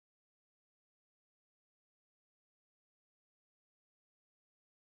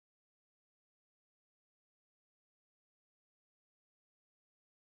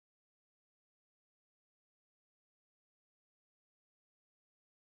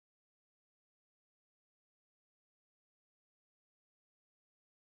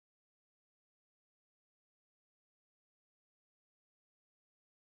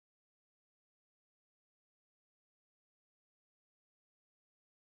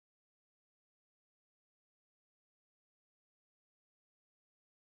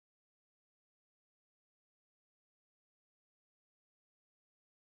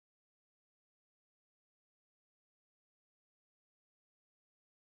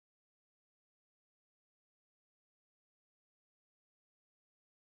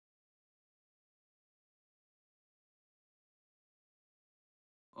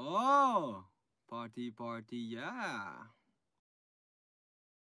Oh, party, party, yeah.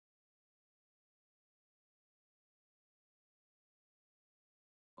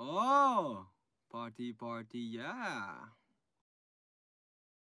 Oh, party, party, yeah.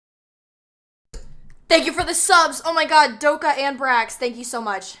 Thank you for the subs. Oh my god, Doka and Brax, thank you so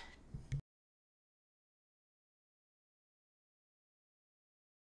much.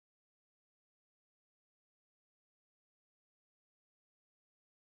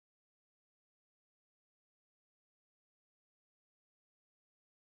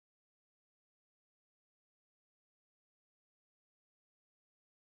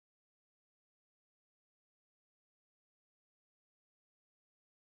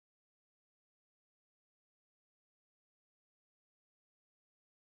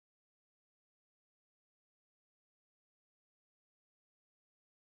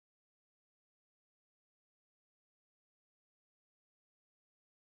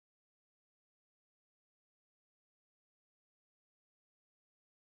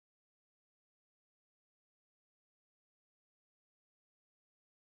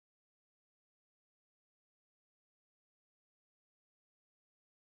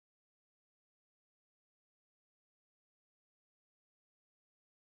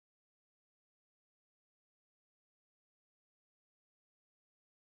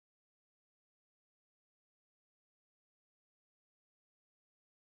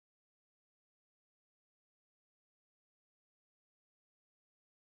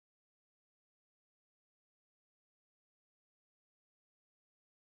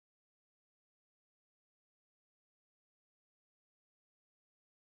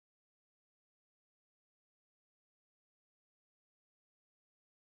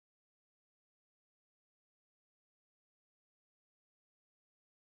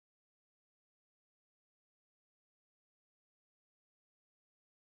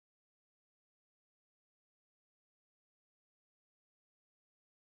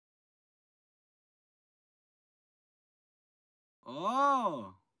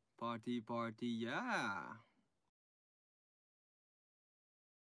 Oh, party, party, yeah.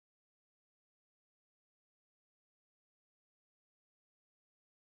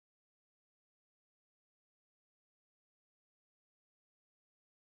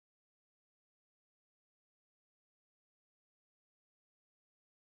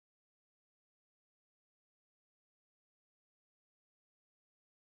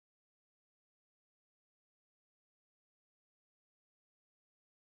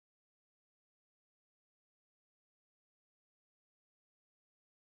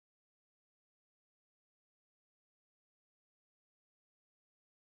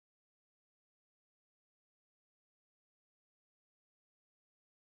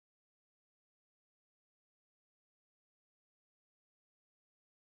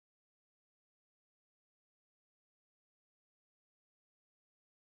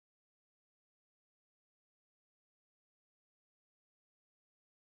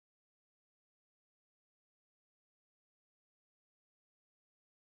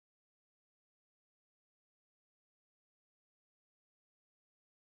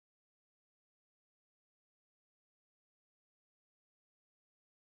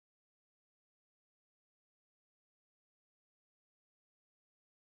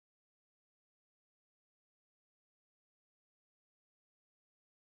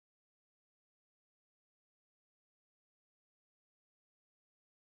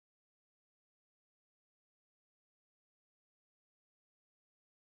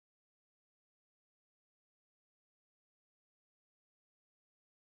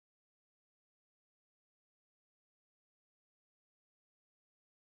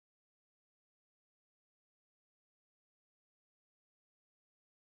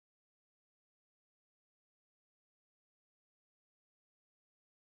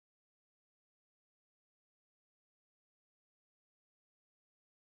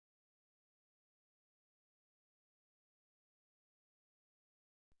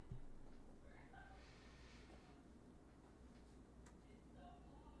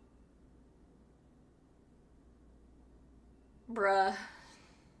 Bruh.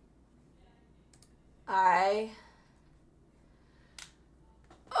 I.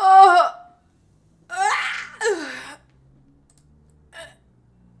 Oh!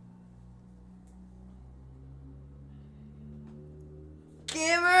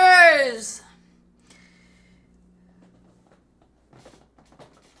 Gamers!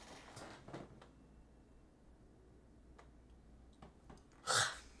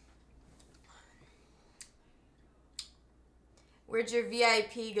 Where'd your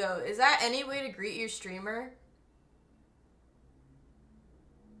VIP go? Is that any way to greet your streamer?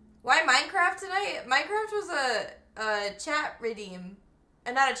 Minecraft was a chat redeem.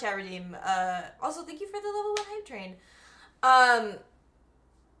 Not a chat redeem. Also, thank you for the level 1 hype train.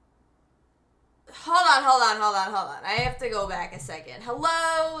 Hold on. I have to go back a second.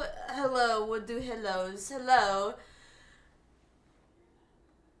 Hello, we'll do hellos. Hello.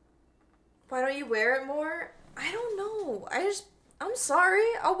 Why don't you wear it more? I don't know. I'm sorry.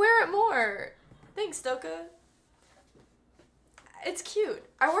 I'll wear it more. Thanks, Doka. It's cute.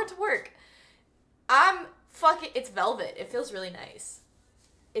 I wore it to work. It's velvet. It feels really nice.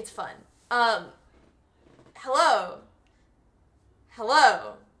 It's fun. Hello.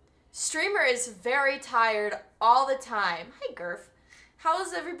 Streamer is very tired all the time. Hi, Gurf.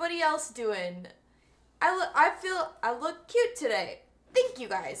 How's everybody else doing? I look cute today. Thank you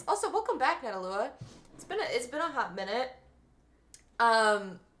guys. Also, welcome back, Natalua. It's been a hot minute.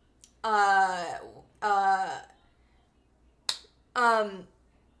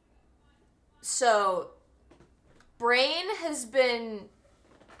 So Brain has been...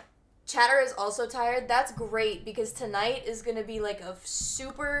 Chatter is also tired. That's great because tonight is gonna be like a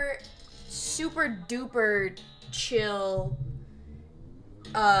super duper chill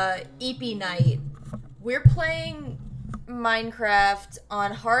EP night. We're playing Minecraft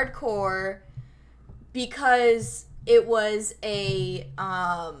on hardcore because it was a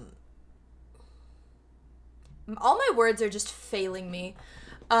all my words are just failing me.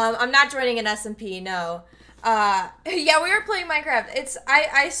 I'm not joining an SMP, no. Yeah, we were playing Minecraft.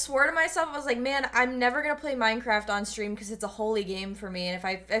 I swore to myself, I was like, man, I'm never gonna play Minecraft on stream because it's a holy game for me, and if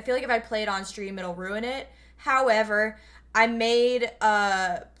I feel like if I play it on stream, it'll ruin it. However, I made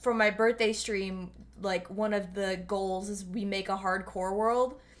for my birthday stream, like, one of the goals is we make a hardcore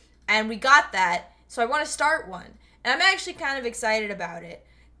world, and we got that, so I want to start one, and I'm actually kind of excited about it,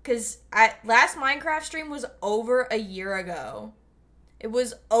 because last Minecraft stream was over a year ago. It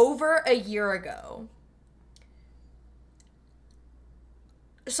was over a year ago.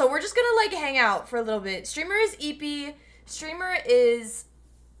 So we're just gonna, like, hang out for a little bit. Streamer is EP. Streamer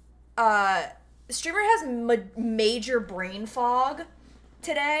has major brain fog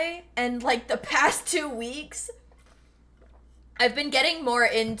today. And, like, the past 2 weeks, I've been getting more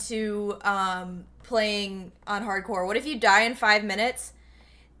into playing on hardcore. What if you die in 5 minutes?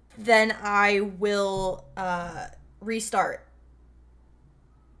 Then I will restart.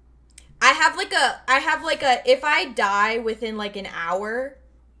 I have like a if I die within, like, an hour,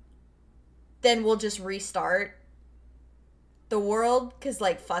 then we'll just restart the world, because,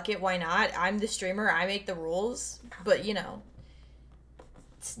 like, fuck it, why not? I'm the streamer, I make the rules, but, you know,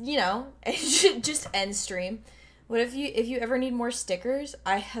 just end stream. What if you ever need more stickers?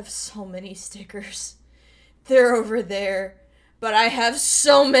 I have so many stickers. They're over there, but I have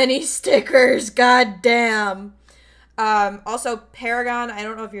so many stickers, god damn. Also, Paragon, I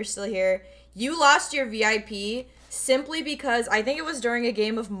don't know if you're still here. You lost your VIP simply because, I think it was during a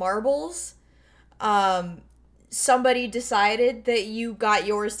game of marbles, somebody decided that you got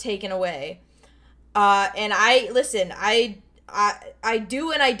yours taken away. And I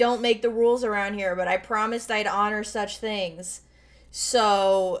do and I don't make the rules around here, but I promised I'd honor such things.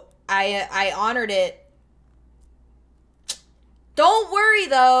 So, I honored it. Don't worry,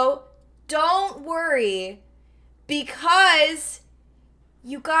 though. Don't worry. Because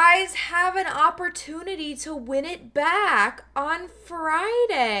you guys have an opportunity to win it back on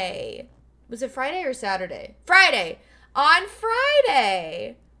Friday. Was it Friday or Saturday? Friday. On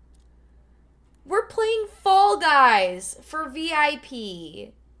Friday. We're playing Fall Guys for VIP.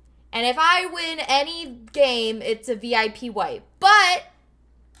 And if I win any game, it's a VIP wipe. But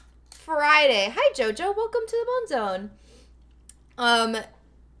Friday. Hi, Jojo. Welcome to the Bone Zone.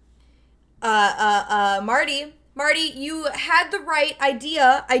 Marty, you had the right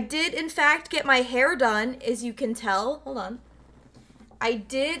idea. I did, in fact, get my hair done, as you can tell. Hold on. I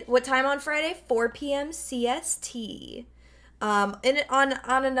did, what time on Friday? 4 p.m. CST. And on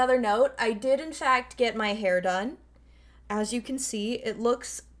another note, I did, in fact, get my hair done. As you can see, it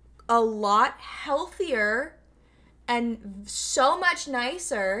looks a lot healthier and so much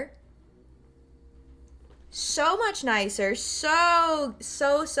nicer. So much nicer. So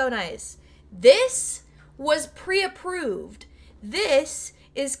nice. This was pre-approved. This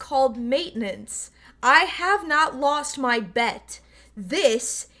is called maintenance. I have not lost my bet.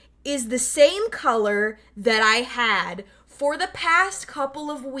 This is the same color that I had for the past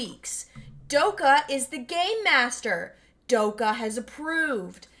couple of weeks. Doka is the game master. Doka has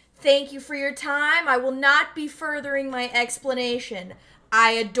approved. Thank you for your time. I will not be furthering my explanation.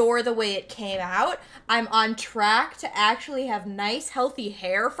 I adore the way it came out. I'm on track to actually have nice, healthy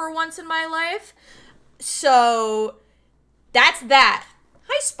hair for once in my life. So, that's that.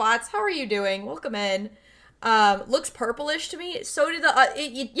 Hi, Spots. How are you doing? Welcome in. Looks purplish to me. So did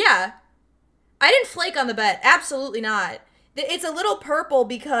the, yeah. I didn't flake on the bet. Absolutely not. It's a little purple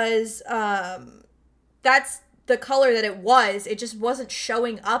because, that's the color that it was. It just wasn't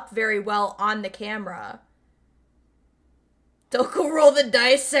showing up very well on the camera. Don't go roll the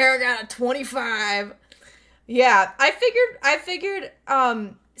dice. Sarah got a 25. Yeah, I figured,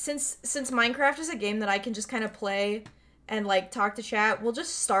 since Minecraft is a game that I can just kind of play and, like, talk to chat, we'll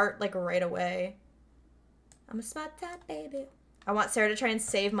just start, like, right away. I'm a smart type, baby. I want Sarah to try and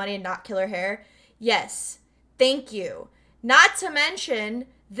save money and not kill her hair. Yes. Thank you. Not to mention,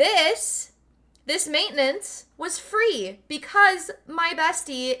 this maintenance was free because my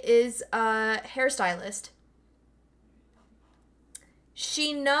bestie is a hairstylist.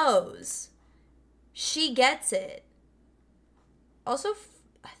 She knows. She gets it. Also,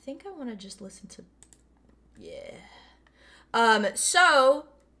 I think I want to just listen to... Yeah. So,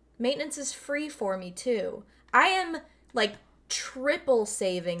 maintenance is free for me, too. I am, like, triple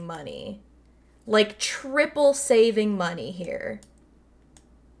saving money. Like, triple saving money here.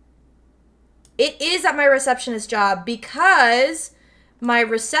 It is at my receptionist job because my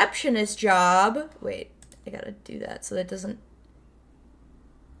receptionist job... Wait, I gotta do that so that doesn't...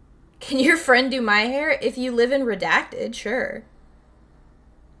 Can your friend do my hair? If you live in Redacted, sure.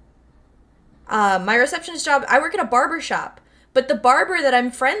 My receptionist job, I work at a barber shop. But the barber that I'm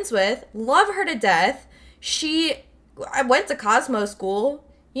friends with, love her to death. I went to Cosmo school,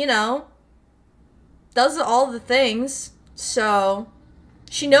 you know. Does all the things. So,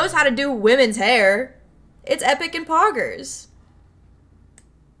 she knows how to do women's hair. It's epic and poggers.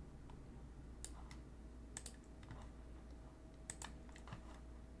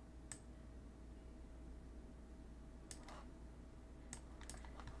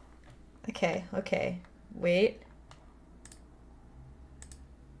 Okay. Wait.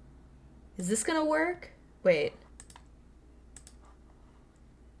 Is this gonna work? Wait.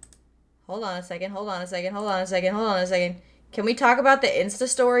 Hold on a second. Can we talk about the Insta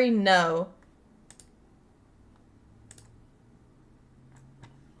story? No.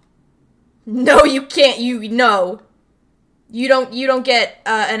 No, you can't. No. You don't get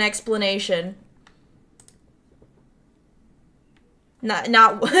an explanation.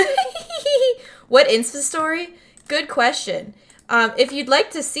 Not what Insta story? Good question. If you'd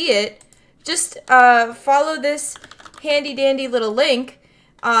like to see it, just follow this handy dandy little link,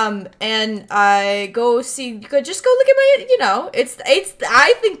 and just go look at my, you know, it's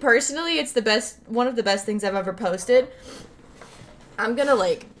I think personally it's one of the best things I've ever posted. I'm gonna,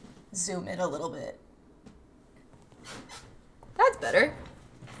 like, zoom in a little bit. That's better.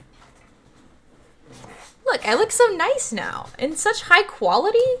 Look, I look so nice now. In such high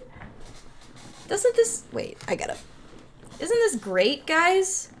quality. Doesn't this... Wait, isn't this great,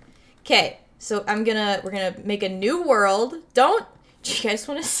 guys? Okay, so we're gonna make a new world. Do you guys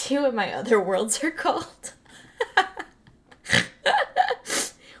want to see what my other worlds are called?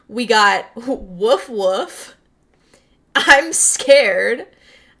 We got Woof Woof. I'm scared.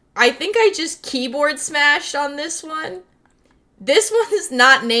 I think I just keyboard smashed on this one. This one is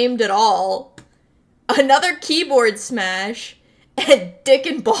not named at all. Another keyboard smash, and dick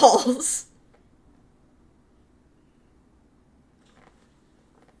and balls.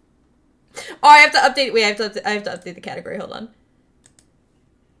 Oh, I have to update. Wait, I have to update the category. Hold on.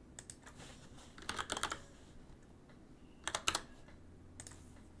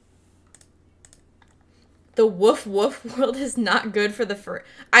 The Woof Woof world is not good for the fur.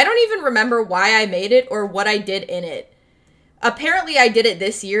 I don't even remember why I made it or what I did in it. Apparently, I did it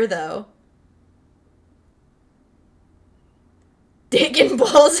this year, though. Dick and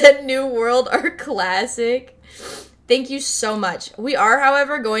balls and New World are classic. Thank you so much. We are,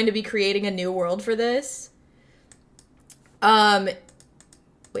 however, going to be creating a new world for this.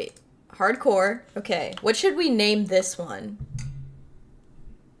 Wait. Hardcore. Okay. What should we name this one?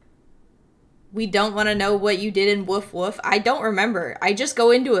 We don't want to know what you did in Woof Woof. I don't remember. I just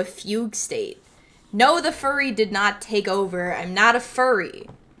go into a fugue state. No, the furry did not take over. I'm not a furry.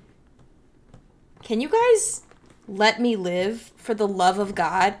 Can you guys... let me live, for the love of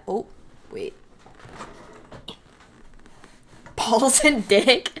God. Oh, wait. Balls and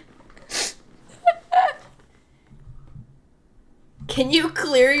dick? Can you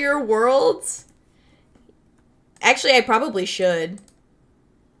clear your worlds? Actually, I probably should.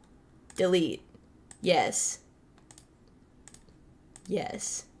 Delete. Yes.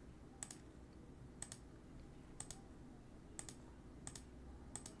 Yes.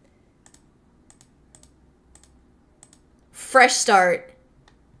 Fresh start.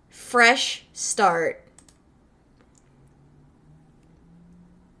 Fresh start.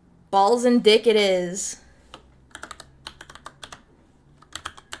 Balls and dick it is.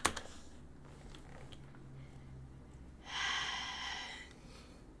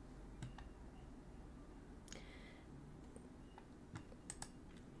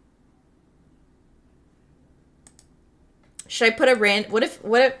 Should I put a what if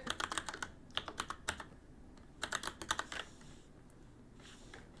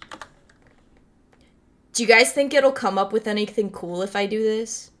do you guys think it'll come up with anything cool if I do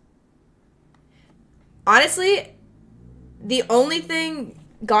this? Honestly, the only thing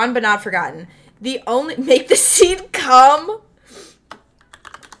gone but not forgotten. Make the seed come.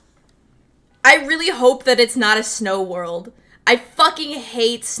 I really hope that it's not a snow world. I fucking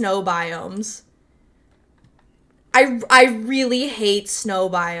hate snow biomes. I really hate snow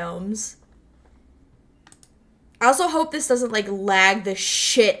biomes. I also hope this doesn't, like, lag the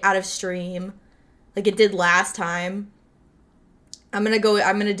shit out of stream like it did last time. I'm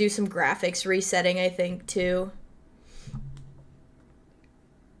gonna do some graphics resetting, I think, too.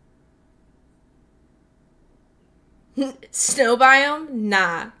 Snow biome?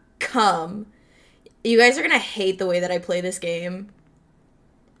 Nah. Come. You guys are gonna hate the way that I play this game.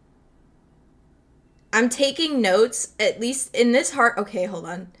 I'm taking notes, at least in this heart. Okay, hold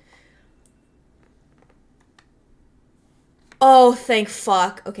on. Oh, thank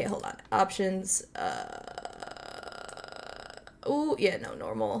fuck. Okay, hold on. Options. Oh, yeah, no,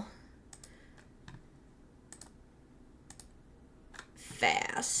 normal.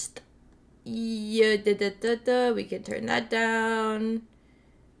 Fast. Yeah, we can turn that down.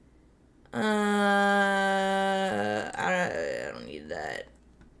 I don't need that.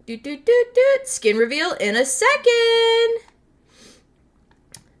 Skin reveal in a second.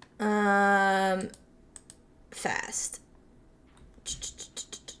 Fast.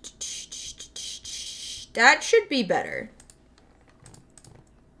 That should be better.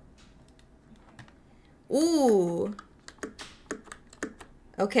 Ooh.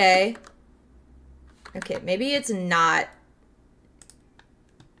 Okay. Okay, maybe it's not.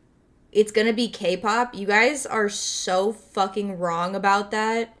 It's gonna be K-pop. You guys are so fucking wrong about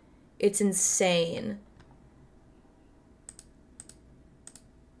that. It's insane.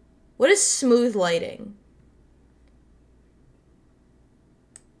 What is smooth lighting?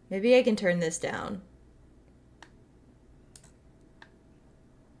 Maybe I can turn this down.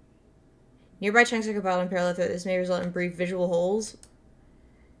 Nearby chunks are compiled in parallel through this may result in brief visual holes.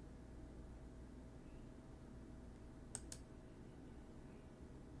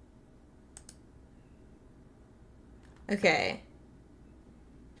 Okay.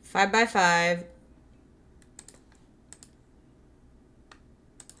 5 by 5.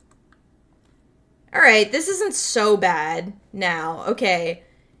 Alright, this isn't so bad now. Okay.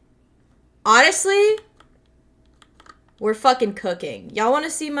 Honestly, we're fucking cooking. Y'all want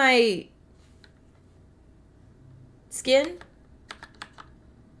to see my skin?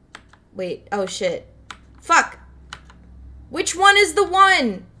 Wait, oh shit. Fuck! Which one is the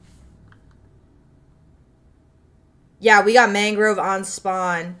one? Yeah, we got mangrove on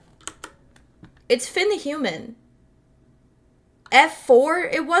spawn. It's Finn the Human.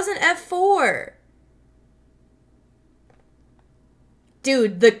 F4? It wasn't F4.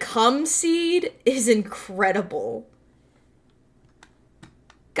 Dude, the cum seed is incredible.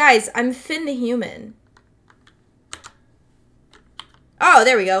 Guys, I'm Finn the Human. Oh,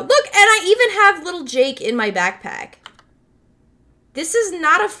 there we go. Look, and I even have little Jake in my backpack. This is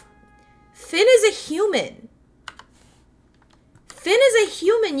not a... Finn is a human. Finn is a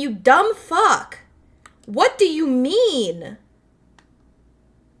human, you dumb fuck. What do you mean?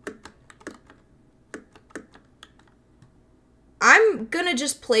 I'm gonna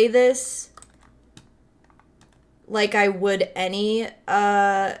just play this like I would any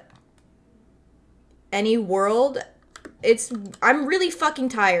world. I'm really fucking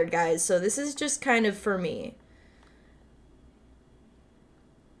tired, guys, so this is just kind of for me.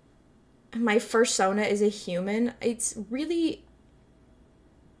 My fursona is a human. It's really...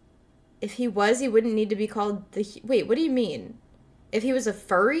 If he was, he wouldn't need to be called the... Wait, what do you mean? If he was a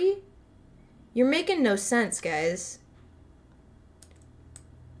furry? You're making no sense, guys.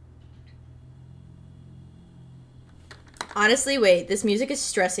 Honestly, wait. This music is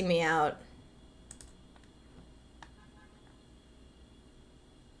stressing me out.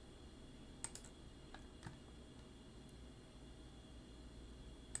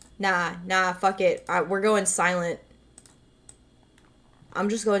 Nah, fuck it. We're going silent. I'm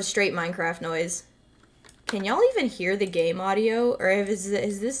just going straight Minecraft noise. Can y'all even hear the game audio? Or is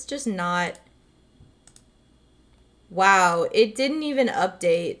this just not... Wow, it didn't even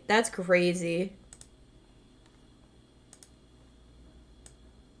update. That's crazy.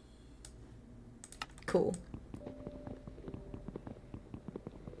 Cool.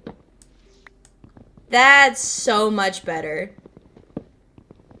 That's so much better.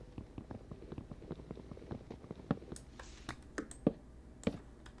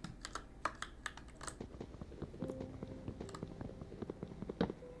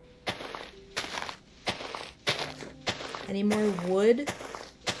 Any more wood?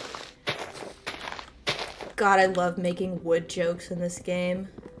 God, I love making wood jokes in this game.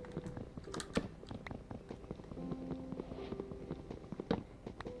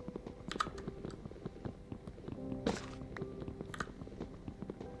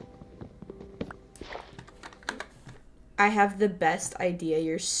 I have the best idea.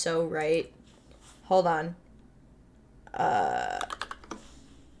 You're so right. Hold on.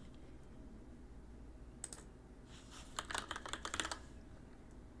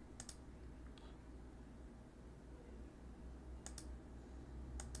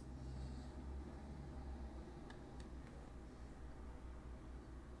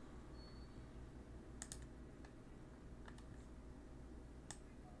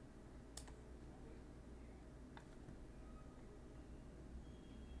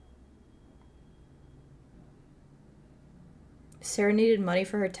 Sarah needed money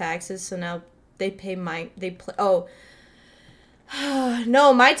for her taxes, so now they pay oh.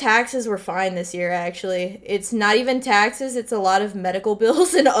 No, my taxes were fine this year, actually. It's not even taxes, it's a lot of medical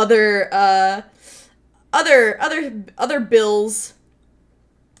bills and other bills.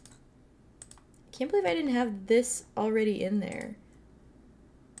 Can't believe I didn't have this already in there.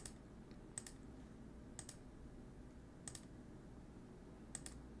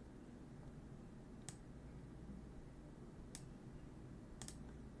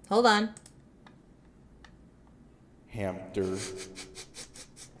 Hold on. Hamster.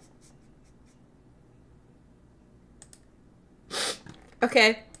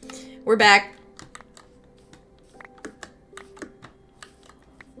 Okay, we're back.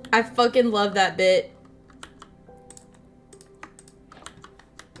 I fucking love that bit.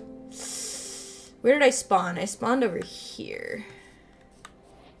 Where did I spawn? I spawned over here.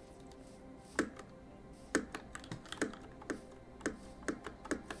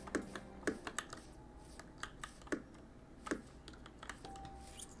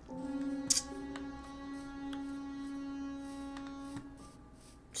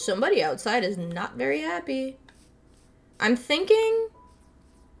 Somebody outside is not very happy. I'm thinking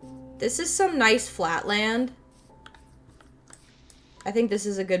this is some nice flat land. I think this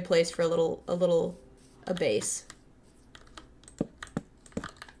is a good place for a base.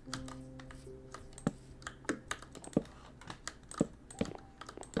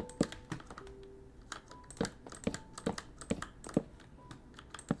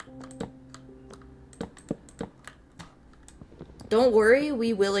 Don't worry,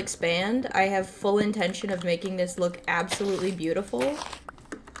 we will expand. I have full intention of making this look absolutely beautiful.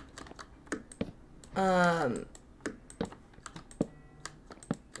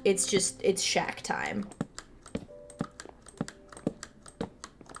 It's shack time.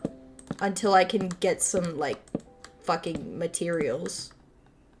 Until I can get some, like, fucking materials.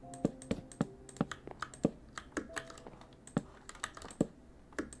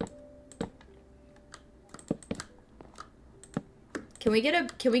 Can we get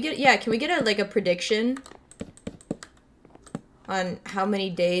a, like, a prediction on how many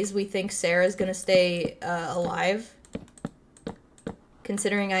days we think Sarah's gonna stay, alive?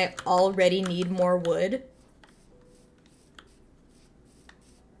 Considering I already need more wood.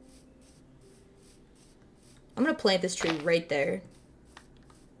 I'm gonna plant this tree right there.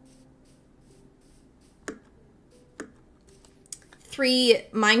 Three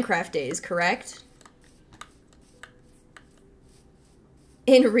Minecraft days, correct?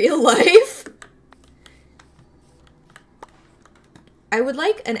 In real life? I would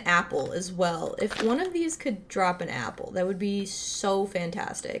like an apple as well. If one of these could drop an apple, that would be so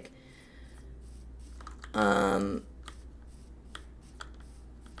fantastic.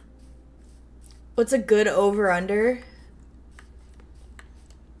 What's a good over-under?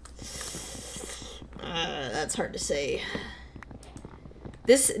 That's hard to say.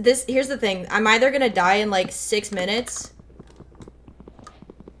 Here's the thing. I'm either gonna die in like 6 minutes,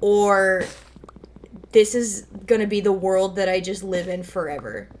 or this is gonna be the world that I just live in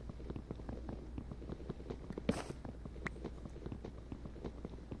forever.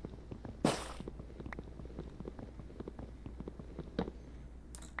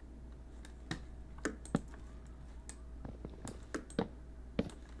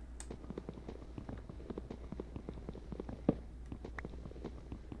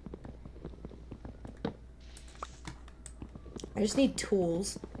 I just need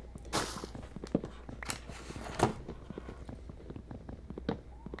tools.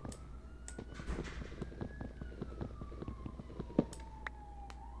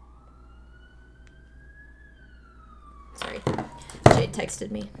 it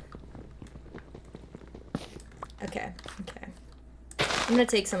texted me. Okay, okay. I'm gonna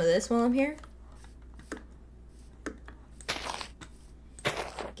take some of this while I'm here.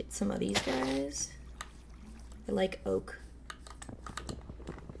 Get some of these guys. I like oak.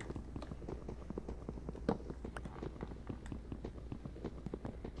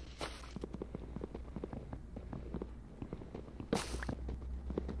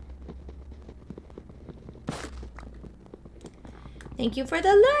 Thank you for the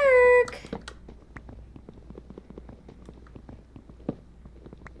lurk.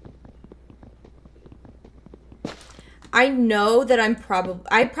 I know that I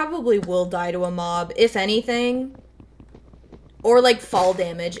probably will die to a mob, if anything. Or like fall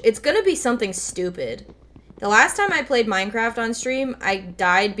damage. It's gonna be something stupid. The last time I played Minecraft on stream, I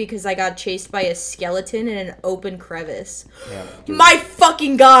died because I got chased by a skeleton in an open crevice. Yeah, My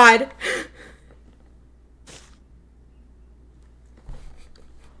fucking god!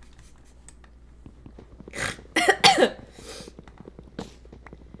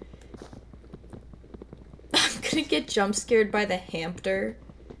 I'm gonna get jump scared by the hamster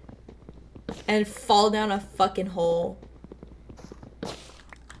and fall down a fucking hole.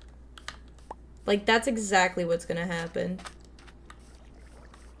 Like, that's exactly what's gonna happen.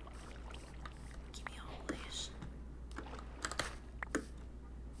 Give me all this.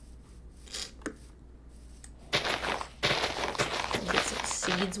 Get some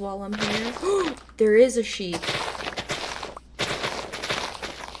seeds while I'm here. There is a sheep.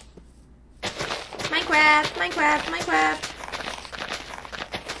 Minecraft, Minecraft, Minecraft.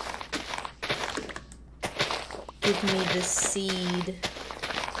 Give me the seed.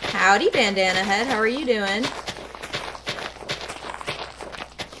 Howdy, Bandana Head. How are you doing?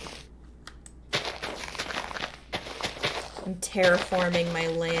 I'm terraforming my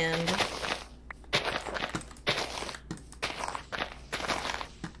land.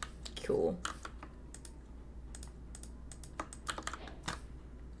 Cool.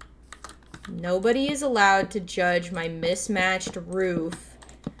 Nobody is allowed to judge my mismatched roof.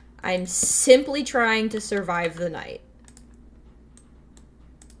 I'm simply trying to survive the night.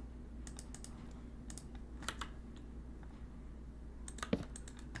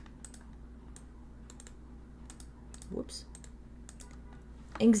 Whoops.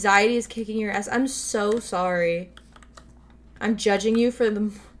 Anxiety is kicking your ass. I'm so sorry. I'm judging you for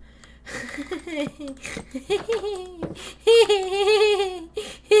the...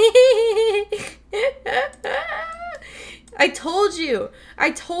 I told you.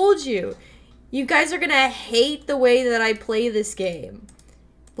 I told you. You guys are gonna hate the way that I play this game.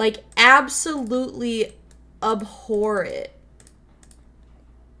 Like, absolutely abhor it.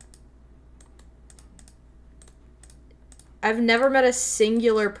 I've never met a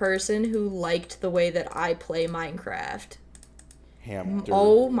singular person who liked the way that I play Minecraft. Hamster.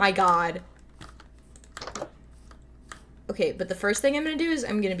 Oh my god. Okay, but the first thing I'm gonna do is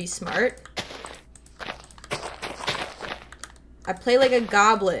I'm gonna be smart. I play like a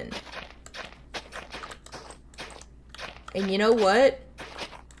goblin. And you know what?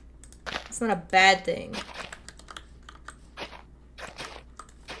 It's not a bad thing.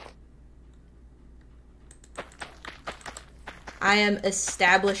 I am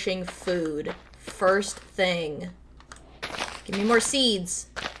establishing food. First thing. Give me more seeds.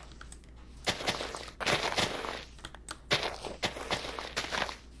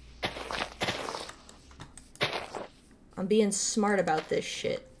 I'm being smart about this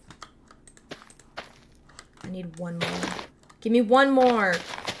shit. I need one more. Give me one more.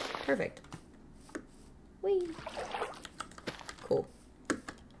 Perfect. Whee. Cool.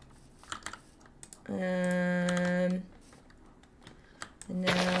 No,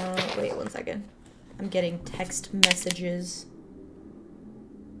 wait 1 second. I'm getting text messages.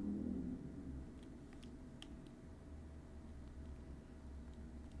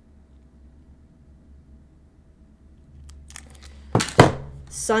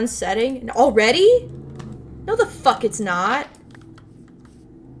 Sun setting? Already? No, the fuck it's not.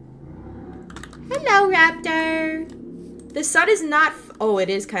 Hello, Raptor. The sun is not... Oh, it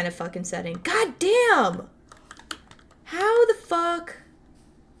is kind of fucking setting. God damn! How the fuck...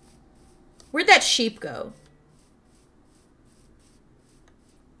 Where'd that sheep go?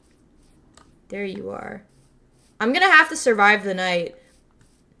 There you are. I'm gonna have to survive the night.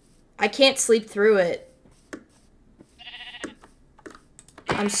 I can't sleep through it.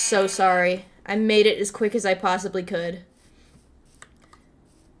 I'm so sorry. I made it as quick as I possibly could.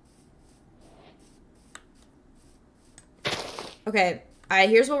 Okay,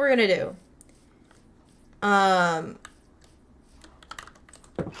 here's what we're gonna do.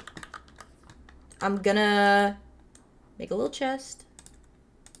 I'm gonna make a little chest.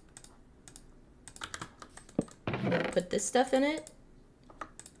 gonna put this stuff in it.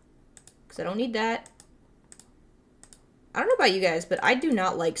 Because I don't need that. I don't know about you guys, but I do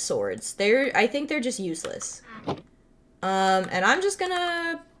not like swords. I think they're just useless. And I'm just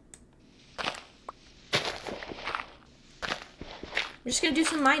gonna... I'm just gonna do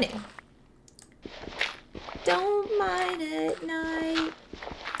some mining. Don't mine at night.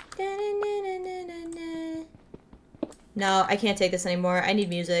 No, I can't take this anymore. I need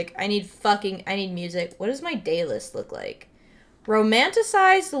music. I need music. What does my day list look like?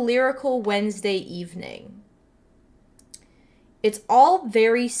 Romanticize the lyrical Wednesday evening. It's all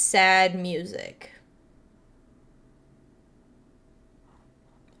very sad music.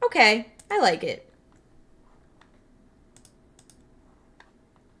 Okay, I like it.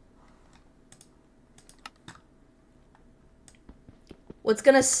 What's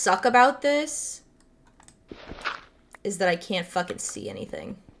gonna suck about this is that I can't fucking see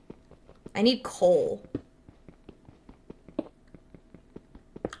anything. I need coal.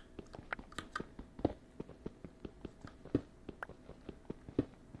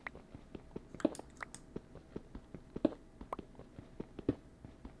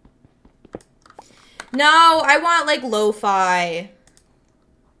 No, I want like lo-fi.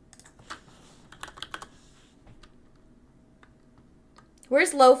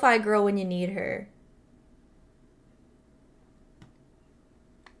 Where's lo-fi girl when you need her?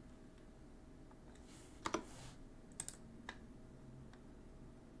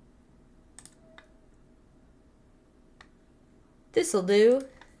 This'll do.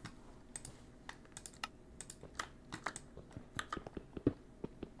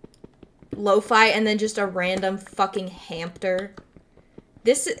 Lo-fi and then just a random fucking hamster.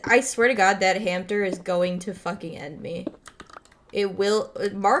 I swear to God, that hamster is going to fucking end me. It will,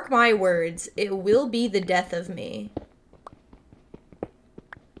 mark my words, it will be the death of me.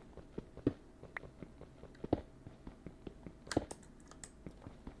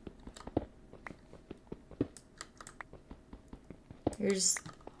 Here's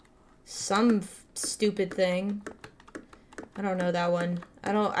some stupid thing. I don't know that one.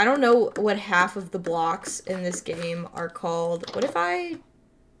 I don't know what half of the blocks in this game are called. What if I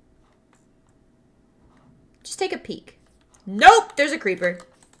just take a peek? Nope, there's a creeper.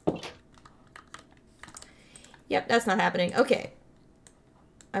 Yep, that's not happening. Okay.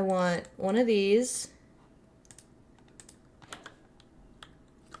 I want one of these.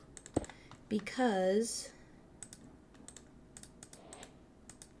 Because...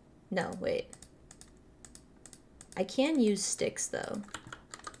 No, wait. I can use sticks, though.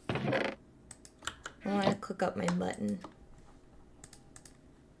 I want to cook up my mutton.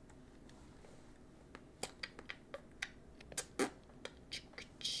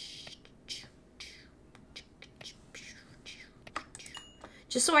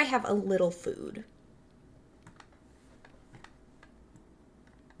 Just so I have a little food.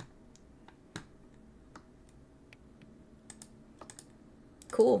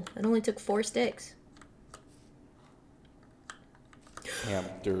 Cool. It only took 4 sticks.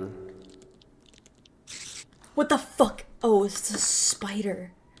 Hamster. What the fuck? Oh, it's a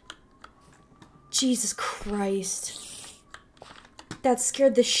spider. Jesus Christ. That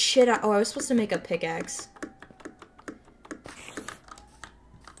scared the shit out. Oh, I was supposed to make a pickaxe.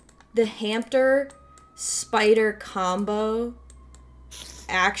 The hamster spider combo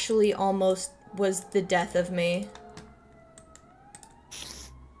actually almost was the death of me.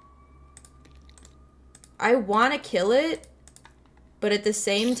 I want to kill it, but at the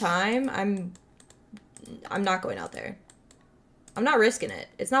same time, I'm not going out there. I'm not risking it.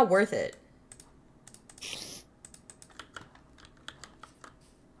 It's not worth it.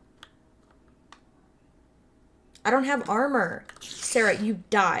 I don't have armor. Sarah, you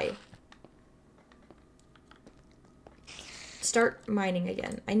die. Start mining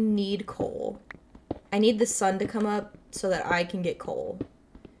again. I need coal. I need the sun to come up so that I can get coal.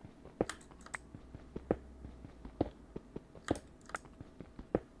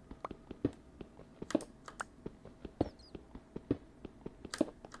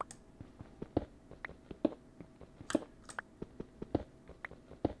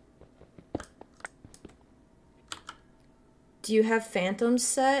 Do you have phantoms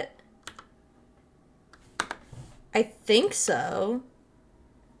set? I think so.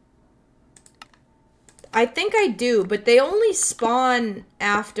 I think I do, but they only spawn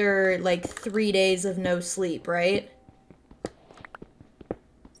after like 3 days of no sleep, right?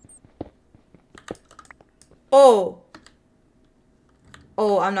 Oh.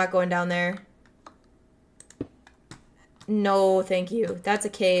 Oh, I'm not going down there. No, thank you. That's a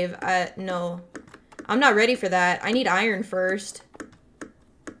cave. No. I'm not ready for that. I need iron first.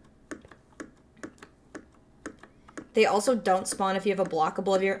 They also don't spawn if you have a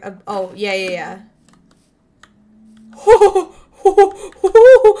blockable of your... oh, yeah, yeah, yeah.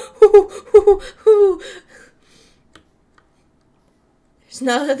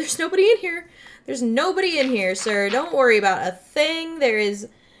 There's nobody in here. There's nobody in here, sir. Don't worry about a thing. There is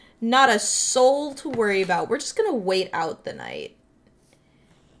not a soul to worry about. We're just gonna wait out the night.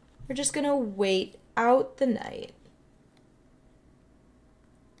 We're just gonna wait out the night.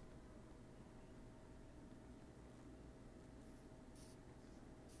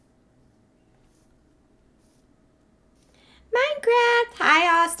 Minecraft!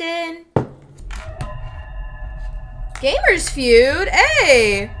 Hi, Austin! Gamers Feud!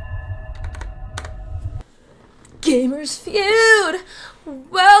 Hey! Gamers Feud!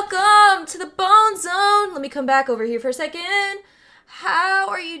 Welcome to the Bone Zone! Let me come back over here for a second. How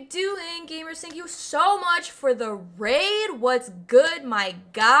are you doing, gamers? Thank you so much for the raid. What's good, my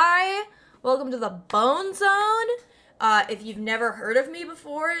guy? Welcome to the Bone Zone. If you've never heard of me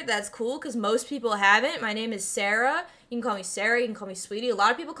before, that's cool, because most people haven't. My name is Sarah. You can call me Sarah, you can call me Sweetie. A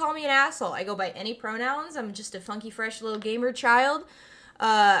lot of people call me an asshole. I go by any pronouns. I'm just a funky, fresh little gamer child.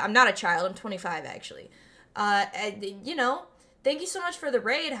 I'm not a child. I'm 25, actually. You know, thank you so much for the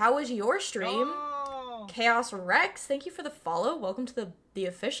raid. How was your stream? Oh. Chaos Rex, thank you for the follow. Welcome to the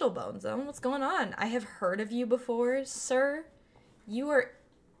official Bone Zone. What's going on? I have heard of you before, sir. You are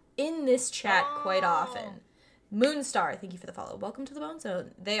in this chat quite often. Moonstar, thank you for the follow. Welcome to the Bone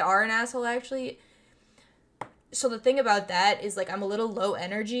Zone. They are an asshole, actually. So the thing about that is, like, I'm a little low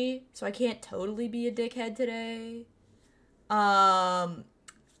energy, so I can't totally be a dickhead today.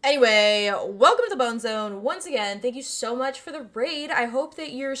 Anyway, welcome to the Bone Zone. Once again, thank you so much for the raid. I hope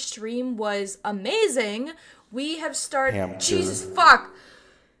that your stream was amazing. We have started... Jesus, fuck!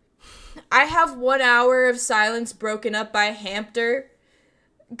 I have 1 hour of silence broken up by Hamster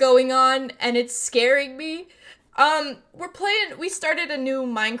going on, and it's scaring me. We started a new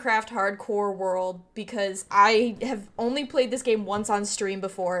Minecraft hardcore world because I have only played this game once on stream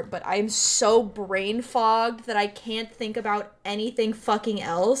before, but I'm so brain fogged that I can't think about anything fucking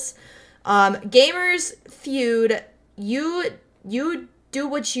else. Gamers Feud, you do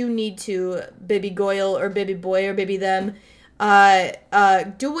what you need to, baby Goyle or baby boy or baby them.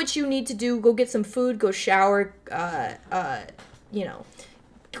 Do what you need to do. Go get some food, go shower, you know,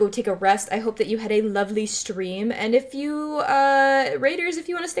 go take a rest. I hope that you had a lovely stream. And if you, Raiders, if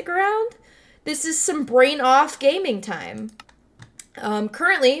you want to stick around, this is some brain off gaming time.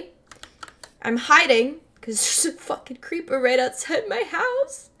 Currently, I'm hiding because there's a fucking creeper right outside my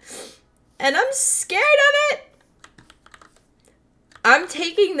house. And I'm scared of it. I'm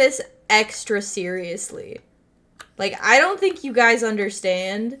taking this extra seriously. Like, I don't think you guys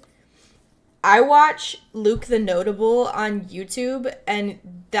understand. I watch Luke the Notable on YouTube, and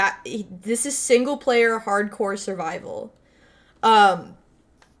this is single-player hardcore survival.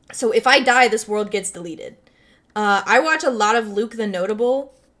 So if I die, this world gets deleted. I watch a lot of Luke the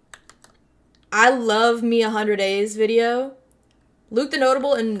Notable. I love me 100 A's video. Luke the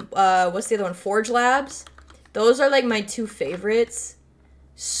Notable and, what's the other one? Forge Labs. Those are, like, my two favorites.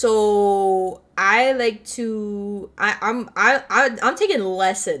 So I like to... I'm taking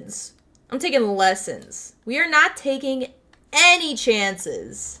lessons. I'm taking lessons. We are not taking any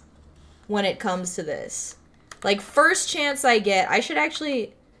chances when it comes to this. Like, first chance I get, I should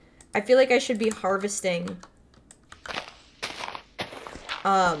actually... I feel like I should be harvesting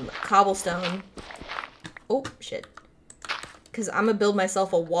cobblestone. Oh, shit. Because I'm gonna build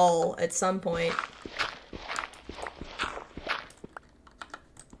myself a wall at some point.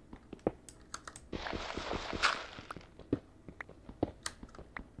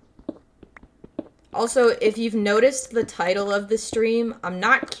 Also, if you've noticed the title of the stream, I'm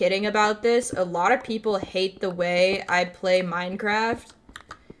not kidding about this. A lot of people hate the way I play Minecraft.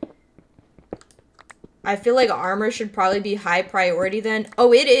 I feel like armor should probably be high priority then.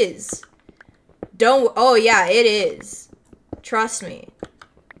 Oh, it is. Oh yeah, it is. Trust me.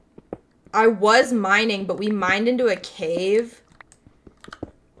 I was mining, but we mined into a cave.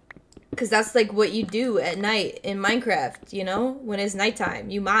 Because that's like what you do at night in Minecraft, you know? When it's nighttime,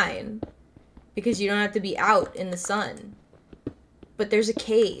 you mine. Because you don't have to be out in the sun. But there's a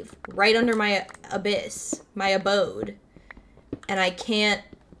cave right under my abyss, my abode. And I can't,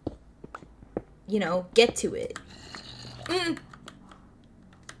 you know, get to it.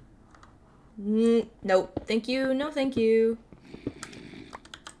 Nope. Thank you. No, thank you.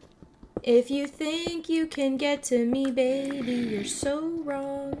 If you think you can get to me, baby, you're so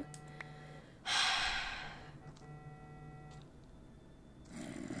wrong.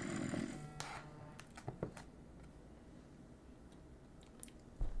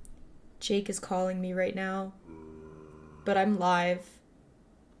 Jake is calling me right now. but I'm live.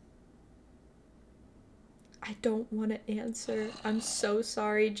 I don't want to answer. I'm so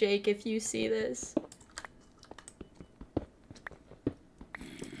sorry, Jake, if you see this.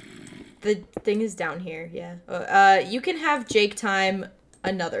 The thing is down here, yeah. You can have Jake time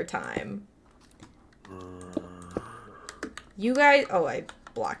another time. You guys... Oh, I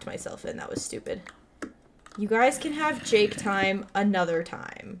blocked myself in. That was stupid. You guys can have Jake time another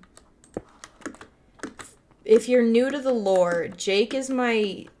time. If you're new to the lore, Jake is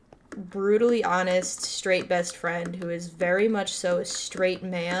my brutally honest, straight best friend who is very much so a straight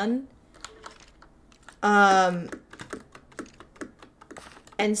man. And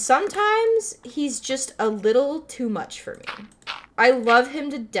sometimes he's just a little too much for me. I love him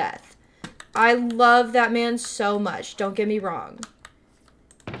to death. I love that man so much, don't get me wrong.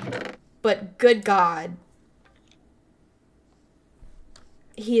 But good God.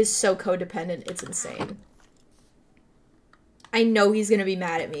 He is so codependent, it's insane. I know he's gonna be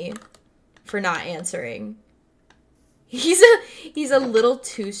mad at me for not answering. He's a little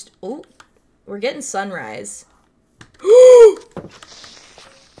too oh, we're getting sunrise.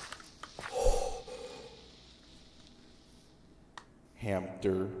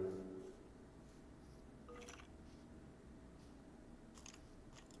 Hamster.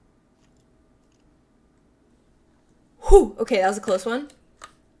 Whew, okay, that was a close one.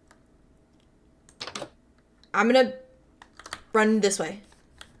 I'm gonna run this way.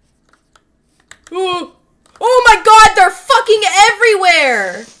 Oh, oh my God, they're fucking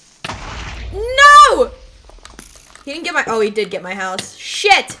everywhere! No! He didn't get my... Oh, he did get my house.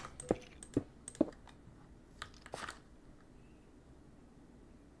 Shit!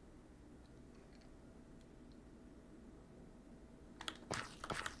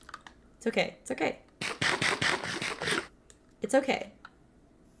 It's okay. It's okay. It's okay.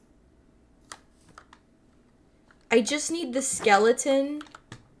 I just need the skeleton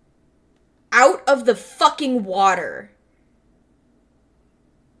out of the fucking water.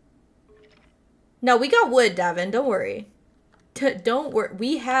 No, we got wood, Davin. Don't worry. Don't worry.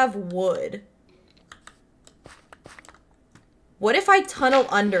 We have wood. What if I tunnel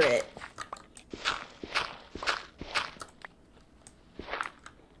under it?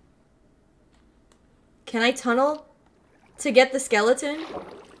 Can I tunnel to get the skeleton?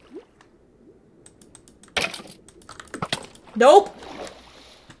 Nope.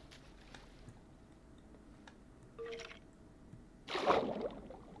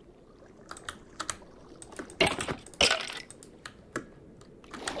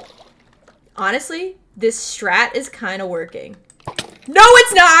 Honestly, this strat is kind of working. No,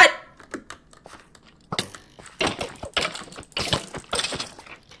 it's not!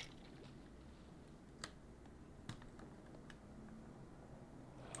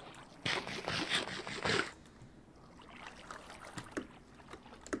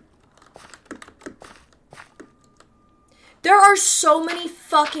 There are so many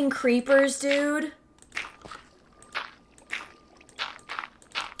fucking creepers, dude.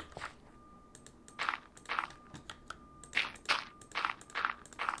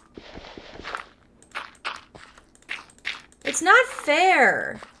 It's not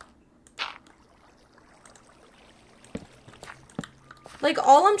fair. Like,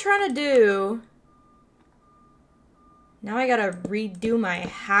 all I'm trying to do... Now I gotta redo my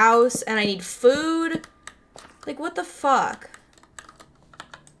house, and I need food. Like, what the fuck?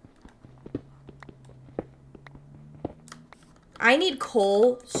 I need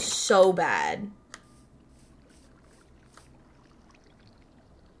coal so bad.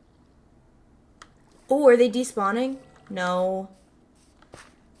 Oh, are they despawning? No.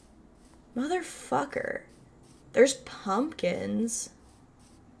 Motherfucker. There's pumpkins.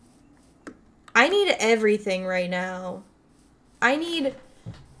 I need everything right now. I need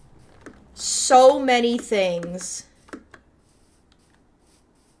so many things.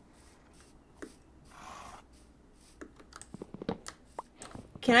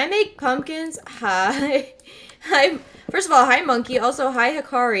 Can I make pumpkins? Hi. Hi. First of all, hi Monkey. Also, hi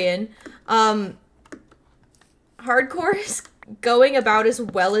Hikarian. Hardcore is going about as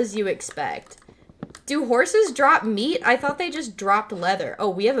well as you expect. Do horses drop meat? I thought they just dropped leather. Oh,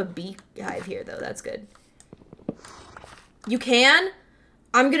 we have a beehive here, though. That's good. You can?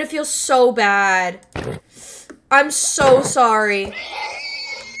 I'm gonna feel so bad. I'm so sorry.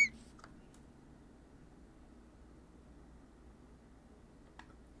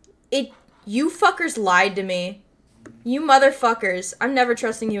 You fuckers lied to me. You motherfuckers. I'm never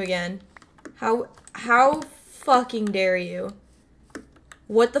trusting you again. How fucking dare you?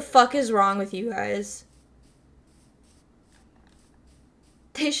 What the fuck is wrong with you guys?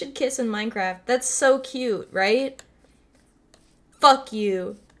 They should kiss in Minecraft. That's so cute, right? Fuck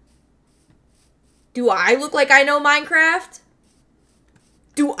you. Do I look like I know Minecraft?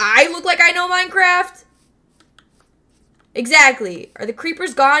 Do I look like I know Minecraft? Exactly. Are the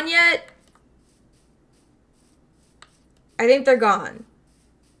creepers gone yet? I think they're gone.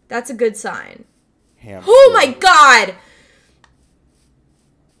 That's a good sign. Hamster. Oh my god!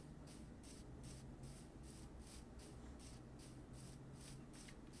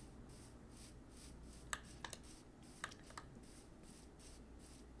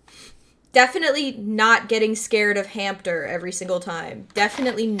 Definitely not getting scared of Hamster every single time.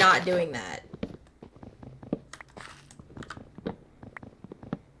 Definitely not doing that.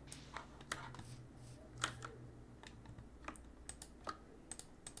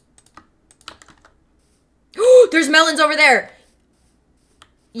 There's melons over there!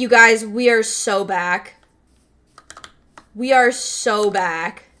 You guys, we are so back. We are so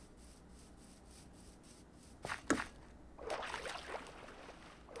back.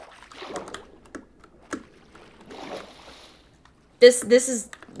 This is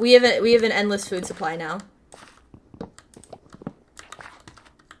we have an endless food supply now.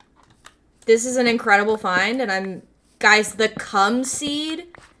 This is an incredible find, and guys, the cum seed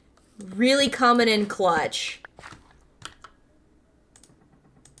really coming in clutch.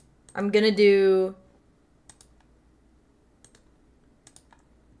 I'm gonna do.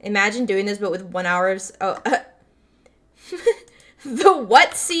 Imagine doing this, but with 1 hour of. The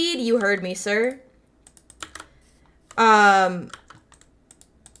what seed? You heard me, sir.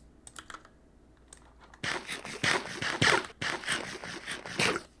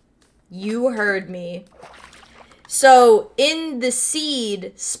 You heard me. So, in the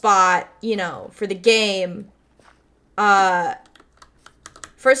seed spot, you know, for the game,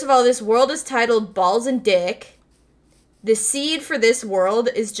 first of all, this world is titled Balls and Dick. The seed for this world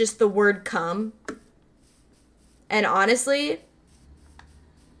is just the word cum. And honestly,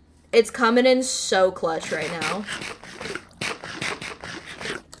 it's coming in so clutch right now.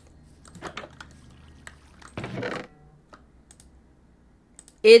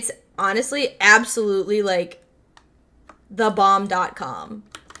 It's honestly absolutely like thebomb.com.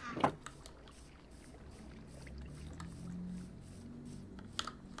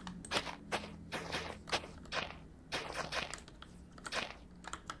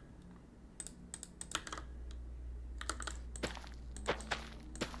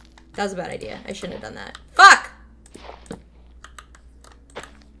 That was a bad idea. I shouldn't have done that. Fuck!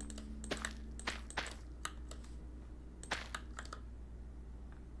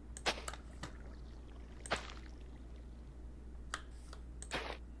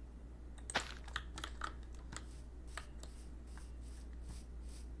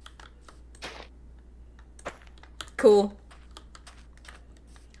 Cool.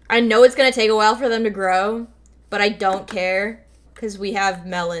 I know it's gonna take a while for them to grow, but I don't care, because we have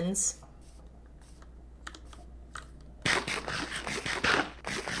melons.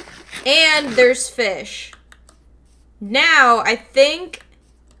 And there's fish. Now, I think...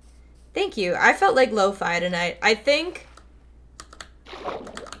 Thank you. I felt like lo-fi tonight. I think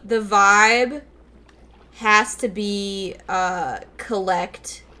the vibe has to be,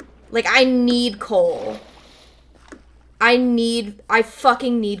 collect. Like, I need coal. I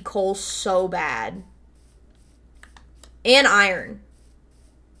fucking need coal so bad. And iron.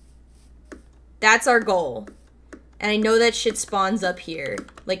 That's our goal. And I know that shit spawns up here.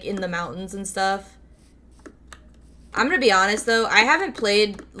 Like, in the mountains and stuff. I'm gonna be honest, though. I haven't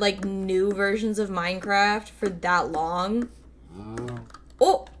played, like, new versions of Minecraft for that long.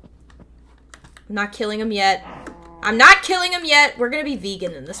 Oh! I'm not killing him yet. I'm not killing him yet! We're gonna be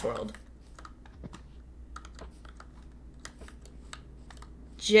vegan in this world.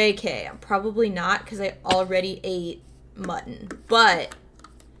 JK. I'm probably not, because I already ate mutton. But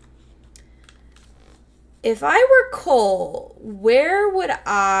if I were Cole, where would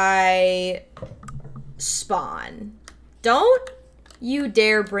I spawn? Don't you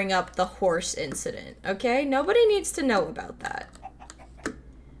dare bring up the horse incident, okay? Nobody needs to know about that.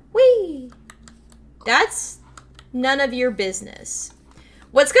 Whee! That's none of your business.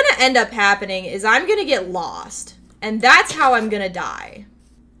 What's gonna end up happening is I'm gonna get lost. And that's how I'm gonna die.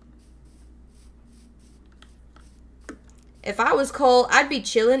 If I was Cole, I'd be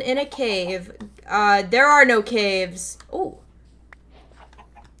chilling in a cave. There are no caves. Oh.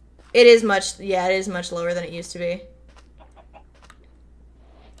 It is much lower than it used to be.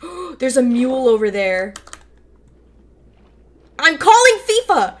 There's a mule over there. I'm calling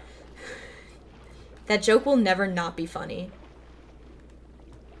FIFA! That joke will never not be funny.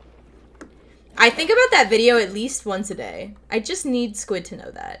 I think about that video at least once a day. I just need Squid to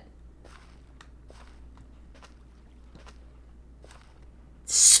know that.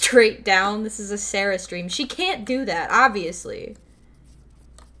 straight down. This is a Sarah stream. She can't do that, obviously.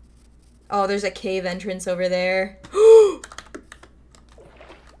 Oh, there's a cave entrance over there.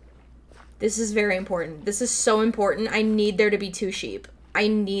 This is very important. This is so important. I need there to be 2 sheep. I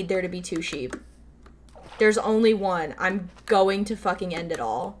need there to be 2 sheep. There's only one. I'm going to fucking end it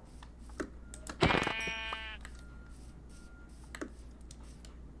all.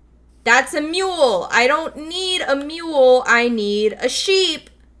 That's a mule. I don't need a mule. I need a sheep.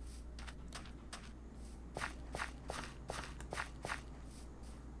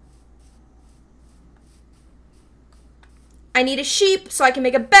 I need a sheep so I can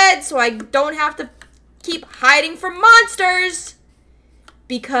make a bed so I don't have to keep hiding from monsters.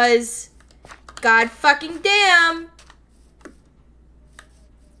 Because, god fucking damn.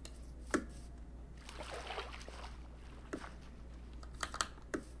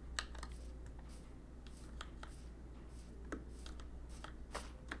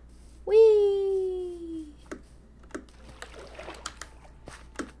 Whee!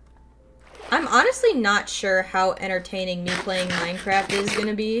 I'm honestly not sure how entertaining me playing Minecraft is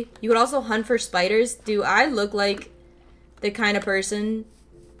gonna be. You would also hunt for spiders. Do I look like the kind of person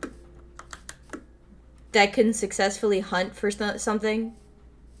that can successfully hunt for something?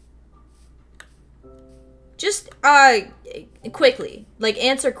 Just, quickly. Like,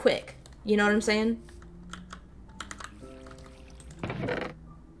 answer quick. You know what I'm saying?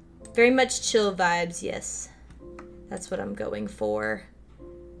 Very much chill vibes, yes. That's what I'm going for.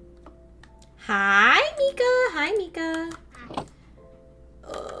 Hi, Mika. Hi, Mika.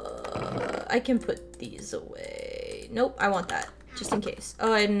 I can put these away. Nope, I want that. Just in case.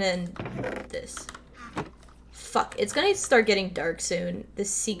 Oh, and then this. Fuck, it's gonna start getting dark soon. The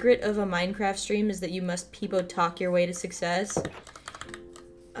secret of a Minecraft stream is that you must peepo talk your way to success.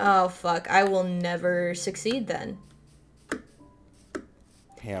 Oh, fuck. I will never succeed then.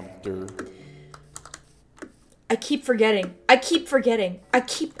 Hamster. I keep forgetting. I keep forgetting. I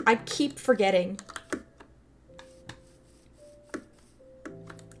keep forgetting.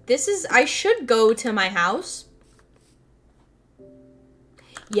 This is, I should go to my house.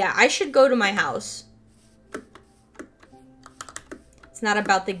 Yeah, I should go to my house. It's not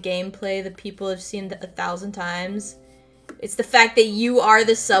about the gameplay that people have seen 1,000 times. It's the fact that you are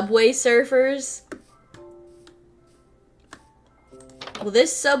the Subway Surfers. Well,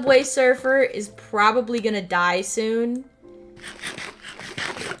 this Subway Surfer is probably gonna die soon.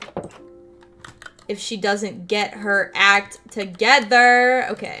 If she doesn't get her act together.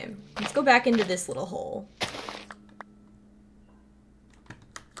 Okay, let's go back into this little hole.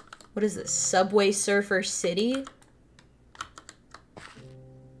 What is this? Subway Surfer City?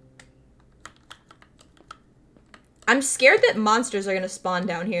 I'm scared that monsters are gonna spawn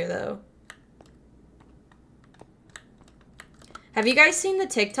down here, though. Have you guys seen the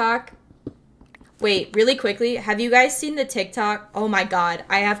TikTok? Wait, really quickly, have you guys seen the TikTok? Oh my god,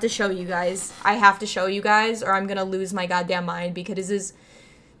 I have to show you guys. I have to show you guys or I'm gonna lose my goddamn mind because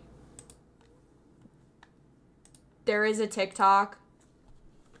there is a TikTok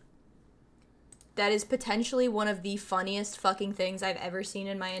that is potentially one of the funniest fucking things I've ever seen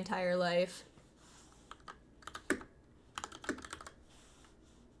in my entire life.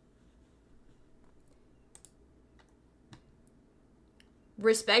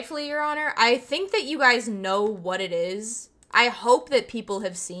 Respectfully, Your Honor, I think that you guys know what it is. I hope that people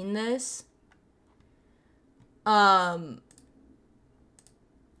have seen this.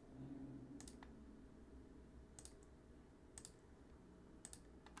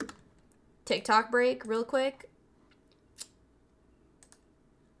 TikTok break, real quick.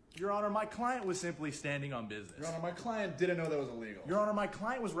 Your Honor, my client was simply standing on business. Your Honor, my client didn't know that was illegal. Your Honor, my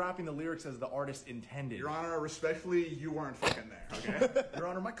client was rapping the lyrics as the artist intended. Your Honor, respectfully, you weren't fucking there, okay? Your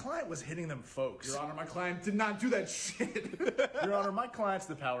Honor, my client was hitting them folks. Your Honor, my client did not do that shit. Your Honor, my client's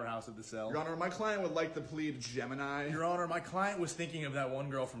the powerhouse of the cell. Your Honor, my client would like to plead Gemini. Your Honor, my client was thinking of that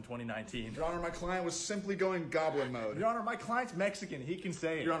one girl from 2019. Your Honor, my client was simply going goblin mode. Your Honor, my client's Mexican. He can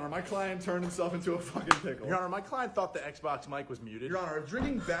say it. Your Honor, my client turned himself into a fucking pickle. Your Honor, my client thought the Xbox mic was muted. Your Honor, if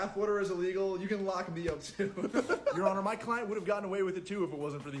drinking bathwater is illegal, you can lock me up too. Your Honor, my client would have gotten away with it too if it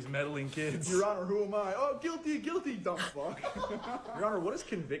wasn't for these meddling kids. Your Honor, who am I? Oh, guilty, guilty, dumb fuck. Your Honor, what does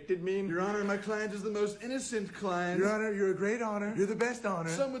convicted mean? Your Honor, my client is the most innocent client. Your Honor, you're a great honor. You're the best honor.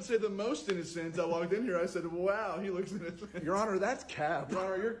 Some would say the most innocent. I walked in here, I said, wow, he looks innocent. Your Honor, that's cap. Your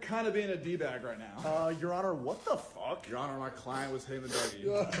Honor, you're kind of being a D-bag right now. Your Honor, what the fuck? Your Honor, my client was hitting the doggy.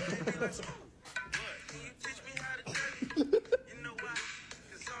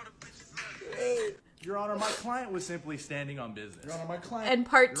 Your Honor, my client was simply standing on business. Your Honor, my client. And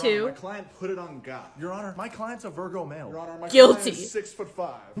part Your Honor, two. my client put it on God. Your Honor, my client's a Virgo male. Your Honor, my Guilty. client is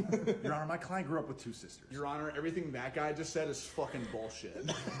 6'5". Your Honor, my client grew up with 2 sisters. Your Honor, everything that guy just said is fucking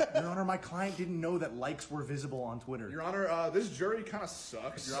bullshit. Your Honor, my client didn't know that likes were visible on Twitter. Your Honor, this jury kind of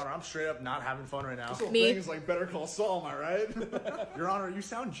sucks. Your Honor, I'm straight up not having fun right now. This whole Me. thing is like Better Call Saul, am I right? Your Honor, you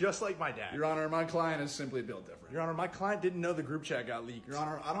sound just like my dad. Your Honor, my client is simply built different. Your Honor, my client didn't know the group chat got leaked. Your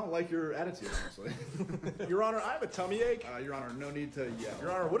Honor, I don't like your attitude, honestly. Your Honor, I have a tummy ache. Your Honor, no need to yell.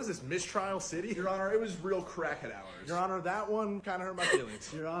 Your Honor, what is this, mistrial city? Your Honor, it was real crackhead hours. Your Honor, that one kind of hurt my feelings.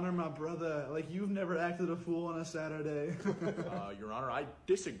 Your Honor, my brother, like you've never acted a fool on a Saturday. Your Honor, I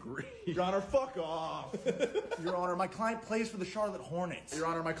disagree. Your Honor, fuck off. Your Honor, my client plays for the Charlotte Hornets. Your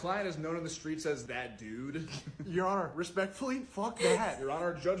Honor, my client is known in the streets as that dude. Your Honor, respectfully, fuck that. Your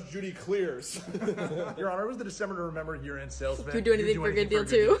Honor, Judge Judy clears. Your Honor, it was the December to remember year-end sales event. You'd do anything for a good deal,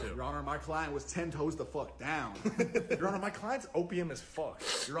 too. Your Honor, my client was 10 toes the fuck down. Your Honor, my client's opium as fuck.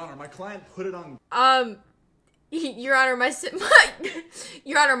 Your Honor, my client put it on. Your Honor,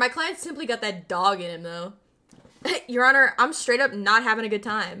 Your Honor, my client simply got that dog in him, though. Your Honor, I'm straight up not having a good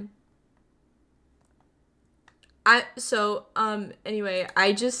time. Anyway,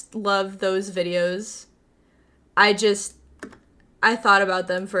 I just love those videos. I thought about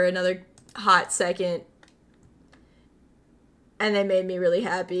them for another hot second. And they made me really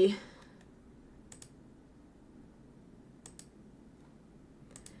happy.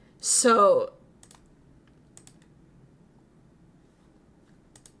 So,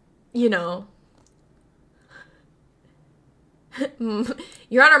 you know.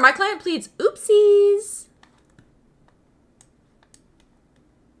 Your Honor, my client pleads oopsies.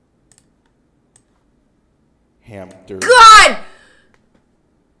 Hamster. God!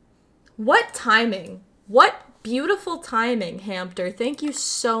 What timing? What beautiful timing, Hamster. Thank you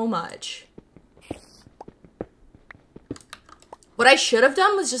so much. What I should have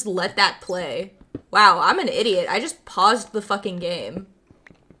done was just let that play. Wow, I'm an idiot. I just paused the fucking game.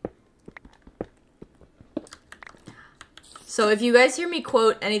 So if you guys hear me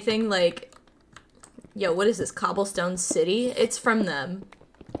quote anything like, yo, what is this, Cobblestone City? It's from them.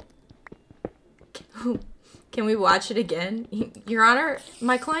 Can we watch it again? Your Honor,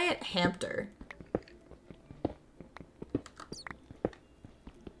 my client, Hamster.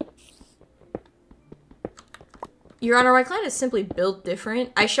 Your Honor, my client is simply built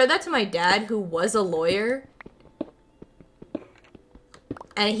different. I showed that to my dad, who was a lawyer.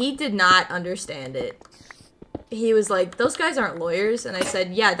 And he did not understand it. He was like, those guys aren't lawyers. And I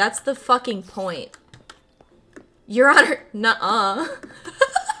said, yeah, that's the fucking point. Your Honor, nuh-uh.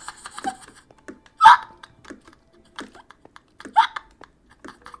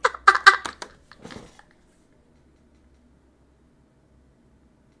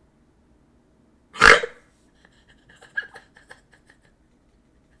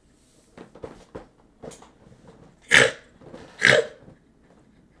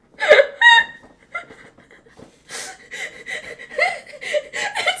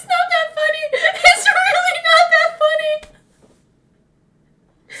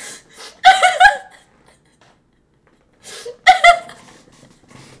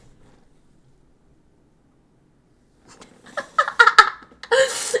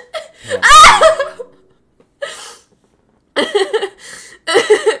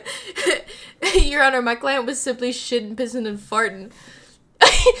 Your Honor, my client was simply shitting, pissing, and farting.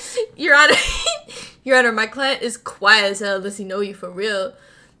 Your Honor, Your Honor, my client is quiet as hell. Does he know you for real?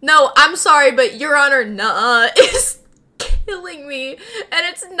 No, I'm sorry, but Your Honor, nuh-uh, is killing me. And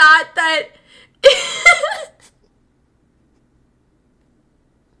it's not that...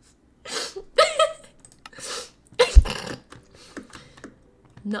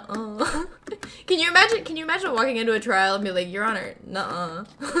 Nuh-uh. Can you imagine walking into a trial and be like, Your Honor, nuh-uh.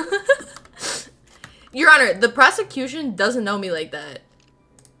 Your Honor, the prosecution doesn't know me like that.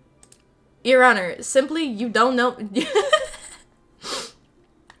 Your Honor, simply, you don't know.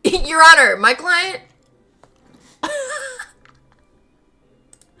 Your Honor, my client.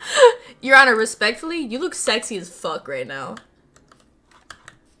 Your Honor, respectfully, you look sexy as fuck right now.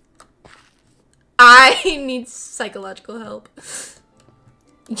 I need psychological help.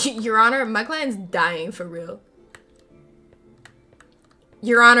 Your Honor, my client's dying for real.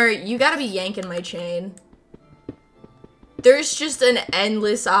 Your Honor, you gotta be yanking my chain. There's just an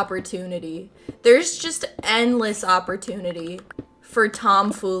endless opportunity. There's just endless opportunity for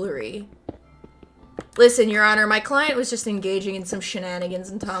tomfoolery. Listen, Your Honor, my client was just engaging in some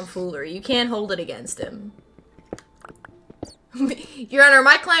shenanigans and tomfoolery. You can't hold it against him. Your Honor,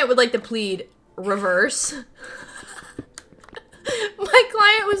 my client would like to plead reverse. My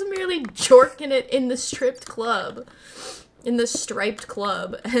client was merely jorking it in the stripped club. In the striped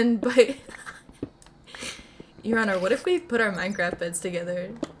club. And by... Your Honor, what if we put our Minecraft beds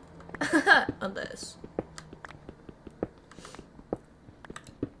together? On this.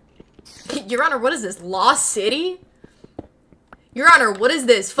 Your Honor, what is this? Lost City? Your Honor, what is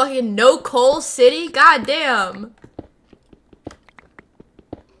this? Fucking No Coal City? God damn.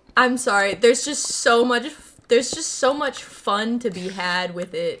 I'm sorry. There's just so much fun to be had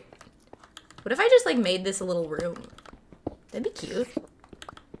with it. What if I just like made this a little room? That'd be cute.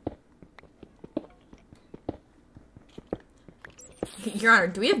 Your Honor,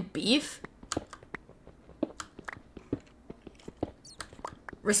 do we have beef?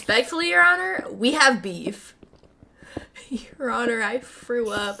 Respectfully, Your Honor, we have beef. Your Honor, I threw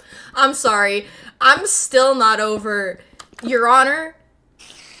up. I'm sorry. I'm still not over. Your Honor.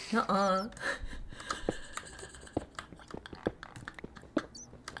 Nuh-uh.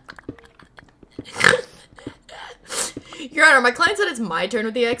 Your Honor, my client said it's my turn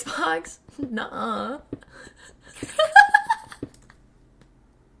with the Xbox. Nuh-uh.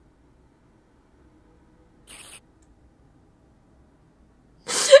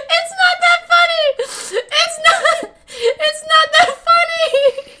 It's not that funny! It's not that funny!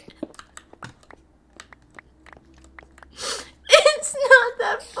 It's not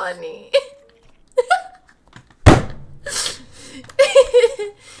that funny.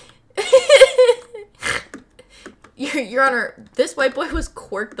 Your Honor, this white boy was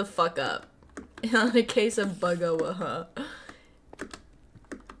quirked the fuck up. On a case of bugga-waha.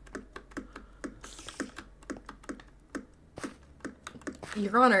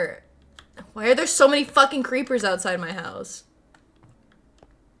 Your Honor, why are there so many fucking creepers outside my house?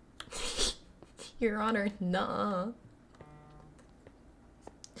 Your Honor, nah.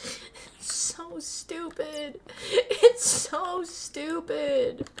 It's so stupid. It's so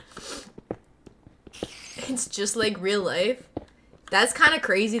stupid. It's just like real life. That's kind of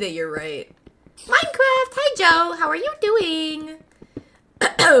crazy that you're right. Minecraft, hi Joe, how are you doing?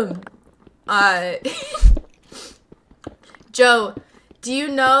 Joe, do you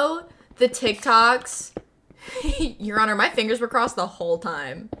know the TikToks? Your Honor, my fingers were crossed the whole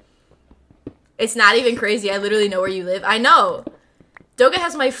time. It's not even crazy. I literally know where you live. I know. Doga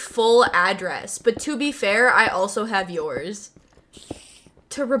has my full address, but to be fair, I also have yours.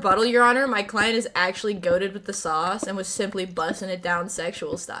 To rebuttal, Your Honor, my client is actually goated with the sauce and was simply busting it down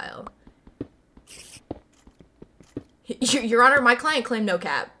sexual style. Your Honor, my client claimed no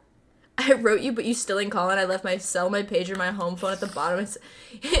cap. I wrote you, but you still ain't calling. I left my cell, my pager, my home phone at the bottom.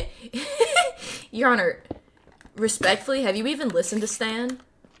 Your Honor, respectfully, have you even listened to Stan?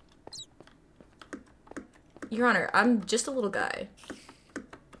 Your Honor, I'm just a little guy.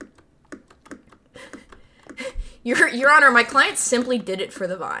 Your Honor, my client simply did it for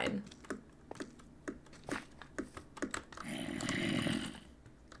the Vine.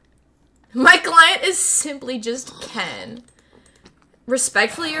 My client is simply just Ken.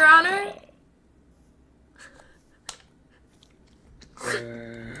 Respectfully, Your Honor?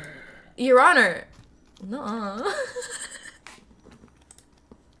 Your Honor. No.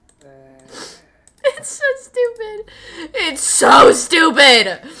 It's so stupid. It's so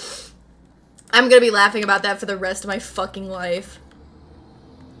stupid! I'm gonna be laughing about that for the rest of my fucking life.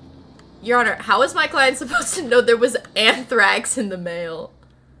 Your Honor, how is my client supposed to know there was anthrax in the mail?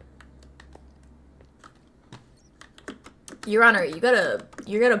 Your Honor, you got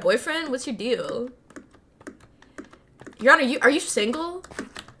a boyfriend? What's your deal? Your Honor, are you single?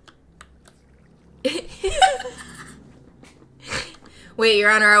 Wait,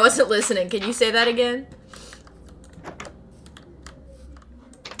 Your Honor, I wasn't listening. Can you say that again?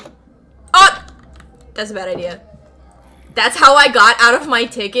 Oh! That's a bad idea. That's how I got out of my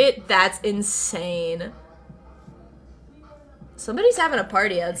ticket? That's insane. Somebody's having a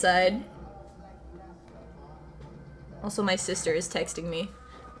party outside. Also, my sister is texting me.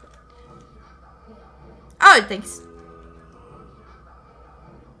 Oh, thanks.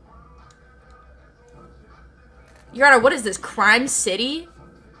 Your Honor, what is this? Crime City?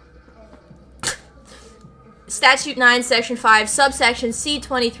 Statute 9, Section 5, subsection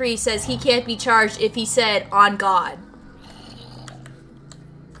C23 says he can't be charged if he said, on God.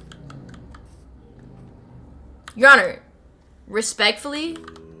 Your Honor, respectfully,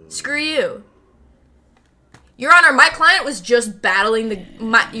 screw you. Your Honor, my client was just battling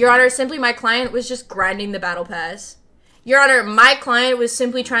Your Honor, simply my client was just grinding the battle pass. Your Honor, my client was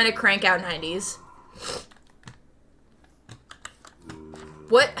simply trying to crank out 90s.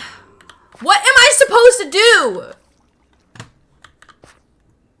 What am I supposed to do?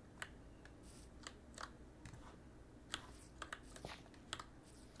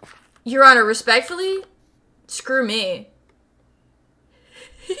 Your Honor, respectfully, screw me.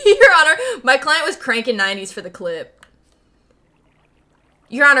 Your Honor, my client was cranking 90s for the clip.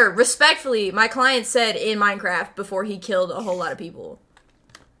 Your Honor, respectfully, my client said in Minecraft before he killed a whole lot of people.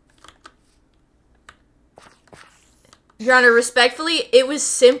 Your Honor, respectfully, it was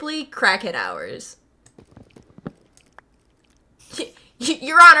simply crackhead hours.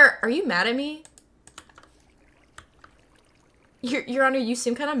 Your Honor, are you mad at me? Your Honor, you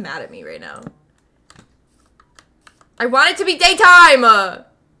seem kind of mad at me right now. I want it to be daytime!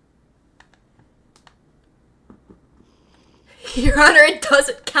 Your Honor, it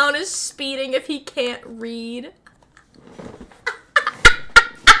doesn't count as speeding if he can't read.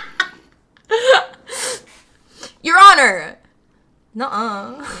 Your Honor!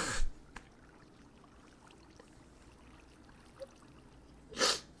 Nuh-uh.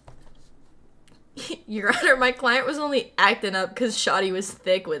 Your Honor, my client was only acting up because Shoddy was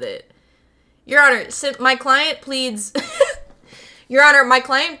thick with it. Your Honor, my client pleads... Your Honor, my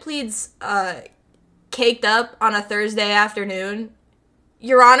client pleads, caked up on a Thursday afternoon.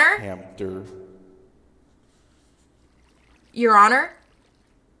 Your Honor? Hamster. Your Honor?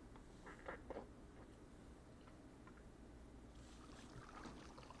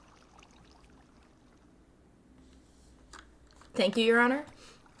 Thank you, Your Honor.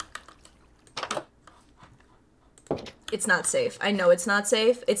 It's not safe. I know it's not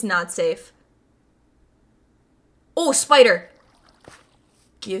safe. It's not safe. Oh, spider!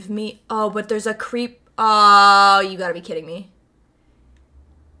 Give me... Oh, but there's a creep... Oh, you gotta be kidding me.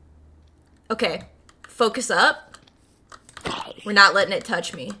 Okay. Focus up. We're not letting it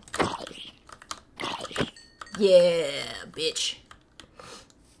touch me. Yeah, bitch.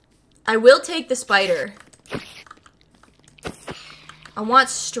 I will take the spider. I want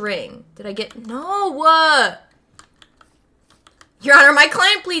string. Did I get... No! Your Honor, my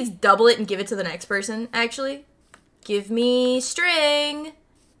client please double it and give it to the next person, actually. Give me string.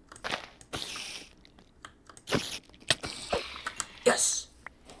 Yes.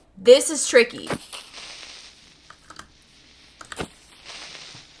 This is tricky.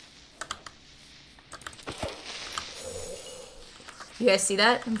 You guys see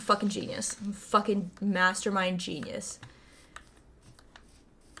that? I'm a fucking genius. I'm a fucking mastermind genius.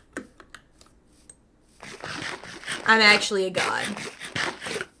 I'm actually a god.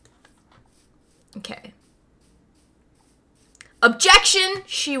 Okay. Objection!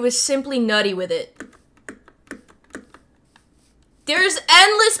 She was simply nutty with it. There's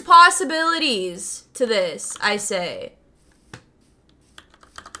endless possibilities to this, I say.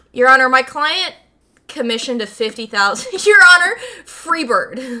 Your Honor, my client commissioned a 50,000... Your Honor,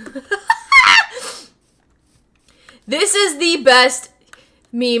 Freebird. This is the best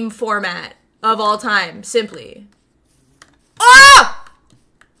meme format of all time, simply. Ah!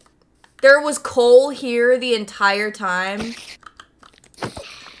 There was coal here the entire time.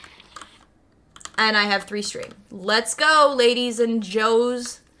 And I have 3 string. Let's go, ladies and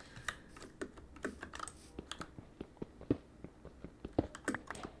joes.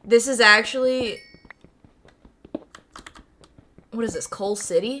 This is actually... What is this, Coal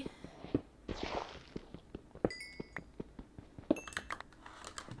City?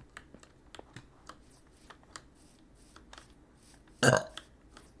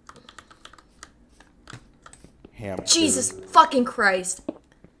 Hamster. Jesus fucking Christ.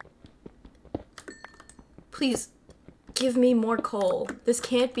 Please, give me more coal. This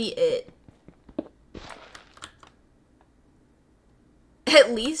can't be it.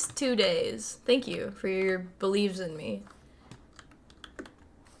 At least 2 days. Thank you for your beliefs in me.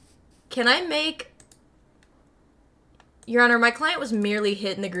 Can I make... Your Honor, my client was merely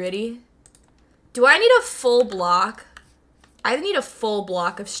hitting the gritty. Do I need a full block? I need a full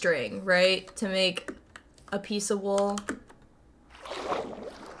block of string, right? To make a piece of wool.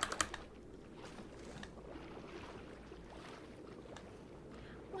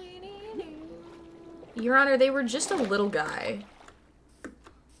 Your Honor, they were just a little guy.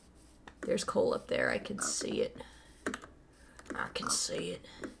 There's coal up there. I can see it. I can see it.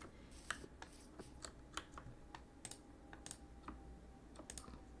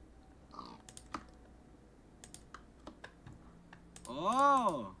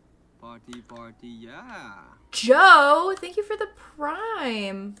 Oh, party, yeah. Joe, thank you for the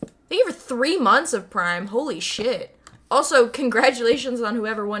Prime. Thank you for 3 months of Prime. Holy shit. Also, congratulations on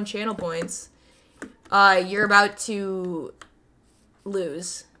whoever won channel points. You're about to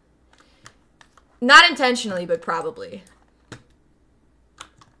lose. Not intentionally, but probably.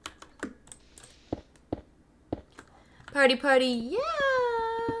 Party, yeah.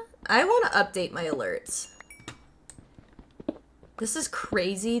 I want to update my alerts. This is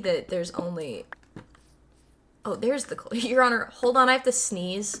crazy that there's only... Oh, there's the... Your Honor, hold on, I have to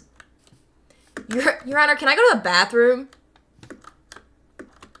sneeze. Your Honor, can I go to the bathroom?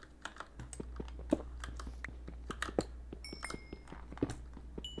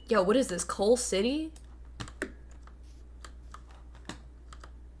 Yo, what is this, Coal City?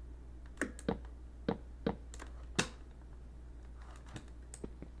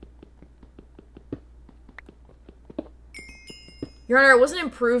 Your Honor, it was an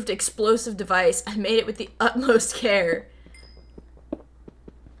improved explosive device. I made it with the utmost care.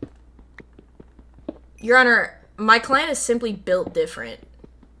 Your Honor, my client is simply built different.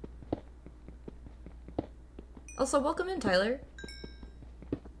 Also, welcome in, Tyler.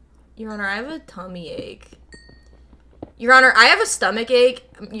 Your Honor, I have a tummy ache. Your Honor, I have a stomach ache.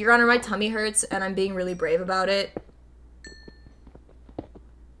 Your Honor, my tummy hurts, and I'm being really brave about it.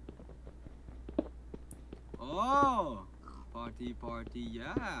 Oh, party,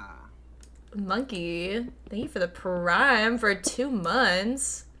 yeah. Monkey, thank you for the prime for 2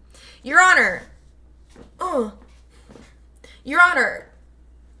 months. Your Honor. Oh. Your Honor.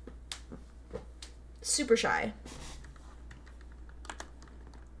 Super shy.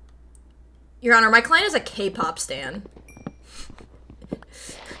 Your Honor, my client is a K-pop stan.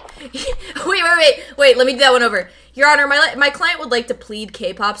 Wait, let me do that one over. Your Honor, my client would like to plead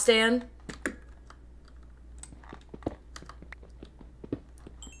K-pop stan.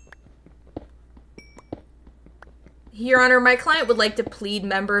 Your Honor, my client would like to plead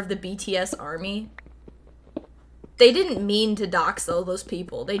member of the BTS army. They didn't mean to dox all those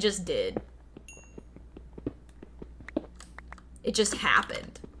people. They just did. It just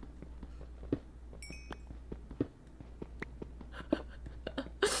happened.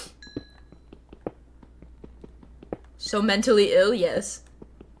 So mentally ill, yes.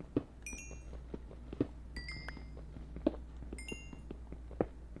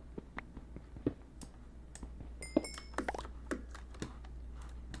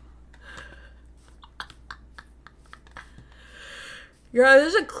 Your Honor,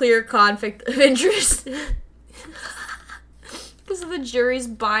 there's a clear conflict of interest. Because of the jury's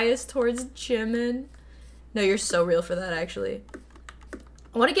bias towards Jimin. No, you're so real for that, actually.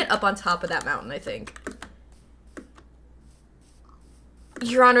 I want to get up on top of that mountain, I think.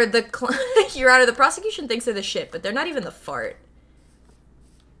 Your Honor, Your Honor, the prosecution thinks they're the shit, but they're not even the fart.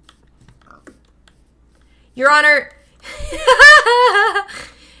 Your Honor...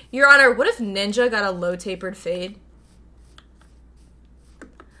 Your Honor, what if Ninja got a low tapered fade?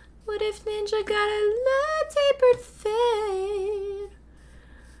 What if Ninja got a low tapered fade?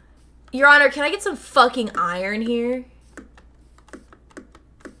 Your Honor, can I get some fucking iron here?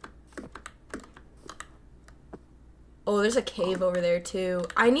 Oh, there's a cave over there too.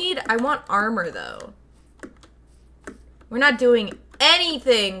 I want armor though. We're not doing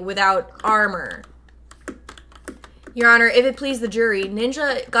anything without armor. Your Honor, if it please the jury,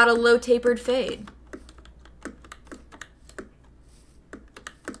 Ninja got a low tapered fade.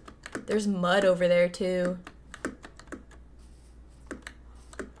 There's mud over there too.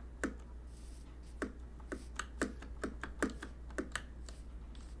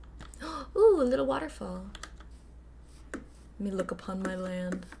 Ooh, a little waterfall. Let me look upon my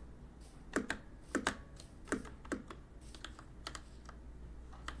land.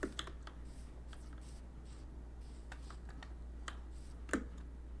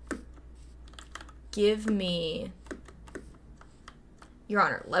 Give me... Your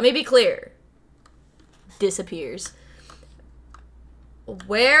Honor, let me be clear. Disappears.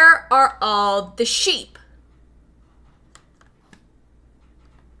 Where are all the sheep?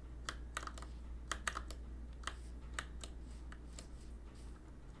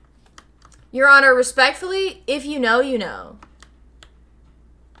 Your Honor, respectfully, if you know, you know.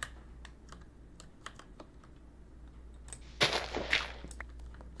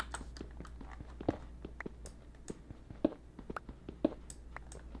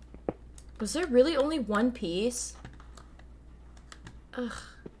 Was there really only one piece? Ugh.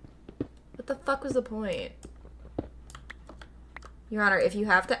 What the fuck was the point? Your Honor, if you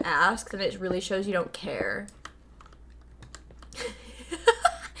have to ask, then it really shows you don't care.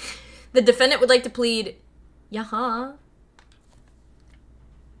 The defendant would like to plead, yeah.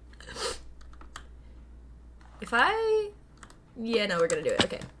 Yeah, no, we're gonna do it.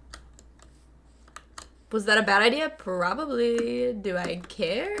 Okay. Was that a bad idea? Probably. Do I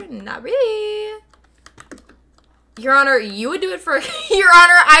care? Not really. Your Honor, you would do it for... Your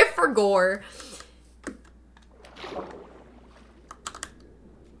Honor, I forgore.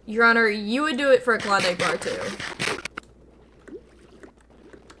 Your Honor, you would do it for a Klondike bar too.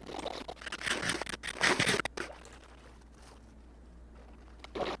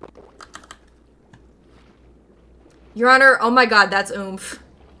 Your Honor, oh my god, that's oomph.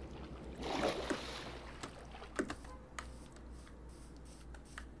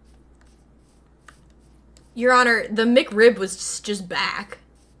 Your Honor, the McRib was just back.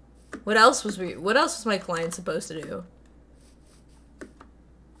 What else was my client supposed to do?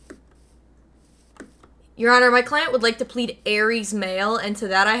 Your Honor, my client would like to plead Aries male, and to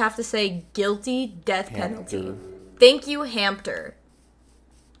that I have to say guilty, death penalty. Hampter. Thank you, Hampter.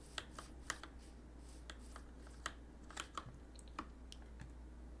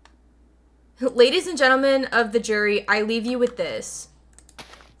 Ladies and gentlemen of the jury, I leave you with this.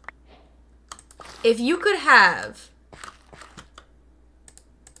 If you could have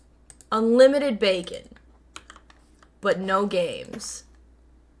unlimited bacon, but no games,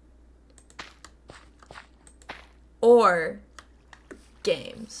 or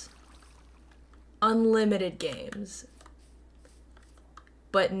games, unlimited games,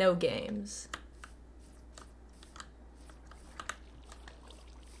 but no games,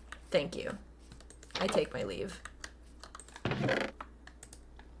 thank you. I take my leave.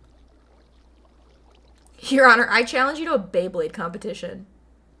 Your Honor, I challenge you to a Beyblade competition.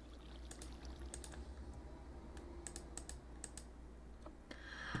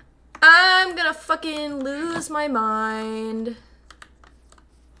 I'm gonna fucking lose my mind.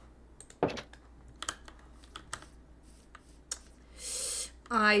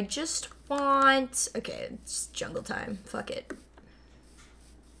 I just want... Okay, it's jungle time. Fuck it.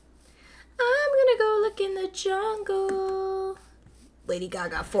 I'm gonna go look in the jungle. Lady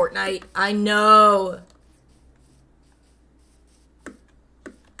Gaga, Fortnite. I know.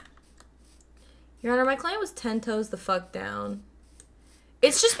 Your Honor, my client was 10 toes the fuck down.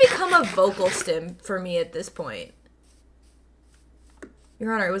 It's just become a vocal stim for me at this point.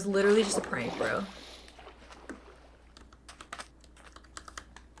 Your Honor, it was literally just a prank, bro.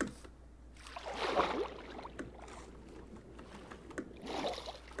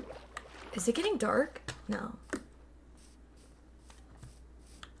 Is it getting dark? No.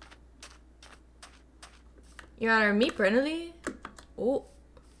 Your Honor, me friendly? Oh.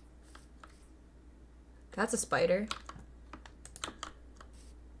 That's a spider.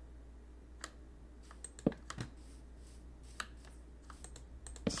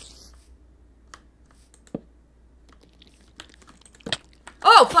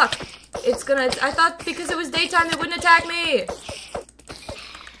 Oh, fuck! It's gonna... I thought because it was daytime it wouldn't attack me!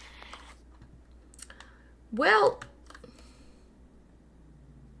 Well...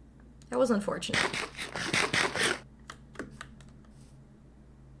 That was unfortunate.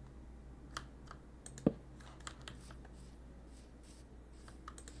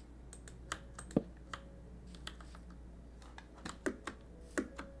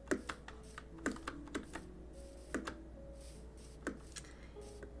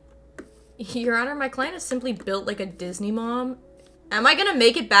 Your Honor, my client is simply built like a Disney mom. Am I gonna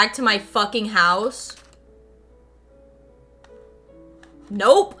make it back to my fucking house?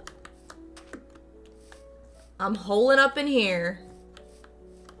 Nope. I'm holing up in here.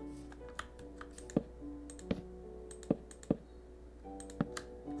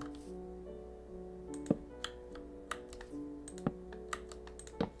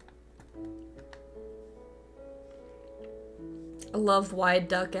 I love wide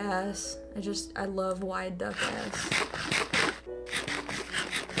duck ass. I love wide duck ass.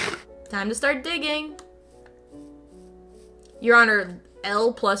 Time to start digging. Your Honor,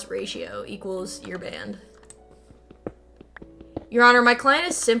 L plus ratio equals your band. Your Honor, my client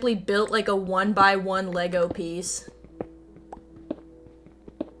is simply built like a 1x1 Lego piece.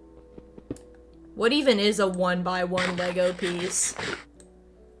 What even is a 1x1 Lego piece?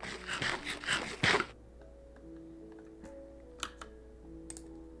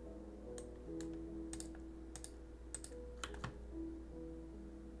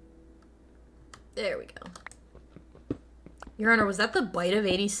 There we go. Your Honor, was that the bite of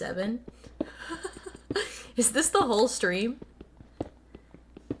 87? Is this the whole stream?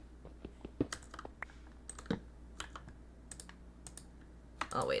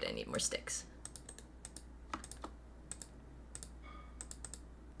 Oh wait, I need more sticks.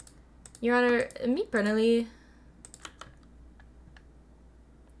 Your Honor, me personally...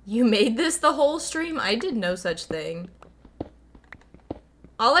 You made this the whole stream? I did no such thing.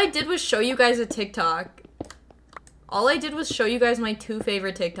 All I did was show you guys a TikTok. All I did was show you guys my 2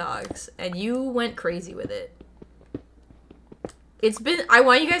 favorite TikToks, and you went crazy with it. It's been, I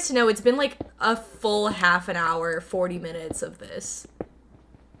want you guys to know, it's been like a full half an hour, 40 minutes of this.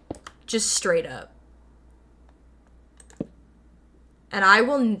 Just straight up. And I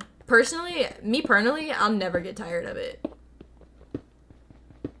will, personally, I'll never get tired of it.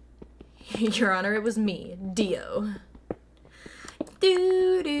 Your Honor, it was me, Dio.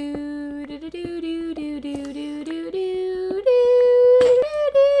 Do do do do do do do do do do do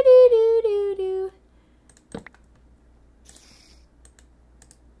do do do.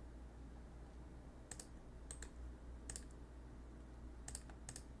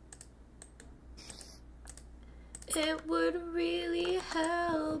 It would really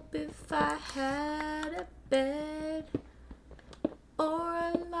help if I had a bed or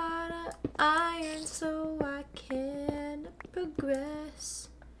a lot of iron so I can progress.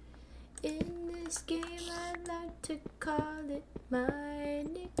 In this game I'd like to call it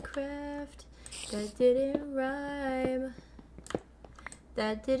Minecraft. That didn't rhyme.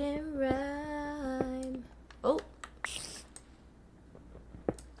 That didn't rhyme. Oh.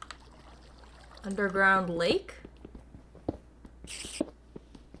 Underground lake?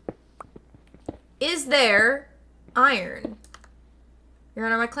 Is there iron? Your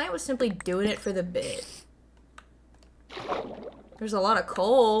Honor, my client was simply doing it for the bit. There's a lot of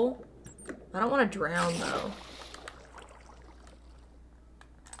coal. I don't want to drown, though.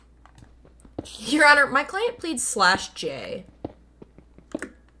 Your Honor, my client pleads /J.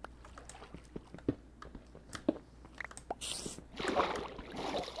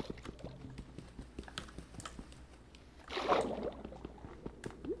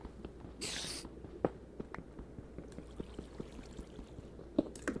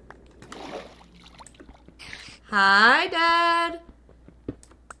 Hi, Dad.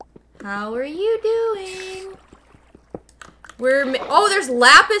 How are you doing? Oh, there's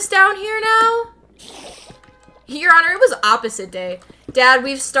lapis down here now? Your Honor, it was opposite day. Dad,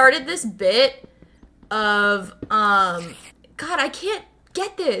 we've started this bit of, God, I can't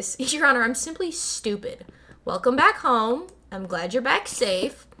get this. Your Honor, I'm simply stupid. Welcome back home. I'm glad you're back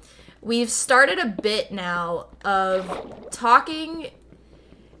safe. We've started a bit now of talking,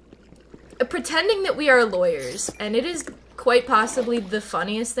 pretending that we are lawyers, and it is quite possibly the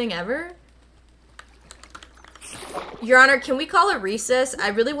funniest thing ever. Your Honor, can we call a recess? I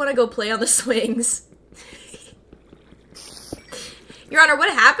really want to go play on the swings. Your Honor,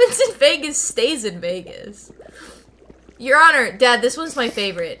 what happens in Vegas stays in Vegas. Your Honor, Dad, this one's my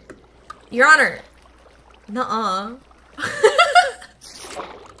favorite. Your Honor. Nuh-uh.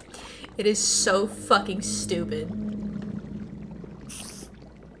 It is so fucking stupid.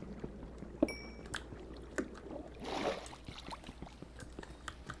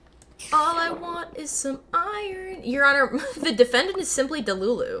 All I want is some iron. Your Honor, the defendant is simply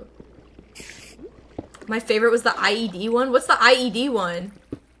Delulu. My favorite was the IED one. What's the IED one?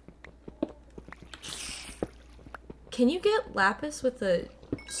 Can you get lapis with a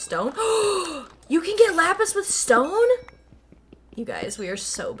stone? You can get lapis with stone? You guys, we are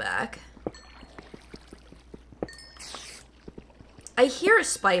so back. I hear a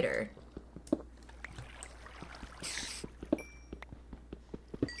spider.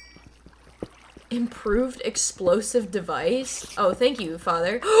 Improved explosive device? Oh, thank you,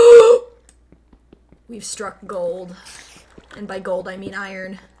 Father. We've struck gold. And by gold, I mean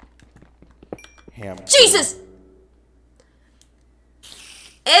iron. Jesus!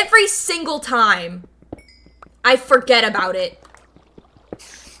 Every single time, I forget about it.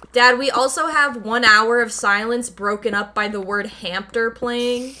 Dad, we also have 1 hour of silence broken up by the word hamster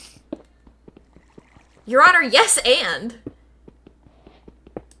playing. Your Honor, yes and.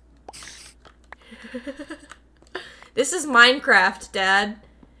 This is Minecraft, Dad.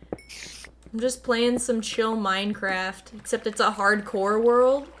 I'm just playing some chill Minecraft, except it's a hardcore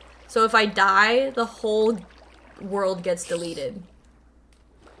world. So if I die, the whole world gets deleted.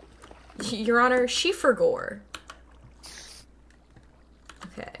 Your Honor, she forgore.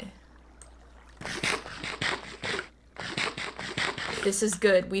 Okay. This is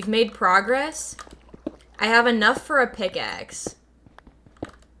good. We've made progress. I have enough for a pickaxe.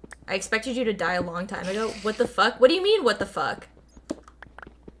 I expected you to die a long time ago. What the fuck? What do you mean, what the fuck?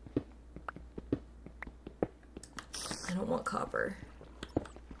 I don't want copper.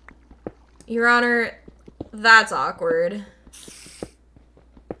 Your Honor, that's awkward.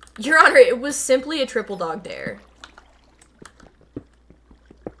 Your Honor, it was simply a triple dog dare.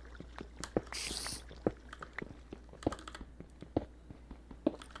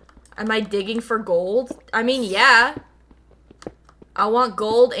 Am I digging for gold? I mean, yeah. I want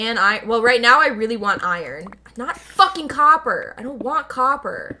gold and iron. Well, right now I really want iron. Not fucking copper. I don't want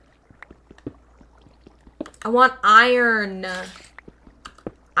copper. I want iron.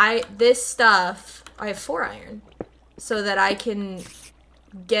 This stuff. I have 4 iron. So that I can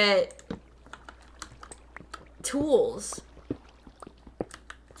get tools.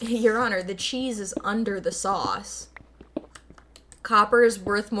 Your Honor, the cheese is under the sauce. copper is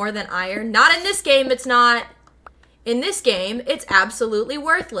worth more than iron. Not in this game, it's not. In this game, it's absolutely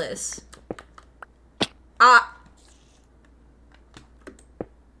worthless.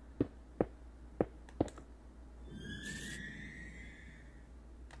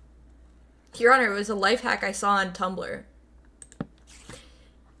 Your Honor, it was a life hack I saw on Tumblr.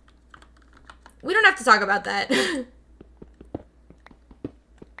 We don't have to talk about that.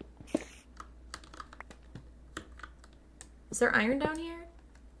 Is there iron down here?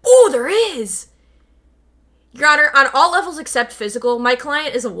 Oh, there is! Your Honor, on all levels except physical, my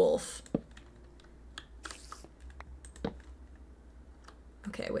client is a wolf.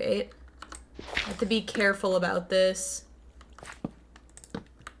 Okay, wait. I have to be careful about this.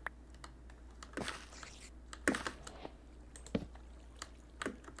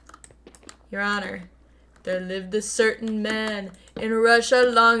 Your Honor, there lived a certain man in Russia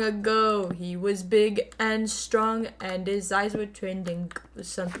long ago. He was big and strong, and his eyes were trending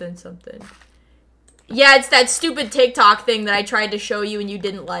something, something. Yeah, it's that stupid TikTok thing that I tried to show you and you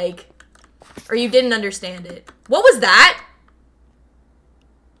didn't like. Or you didn't understand it. What was that?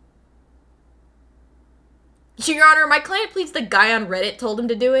 Your Honor, my client pleads the guy on Reddit told him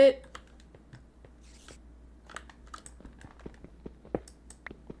to do it.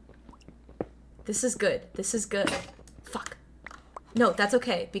 This is good. This is good. Fuck. No, that's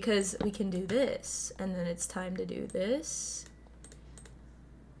okay, because we can do this. And then it's time to do this.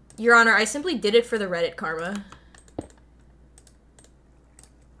 Your Honor, I simply did it for the Reddit karma.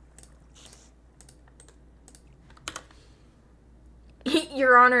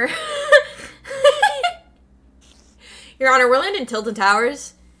 Your Honor. Your Honor, we're landing in Tilton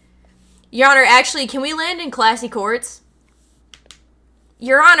Towers. Your Honor, actually, can we land in Classy Courts?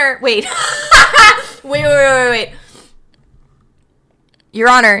 Your Honor, wait. wait. Your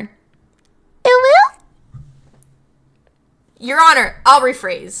Honor. Your Honor, I'll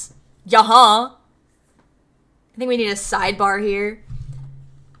rephrase. Yaha. I think we need a sidebar here.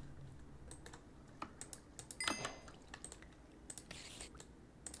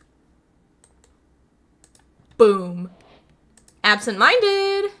 Boom.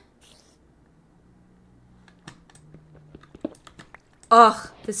 Absent-minded. Ugh,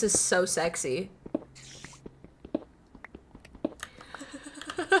 this is so sexy.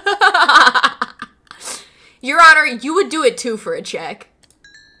 Your Honor, you would do it too for a check.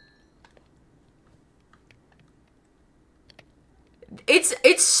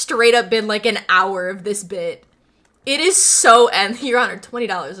 It's straight up been like an hour of this bit. It is so Your Honor,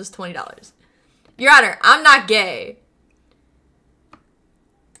 $20 is $20. Your Honor, I'm not gay.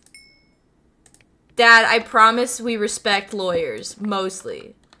 Dad, I promise we respect lawyers,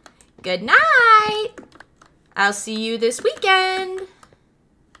 mostly. Good night. I'll see you this weekend.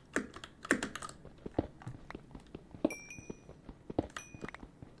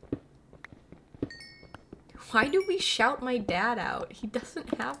 Why do we shout my dad out? He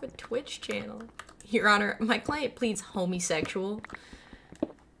doesn't have a Twitch channel. Your Honor, my client pleads homosexual.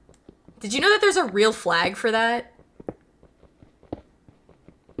 Did you know that there's a real flag for that?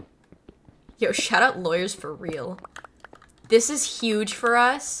 Yo, shout out lawyers for real. This is huge for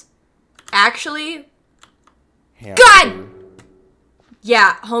us. Actually, God!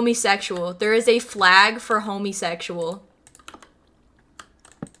 Yeah, homosexual. There is a flag for homosexual.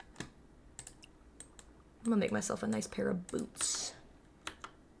 I'm gonna make myself a nice pair of boots.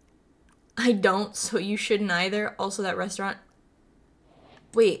 I don't, so you shouldn't either. Also, that restaurant.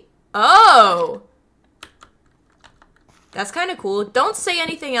 Wait. Oh! That's kind of cool. Don't say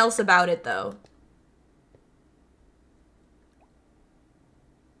anything else about it, though.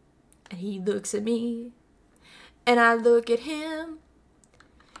 And he looks at me. And I look at him.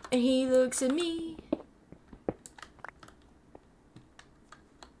 And he looks at me.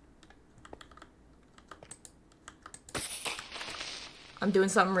 I'm doing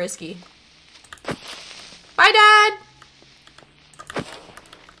something risky. Bye, Dad!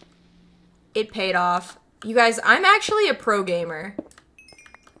 It paid off. You guys, I'm actually a pro gamer.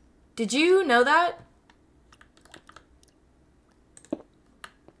 Did you know that?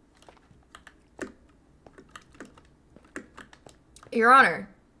 Your Honor,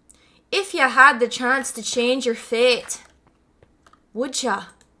 if you had the chance to change your fate, would ya?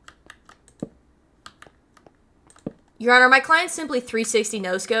 Your Honor, my client simply 360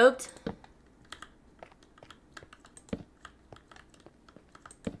 no-scoped.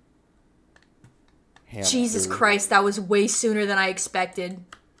 Jesus Christ, that was way sooner than I expected.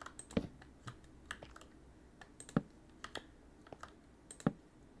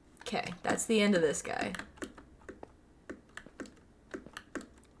 Okay, that's the end of this guy.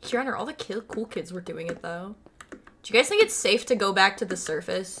 Your Honor, all the cool kids were doing it, though. Do you guys think it's safe to go back to the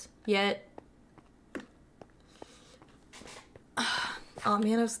surface yet? Oh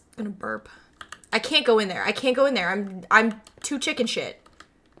man, I was gonna burp. I can't go in there. I can't go in there. I'm too chicken shit.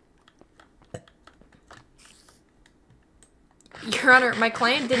 Your Honor, my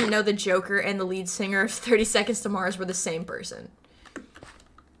client didn't know the Joker and the lead singer of 30 Seconds to Mars were the same person.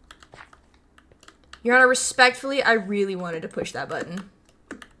 Your Honor, respectfully, I really wanted to push that button.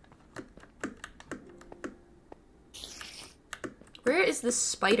 Where is this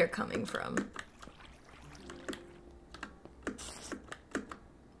spider coming from?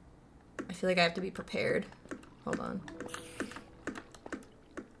 I feel like I have to be prepared. Hold on.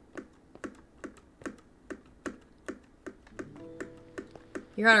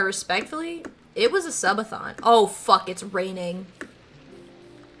 Your Honor, respectfully, it was a subathon. Oh, fuck, it's raining.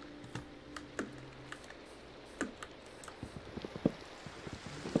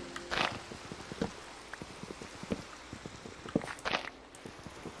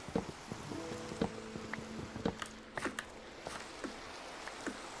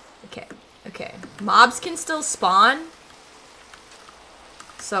 Okay. Mobs can still spawn.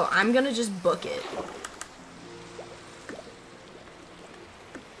 So I'm gonna just book it.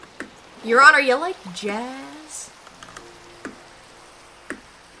 Your Honor, you like jazz?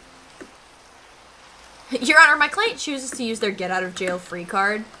 Your Honor, my client chooses to use their get out of jail free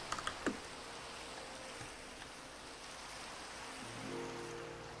card.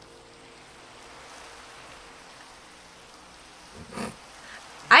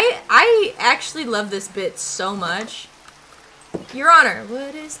 I actually love this bit so much. Your Honor,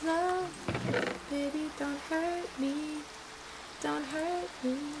 what is love? Baby, don't hurt me. Don't hurt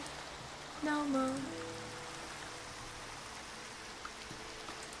me no more.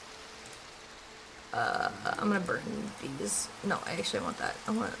 I'm gonna burn these. No, I actually want that.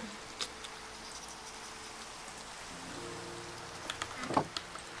 I want...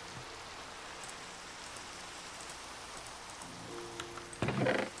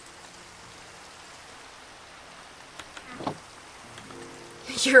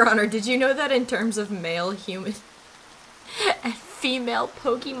 Your Honor, did you know that in terms of male human and female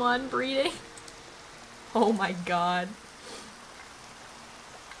Pokemon breeding? Oh my god.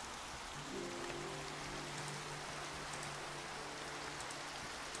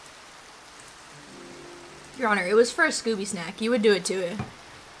 Your Honor, it was for a Scooby snack. You would do it too.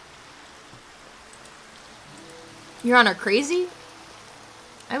 Your Honor, crazy?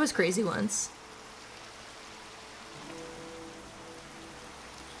 I was crazy once.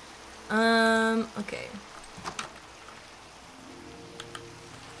 Okay.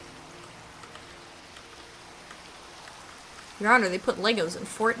 Your Honor, they put Legos in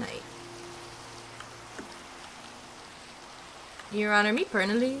Fortnite. Your Honor, me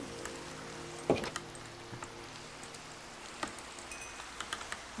personally.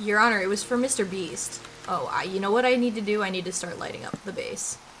 Your Honor, it was for Mr. Beast. Oh, you know what I need to do? I need to start lighting up the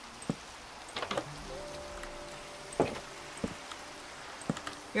base.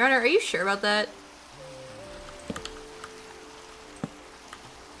 Your Honor, are you sure about that?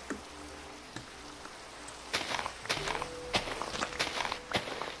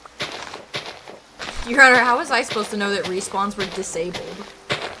 Your Honor, how was I supposed to know that respawns were disabled?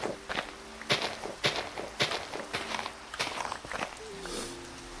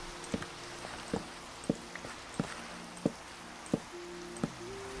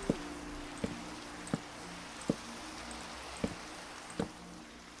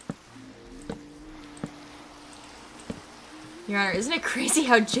 Your Honor, isn't it crazy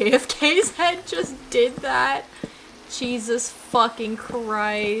how JFK's head just did that? Jesus fucking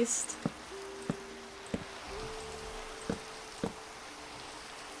Christ.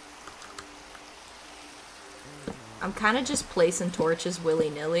 I'm kind of just placing torches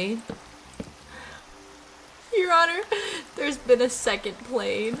willy-nilly. Your Honor, there's been a second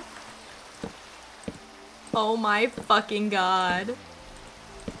plane. Oh my fucking god.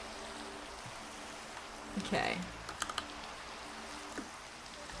 Okay.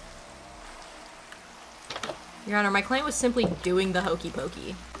 Your Honor, my client was simply doing the hokey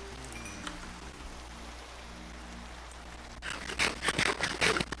pokey.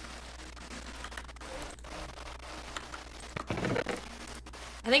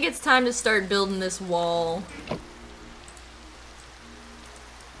 I think it's time to start building this wall.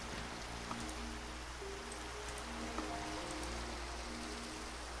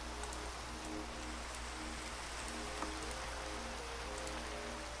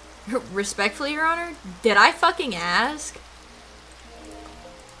 Respectfully, Your Honor, did I fucking ask?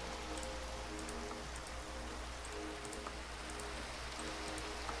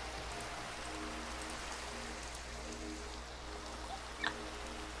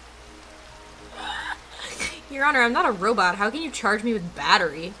 Your Honor, I'm not a robot. How can you charge me with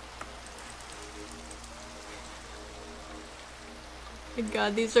battery? My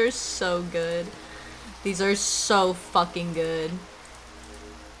God, these are so good. These are so fucking good.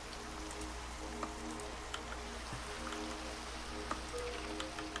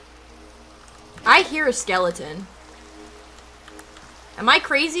 I hear a skeleton. Am I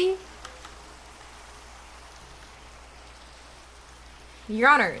crazy? Your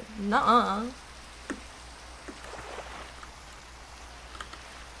Honor, nuh-uh.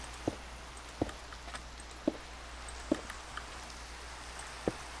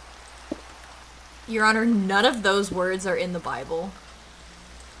 Your Honor, none of those words are in the Bible.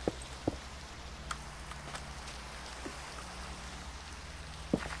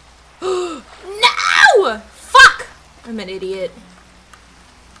 No! Fuck! I'm an idiot.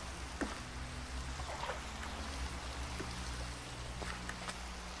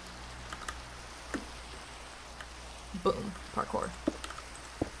 Boom. Parkour.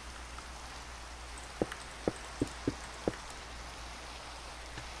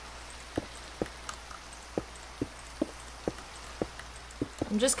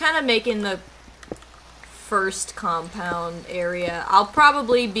 I'm just kind of making the first compound area. I'll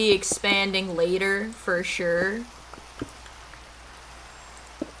probably be expanding later, for sure.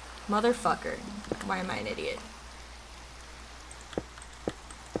 Motherfucker. Why am I an idiot?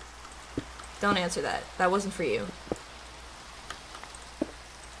 Don't answer that. That wasn't for you.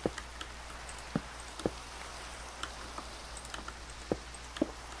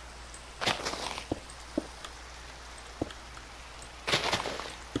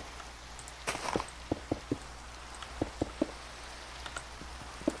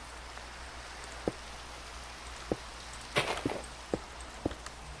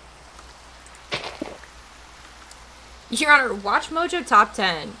 Your Honor, watch Mojo Top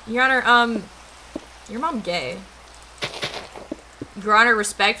 10. Your Honor, your mom gay. Your Honor,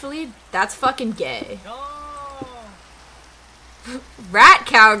 respectfully, that's fucking gay. No. Rat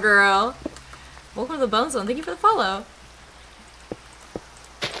Cowgirl! Welcome to the Bone Zone. Thank you for the follow.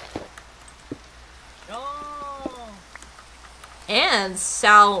 No. And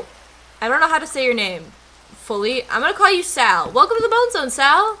Sal, I don't know how to say your name fully. I'm gonna call you Sal. Welcome to the Bone Zone,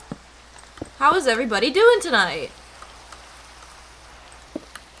 Sal. How is everybody doing tonight?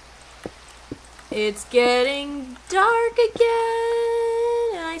 It's getting dark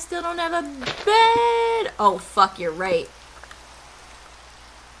again, and I still don't have a bed. Oh, fuck, you're right.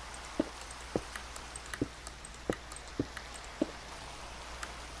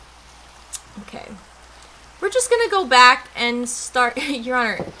 Okay. We're just gonna go back and start, Your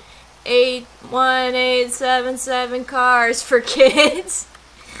Honor, 81877 cars for kids.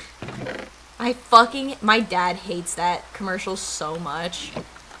 My dad hates that commercial so much.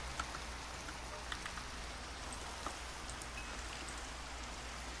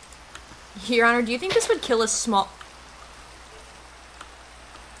 Your Honor, do you think this would kill a small...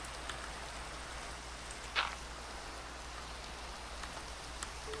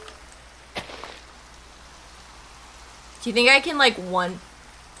 Do you think I can, like, one...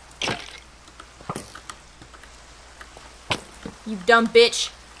 You dumb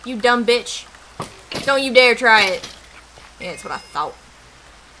bitch. You dumb bitch. Don't you dare try it. Yeah, that's what I thought.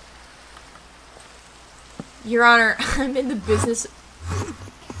 Your Honor, I'm in the business...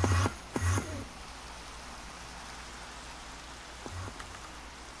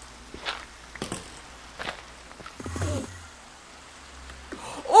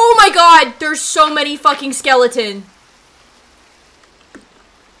 Oh my god! There's so many fucking skeleton!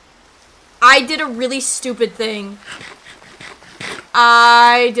 I did a really stupid thing.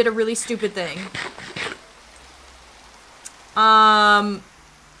 I'm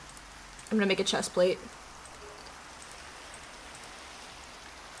gonna make a chest plate.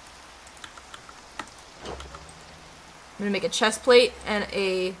 I'm gonna make a chest plate and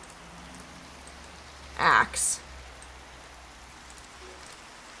a axe.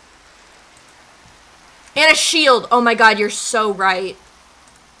 And a shield! Oh my god, you're so right.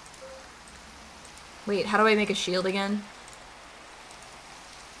 Wait, how do I make a shield again?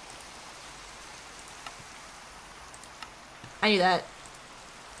 I knew that.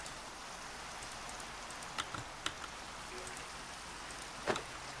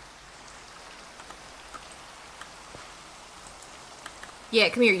 Yeah,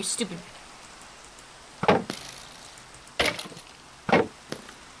 come here, you stupid...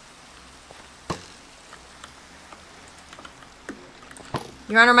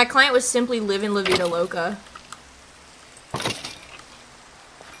 Your Honor, my client was simply living La Vida Loca.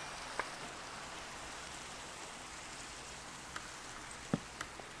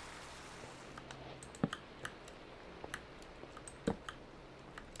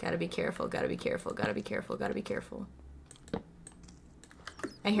 Gotta be careful, gotta be careful, gotta be careful, gotta be careful.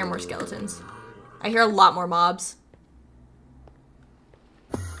 I hear more skeletons. I hear a lot more mobs.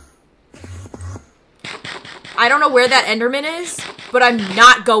 I don't know where that Enderman is, but I'm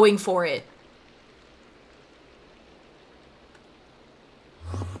not going for it.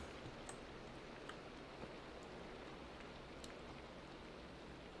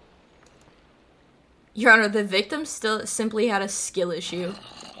 Your Honor, the victim still simply had a skill issue.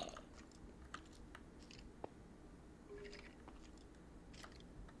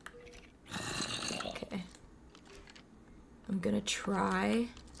 Okay. I'm gonna try.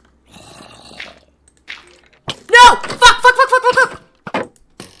 No! Fuck! Fuck! Fuck! Fuck! Fuck! Fuck!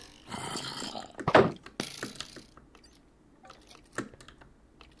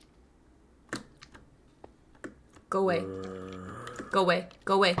 Go away. Go away.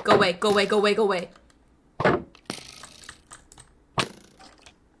 Go away. Go away. Go away. Go away. Go away.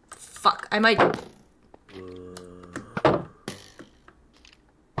 Fuck. I might...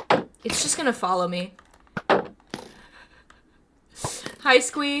 It's just gonna follow me. Hi,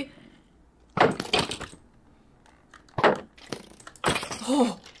 Squee.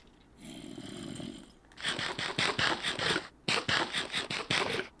 Oh.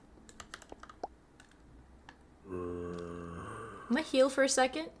 I'm gonna heal for a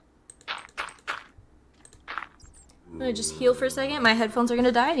second. I'm gonna just heal for a second. My headphones are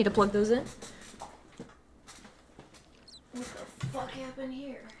gonna die. I need to plug those in. What the fuck happened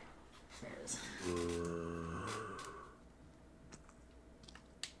here? There it is.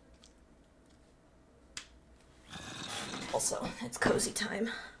 Also, it's cozy time.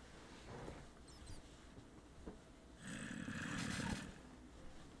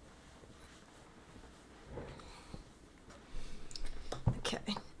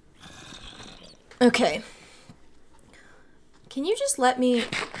 Okay. Okay. Can you just let me...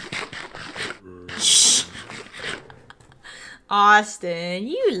 Shh. Austin,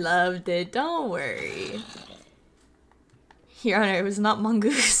 you loved it. Don't worry. Your Honor, it was not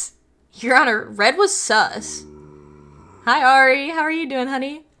Mongoose. Your Honor, Red was sus. Hi, Ari. How are you doing,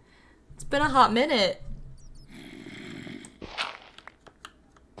 honey? It's been a hot minute.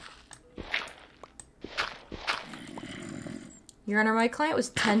 Your Honor, my client was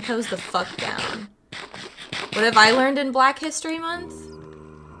 10 toes the fuck down. What have I learned in Black History Month?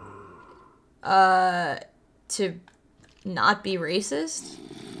 To not be racist?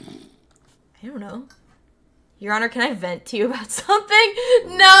 I don't know. Your Honor, can I vent to you about something?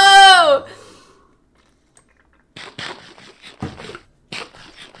 No!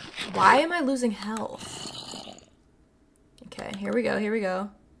 Why am I losing health? Okay, here we go, here we go.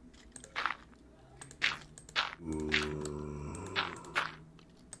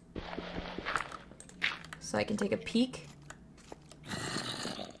 So I can take a peek.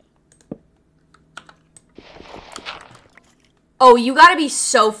 Oh, you gotta be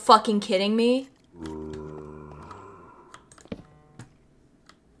so fucking kidding me.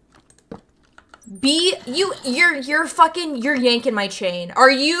 You're yanking my chain.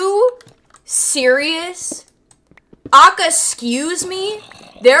 Are you serious? Aka, excuse me?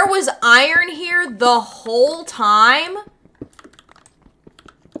 There was iron here the whole time?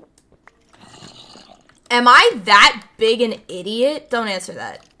 Am I that big an idiot? Don't answer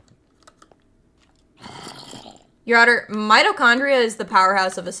that. Your Honor, mitochondria is the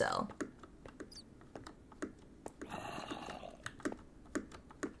powerhouse of a cell.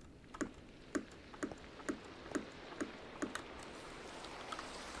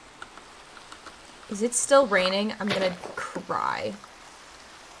 Is it still raining? I'm gonna cry.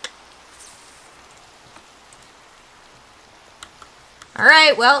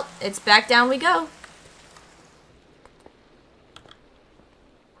 Alright, well, it's back down we go.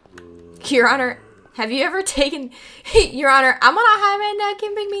 Your Honor, have you ever taken... Your Honor, I'm on a high right now.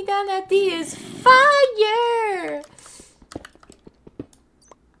 Can bring me down. That D is fire!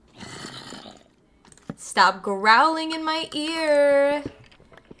 Stop growling in my ear.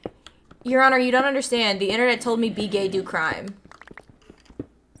 Your Honor, you don't understand. The internet told me be gay, do crime.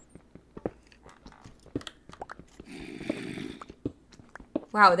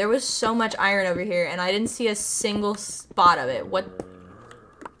 Wow, there was so much iron over here, and I didn't see a single spot of it. What?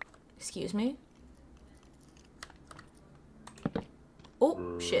 Excuse me?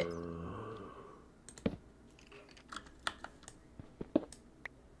 Oh, shit.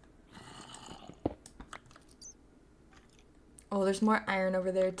 Oh, there's more iron over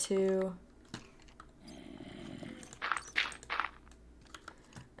there, too.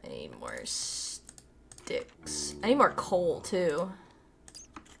 I need more sticks. I need more coal, too.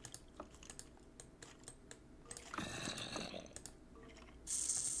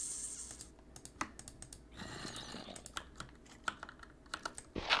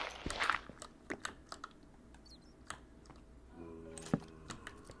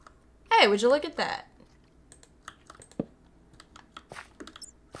 Hey, would you look at that?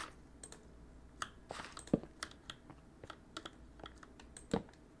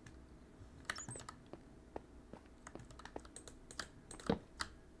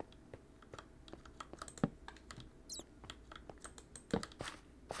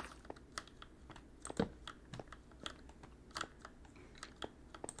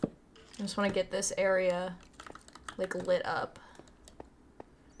 I just want to get this area, like, lit up.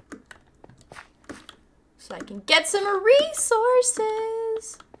 So I can get some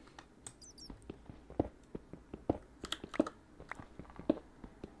resources!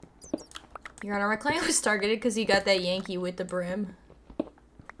 Your Honor, my client was targeted because he got that Yankee with the brim.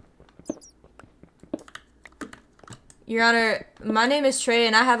 Your Honor, my name is Trey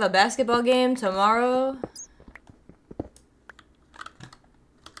and I have a basketball game tomorrow.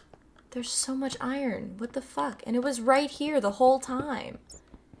 There's so much iron. What the fuck? And it was right here the whole time.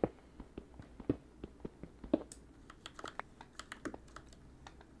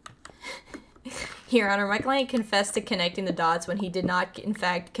 Your Honor, my client confessed to connecting the dots when he did not, in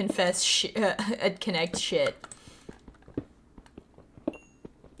fact, connect shit.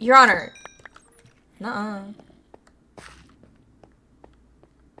 Your Honor. Nuh-uh.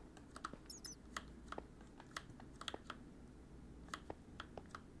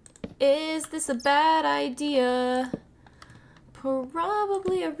 Is this a bad idea?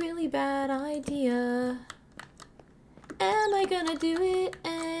 Probably a really bad idea. Am I gonna do it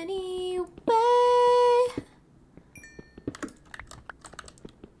anyway?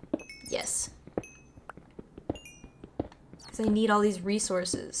 Yes. Because I need all these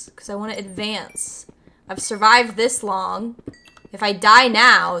resources. Because I want to advance. I've survived this long. If I die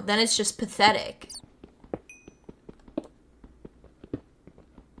now, then it's just pathetic.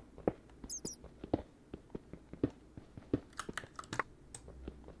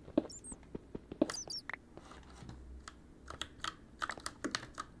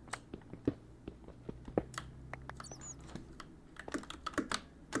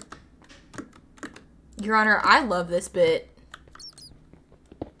 Your Honor, I love this bit.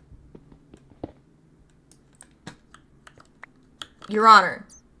 Your Honor,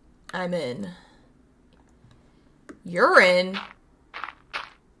 I'm in. You're in.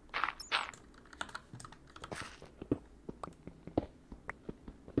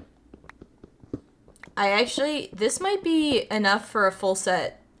 This might be enough for a full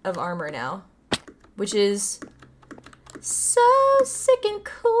set of armor now, which is so sick and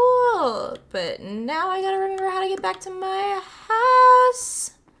cool. But now I gotta remember how to get back to my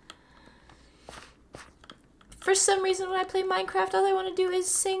house. For some reason, when I play Minecraft, all I want to do is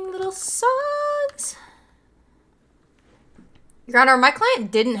sing little songs. Your Honor, my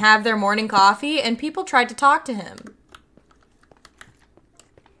client didn't have their morning coffee, and people tried to talk to him.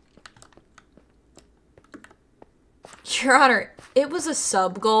 Your Honor, it was a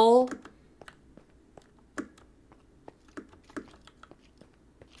sub goal.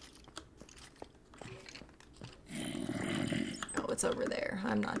 Oh, it's over there.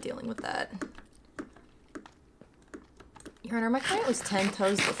 I'm not dealing with that. Your Honor, my client was 10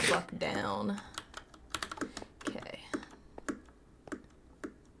 toes the fuck down. Okay.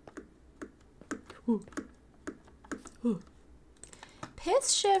 Ooh. Ooh.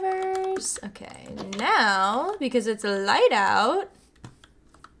 Piss shivers. Okay, now, because it's light out.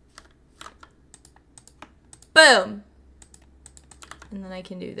 Boom. And then I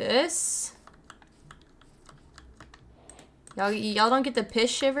can do this. Y'all don't get the piss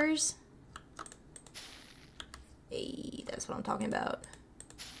shivers? Hey, that's what I'm talking about.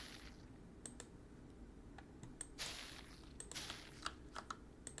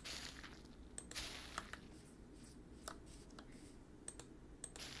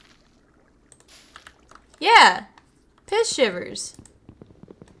 Yeah, piss shivers.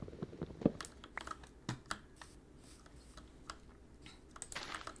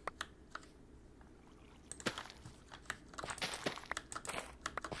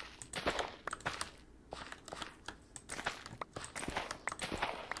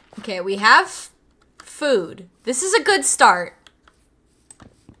 Okay, we have food. This is a good start.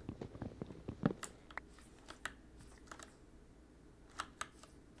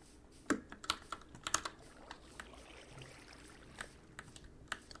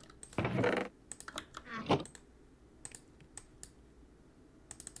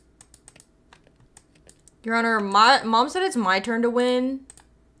 Your Honor, Mom said it's my turn to win.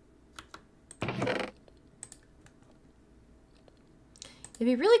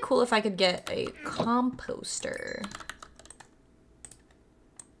 It'd be really cool if I could get a composter.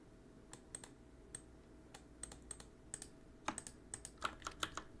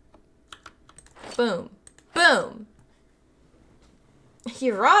 Boom. Boom.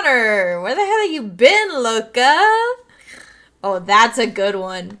 Your Honor, where the hell have you been, Loca? Oh, that's a good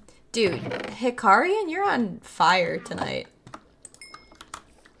one. Dude, Hikarian, you're on fire tonight.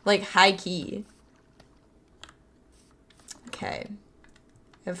 Like, high key. Okay.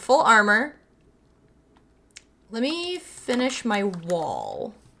 I have full armor. Let me finish my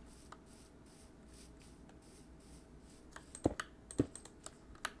wall.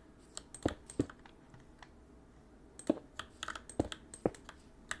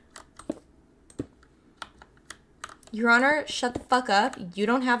 Your Honor, shut the fuck up. You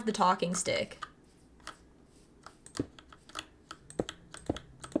don't have the talking stick.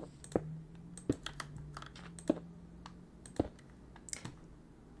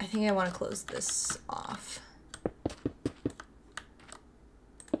 I think I want to close this off.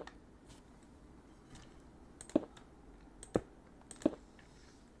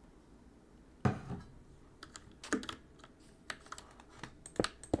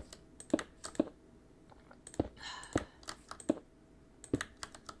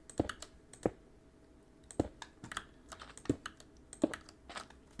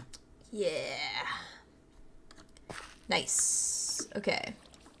 Yeah. Nice. Okay.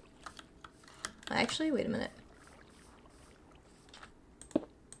 Actually, wait a minute.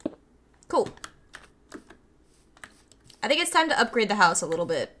 Cool. I think it's time to upgrade the house a little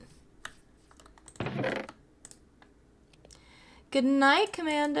bit. Good night,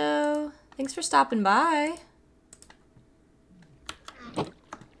 Commando. Thanks for stopping by. I'm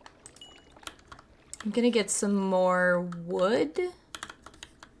gonna get some more wood.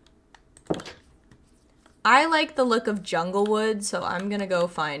 I like the look of jungle wood, so I'm gonna go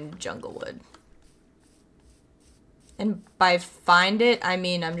find jungle wood. And by find it, I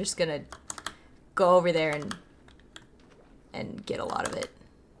mean I'm just gonna go over there and get a lot of it.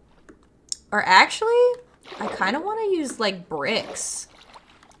 Or actually, I kind of want to use like bricks.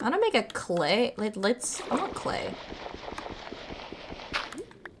 I want to make a clay. I want clay.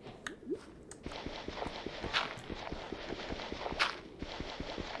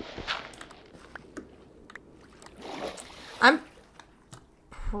 I'm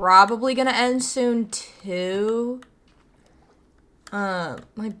probably gonna end soon too.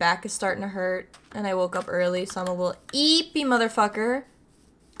 My back is starting to hurt, and I woke up early, so I'm a little eepy motherfucker.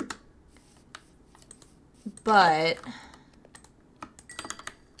 But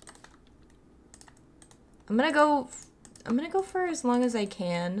I'm gonna go for as long as I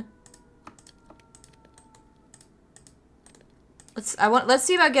can. Let's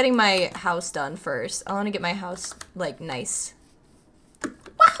see about getting my house done first. I want to get my house like nice.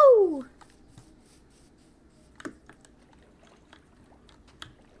 Wahoo!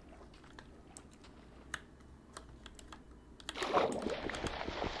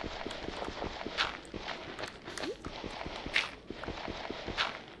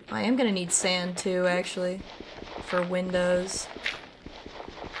 I am gonna need sand too, actually, for windows.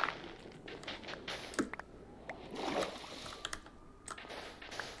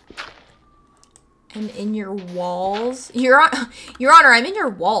 I'm in your walls. Your Honor, I'm in your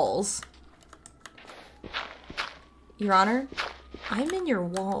walls. Your Honor, I'm in your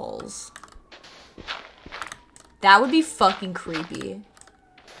walls. That would be fucking creepy.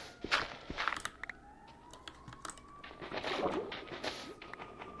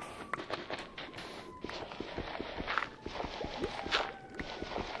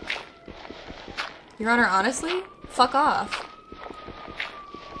 Your Honor, honestly, fuck off.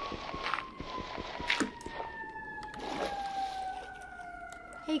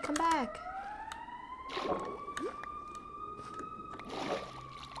 Hey, come back.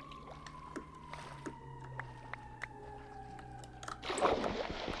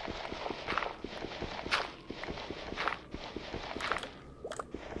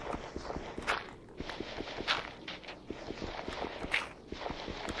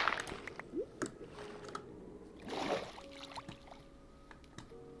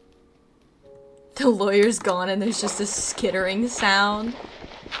 The lawyer's gone and there's just a skittering sound.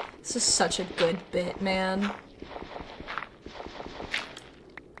 This is such a good bit, man.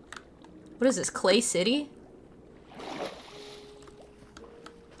 What is this, Clay City?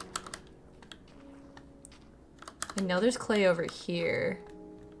 I know there's clay over here.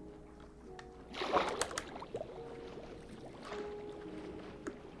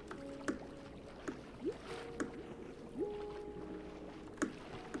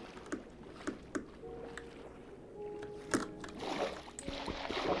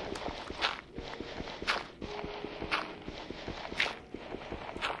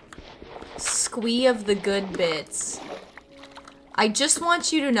 Squee of the good bits. I just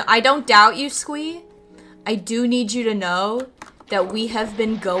want you to know, I don't doubt you, Squee. I do need you to know that we have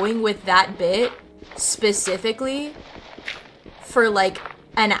been going with that bit specifically for like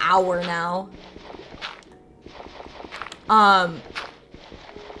an hour now.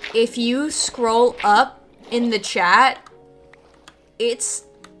 If you scroll up in the chat, it's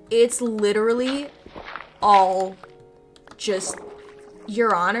literally all just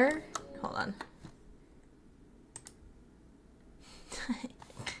Your Honor. Hold on.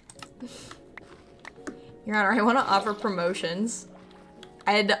 Your Honor, I want to offer promotions.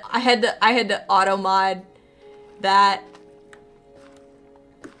 I had to auto mod that.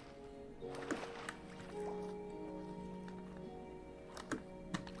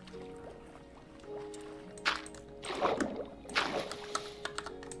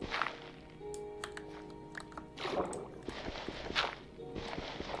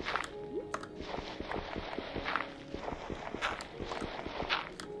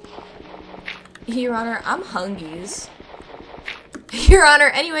 Your Honor, I'm hungies. Your Honor,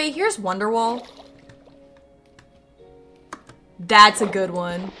 anyway, here's Wonderwall. That's a good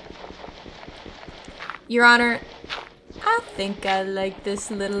one. Your Honor, I think I like this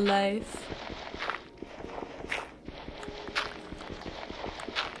little life.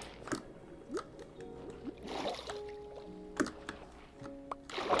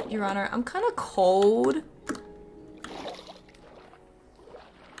 Your Honor, I'm kind of cold.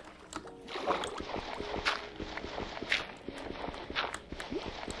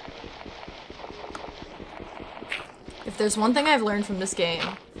 If there's one thing I've learned from this game,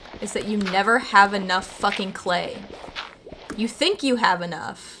 it's that you never have enough fucking clay. You think you have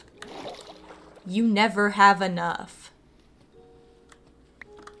enough. You never have enough.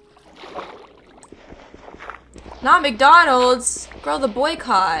 Not McDonald's! Girl, the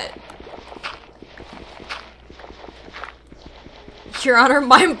boycott. Your Honor,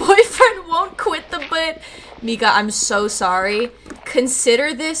 my boyfriend won't quit the bit. Mika, I'm so sorry.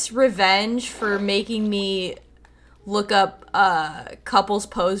 Consider this revenge for making me look up couples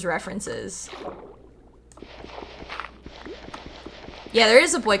pose references. Yeah, there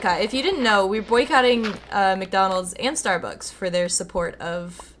is a boycott. If you didn't know, we're boycotting McDonald's and Starbucks for their support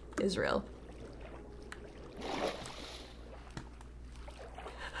of Israel.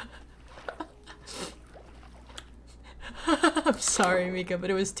 I'm sorry, Mika,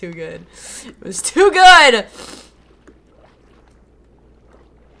 but it was too good. It was too good!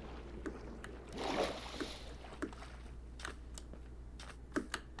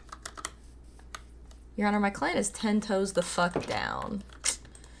 Your Honor, my client is 10 toes the fuck down.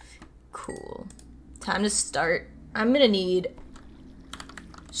 Cool. Time to start. I'm gonna need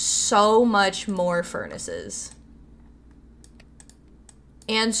so much more furnaces.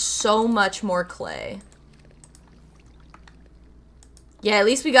 And so much more clay. Yeah, at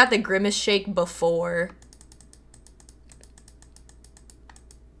least we got the Grimace Shake before.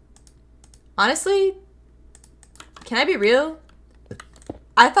 Honestly, can I be real?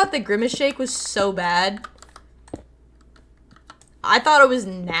 I thought the Grimace Shake was so bad. I thought it was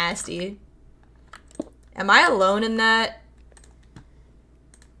nasty. Am I alone in that?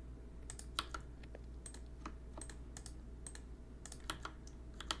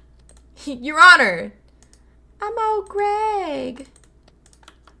 Your Honor, I'm old Greg.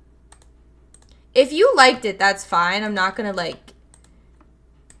 If you liked it, that's fine. I'm not gonna, like,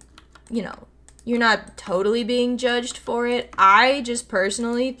 you know, you're not totally being judged for it. I just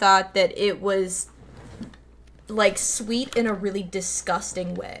personally thought that it was, like, sweet in a really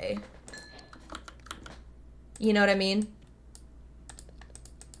disgusting way. You know what I mean?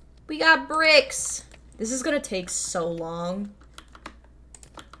 We got bricks. This is gonna take so long.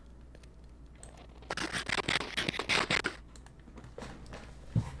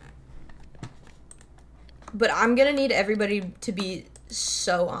 But I'm gonna need everybody to be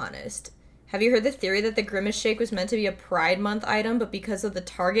so honest. Have you heard the theory that the Grimace Shake was meant to be a Pride Month item, but because of the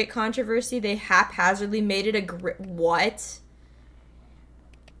Target controversy, they haphazardly made it a what?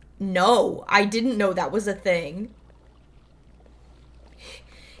 No, I didn't know that was a thing.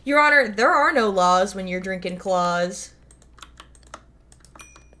 Your Honor, there are no laws when you're drinking claws.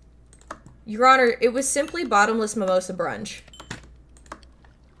 Your Honor, it was simply bottomless mimosa brunch.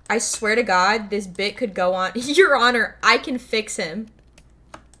 I swear to God, this bit could go on. Your Honor, I can fix him.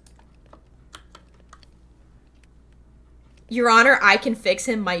 Your Honor, I can fix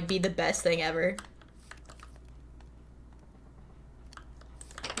him might be the best thing ever.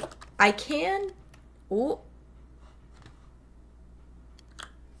 I can... Ooh.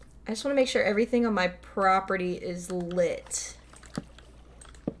 I just want to make sure everything on my property is lit.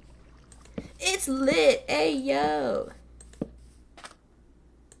 It's lit! Hey, yo!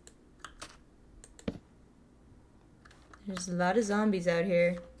 There's a lot of zombies out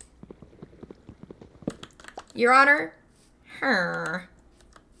here. Your Honor? Her.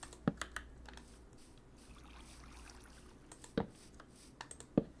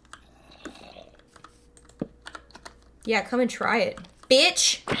 Yeah, come and try it,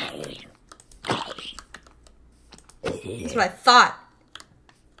 bitch! That's what I thought.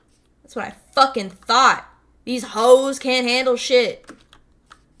 That's what I fucking thought. These hoes can't handle shit.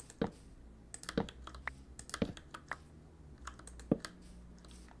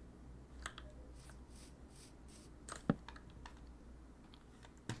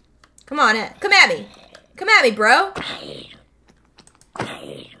 Come on, come at me. Come at me, bro.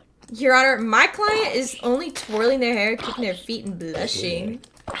 Your Honor, my client is only twirling their hair, kicking their feet, and blushing.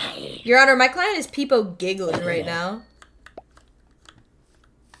 Your Honor, my client is peepo giggling right now.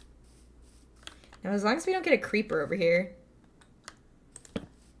 Now, as long as we don't get a creeper over here.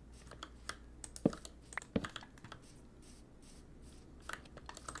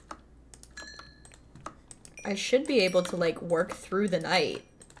 I should be able to, like, work through the night.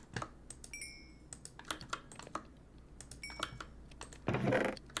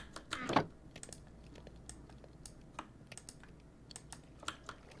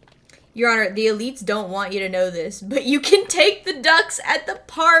 Your Honor, the elites don't want you to know this, but you can take the ducks at the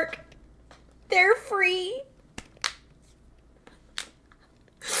park. They're free.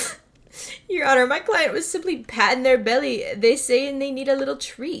 Your Honor, my client was simply patting their belly. They say they need a little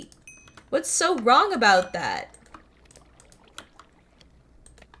treat. What's so wrong about that?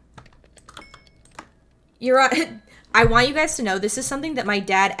 Your Honor, I want you guys to know this is something that my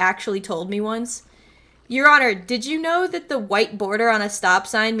dad actually told me once. Your Honor, did you know that the white border on a stop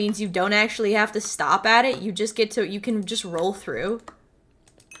sign means you don't actually have to stop at it? You just get to, you can just roll through.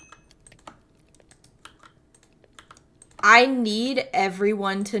 I need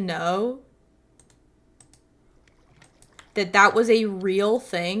everyone to know that that was a real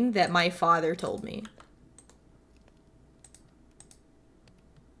thing that my father told me.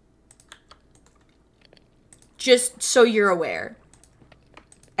 Just so you're aware.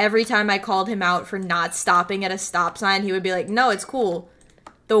 Every time I called him out for not stopping at a stop sign, he would be like, no, it's cool.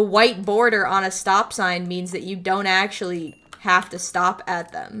 The white border on a stop sign means that you don't actually have to stop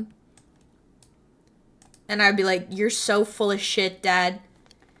at them. And I'd be like, you're so full of shit, Dad.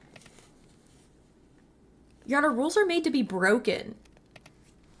 Your Honor, rules are made to be broken.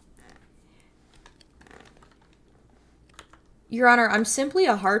 Your Honor, I'm simply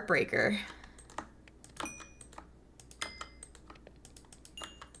a heartbreaker.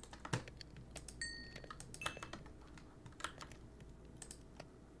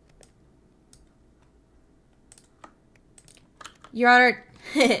 Your Honor,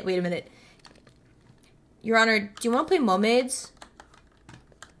 wait a minute. Your Honor, do you want to play Mermaids?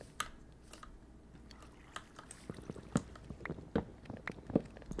 Do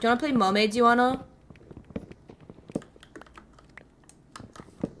you want to play Mermaids, you wanna?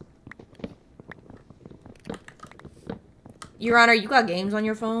 Your Honor, you got games on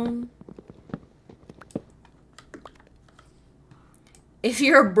your phone? If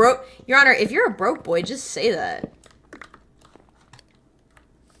you're a broke... Your Honor, if you're a broke boy, just say that.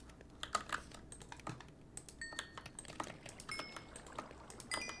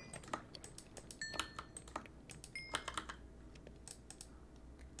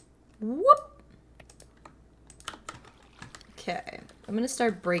 Whoop. Okay, I'm gonna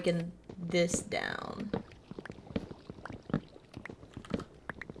start breaking this down.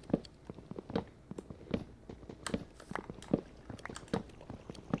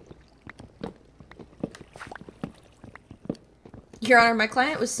 Your Honor, my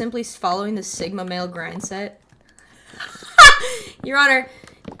client was simply following the Sigma male grind set. Your Honor,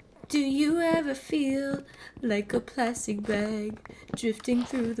 do you ever feel like a plastic bag drifting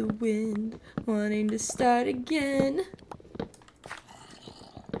through the wind, wanting to start again?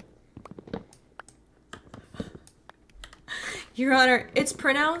 Your Honor, it's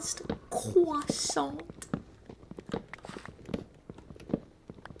pronounced croissant.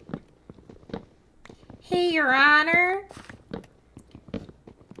 Hey, Your Honor.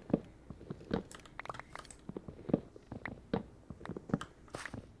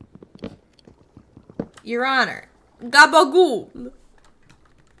 Your Honor, gabagool.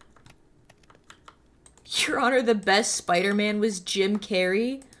 Your Honor, the best Spider-Man was Jim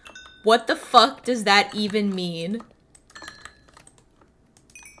Carrey. What the fuck does that even mean?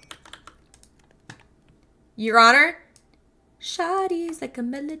 Your Honor, Shawty's like a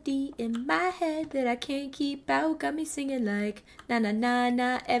melody in my head that I can't keep out. Got me singing like na na na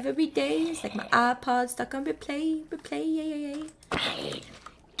na every day. It's like my iPod stuck on replay, yeah, yeah, yeah.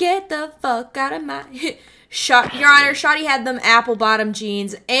 Get the fuck out of my... Your Honor, Shotty had them apple bottom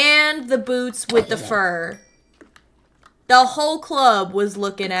jeans and the boots with the fur. The whole club was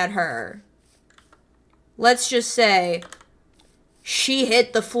looking at her. Let's just say she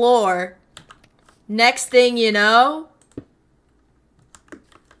hit the floor. Next thing you know...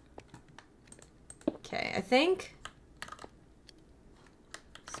 Okay, I think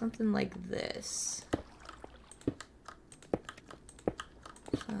something like this.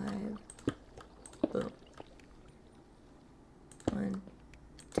 5. Boom. 1,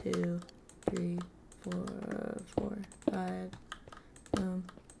 2, 3, 4, 4, 5. Boom,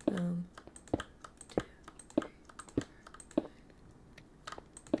 boom. 2, 3.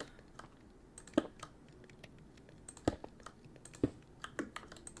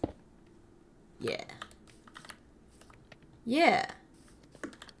 Yeah. Yeah.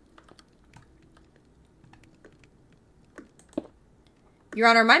 Your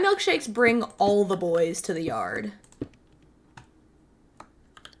Honor, my milkshakes bring all the boys to the yard.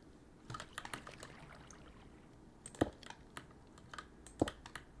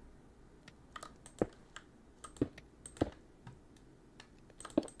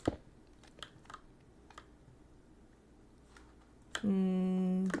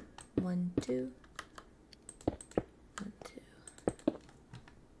 One, two.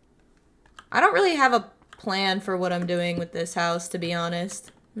 I don't really have a plan for what I'm doing with this house, to be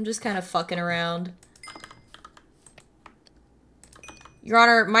honest. I'm just kind of fucking around. Your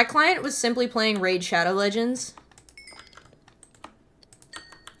Honor, my client was simply playing Raid Shadow Legends.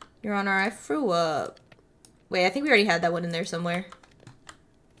 Your Honor, I threw up. Wait, I think we already had that one in there somewhere.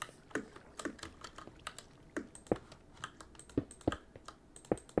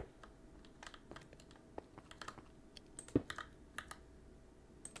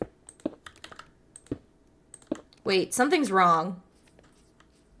 Wait, something's wrong.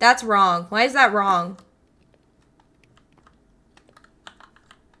 That's wrong. Why is that wrong?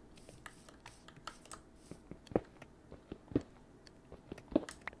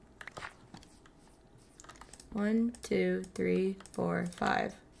 One, two, three, 4,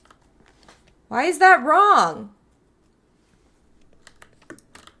 5. Why is that wrong?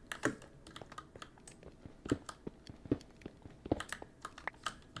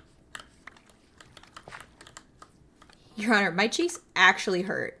 Your Honor, my cheeks actually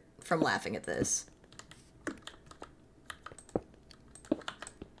hurt from laughing at this.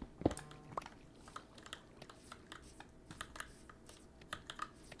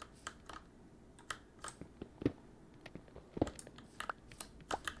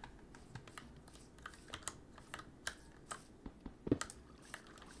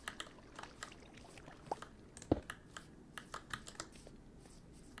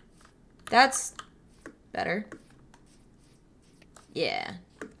 That's better. Yeah.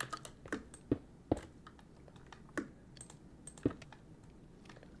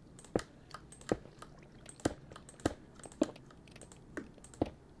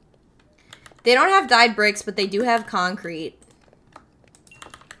 They don't have dyed bricks, but they do have concrete.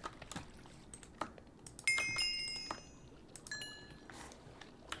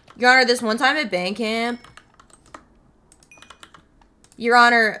 Your Honor, this one time at band camp, Your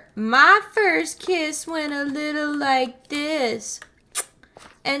Honor, my first kiss went a little like this.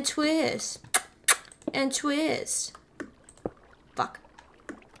 And twist. And twist. Fuck.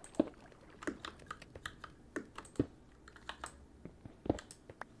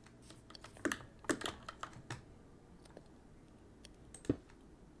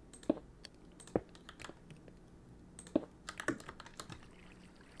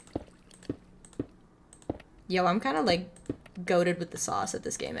 Yo, I'm kind of like goated with the sauce at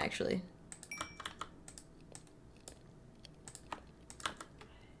this game, actually.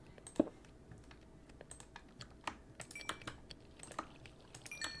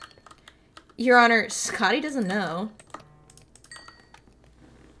 Your Honor, Scotty doesn't know.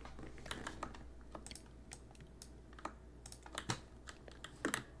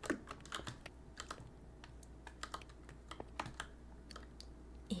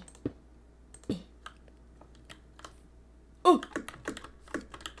 Oh!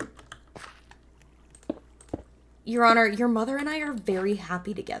 Your Honor, your mother and I are very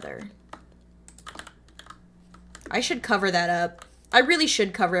happy together. I should cover that up. I really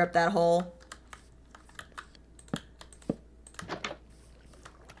should cover up that hole.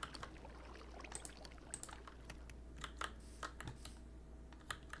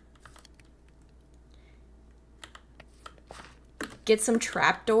 Get some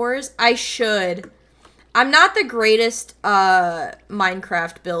trapdoors? I should. I'm not the greatest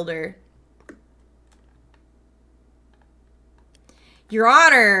Minecraft builder. Your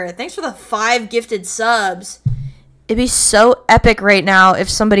Honor, thanks for the 5 gifted subs. It'd be so epic right now if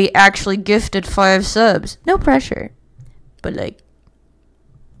somebody actually gifted 5 subs. No pressure. But like...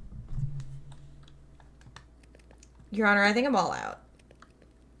 Your Honor, I think I'm all out.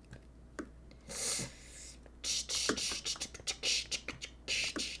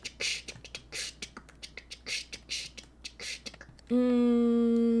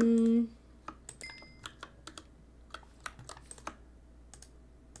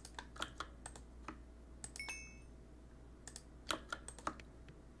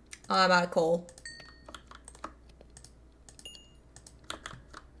 I'm out of coal.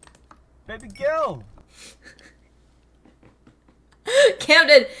 Baby Gil.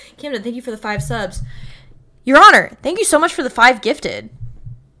 Camden, thank you for the 5 subs. Your Honor, thank you so much for the 5 gifted.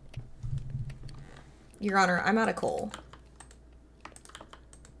 Your Honor, I'm out of coal.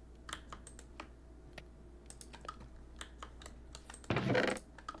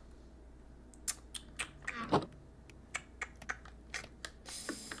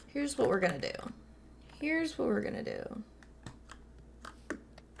 Here's what we're gonna do.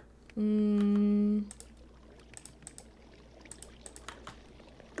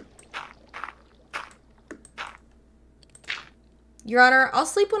 Your Honor, I'll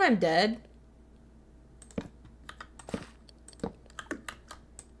sleep when I'm dead.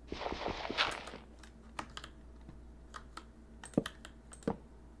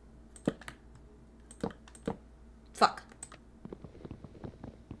 Fuck.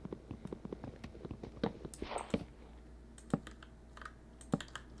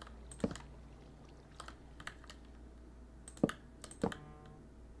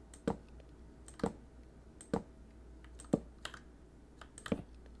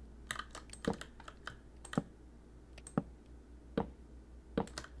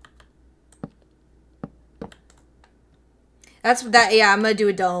 That's that. Yeah, I'm gonna do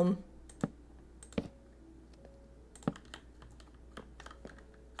a dome.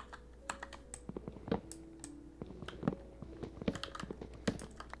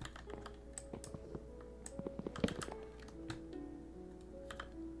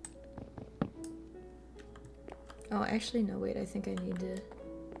 Oh, actually, no, wait, I think I need to...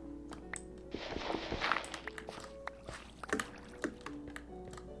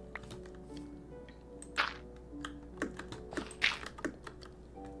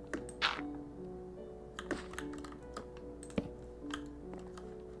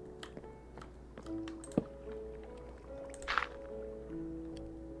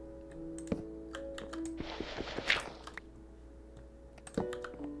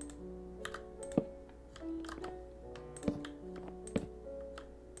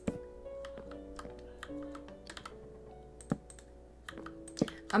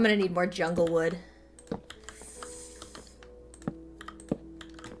 I'm gonna need more jungle wood.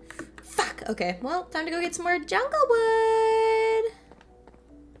 Fuck! Okay, well, time to go get some more jungle wood!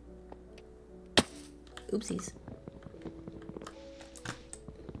 Oopsies.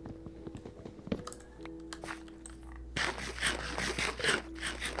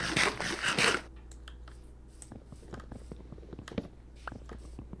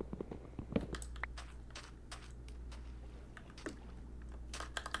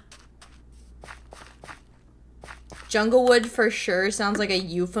 Junglewood for sure sounds like a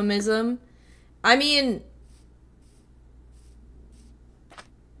euphemism. I mean,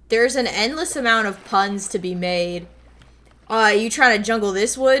 there's an endless amount of puns to be made. You trying to jungle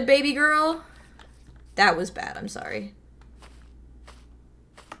this wood, baby girl? That was bad, I'm sorry.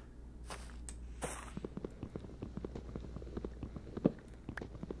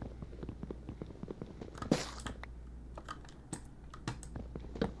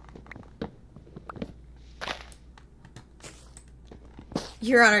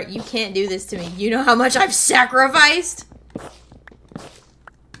 Your Honor, you can't do this to me. You know how much I've sacrificed?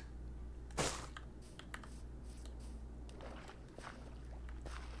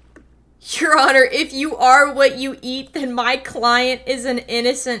 Your Honor, if you are what you eat, then my client is an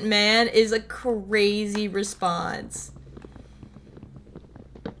innocent man is a crazy response.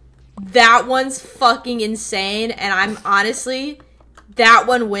 That one's fucking insane, and I'm honestly, that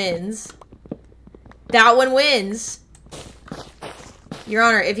one wins. That one wins. Your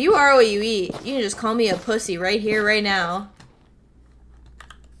Honor, if you are what you eat, you can just call me a pussy right here, right now.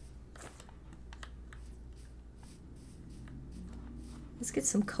 Let's get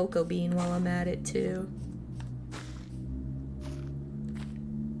some cocoa bean while I'm at it, too.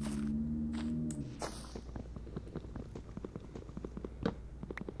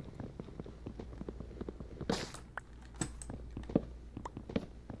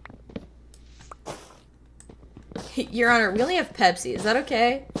 Your Honor, we only have Pepsi. Is that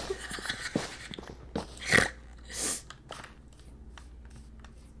okay?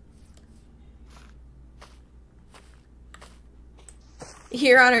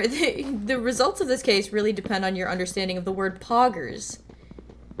 Your Honor, the results of this case really depend on your understanding of the word poggers.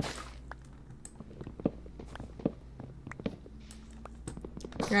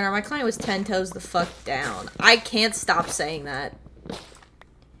 Your Honor, my client was 10 toes the fuck down. I can't stop saying that.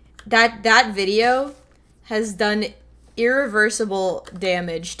 That video has done irreversible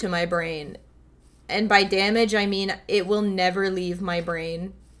damage to my brain. And by damage, I mean it will never leave my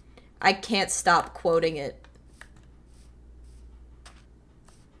brain. I can't stop quoting it.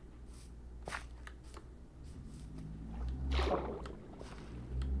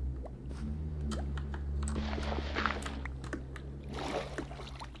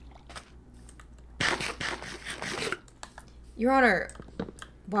 Your Honor,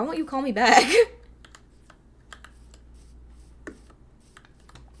 why won't you call me back?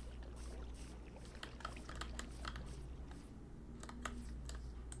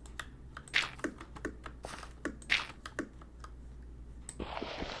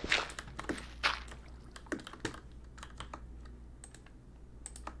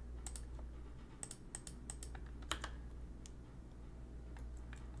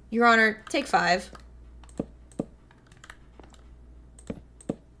 Your Honor, take 5.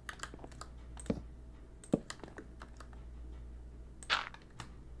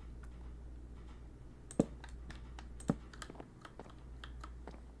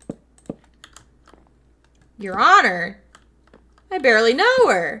 Your Honor, I barely know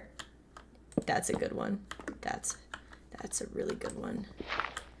her. That's a good one. That's a really good one.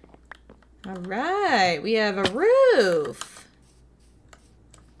 All right, we have a roof.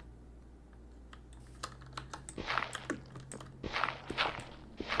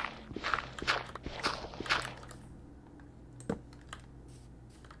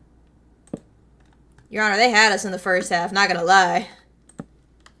 Your Honor, they had us in the first half, not gonna lie.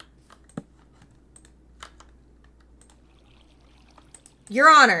 Your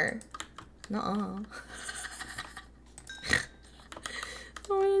Honor. Nuh-uh.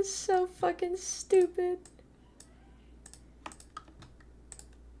 Oh, it's so fucking stupid.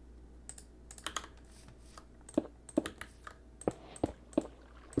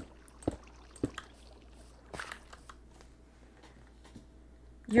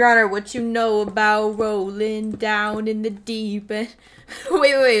 Your Honor, what you know about rolling down in the deep end?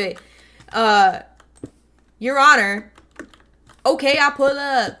 Wait. Your Honor. Okay, I pull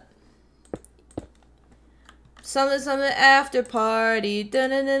up. Something after party. Your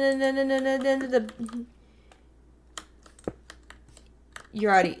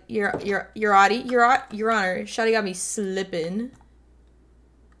Honor, Shawty got me slipping.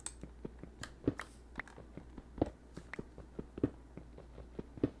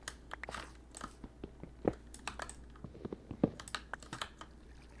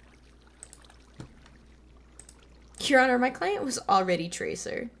 Your Honor, my client was already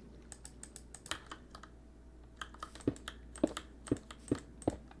Tracer.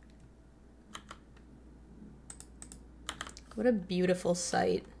 What a beautiful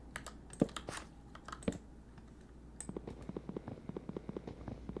sight.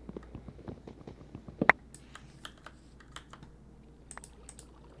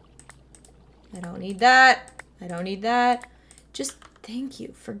 I don't need that. I don't need that. Just thank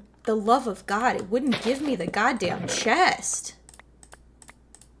you for the love of God. It wouldn't give me the goddamn chest.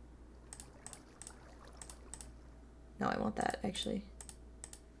 No, I want that, actually.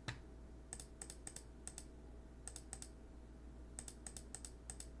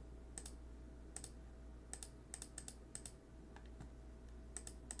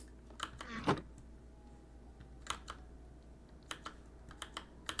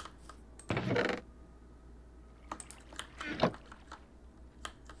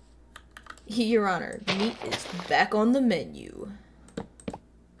 Your Honor, meat is back on the menu.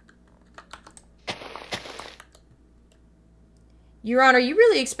 Your Honor, you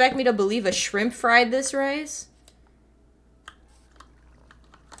really expect me to believe a shrimp fried this rice?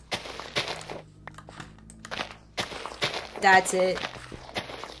 That's it.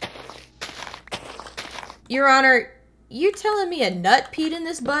 Your Honor, you telling me a nut peed in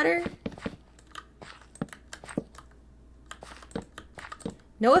this butter?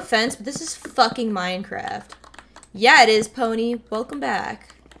 No offense, but this is fucking Minecraft. Yeah, it is, Pony. Welcome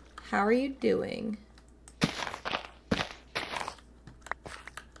back. How are you doing?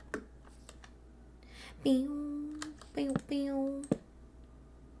 Pew, pew, pew.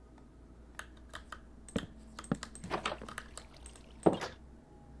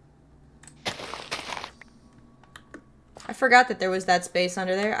 I forgot that there was that space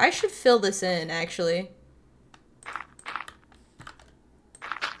under there. I should fill this in, actually.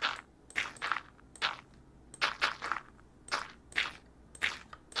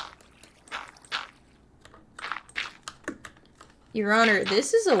 Your Honor,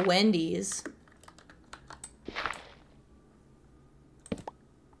 this is a Wendy's.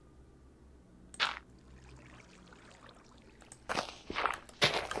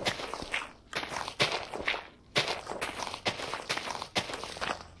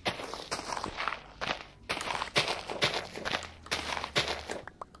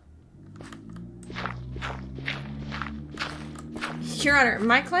 Your Honor,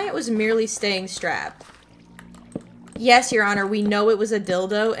 my client was merely staying strapped. Yes, Your Honor, we know it was a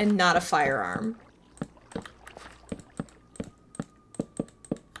dildo and not a firearm.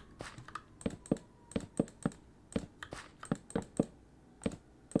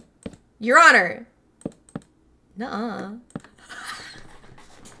 Your Honor! Nuh-uh.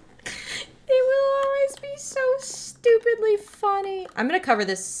 It will always be so stupidly funny. I'm gonna cover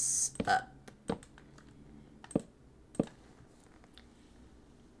this up.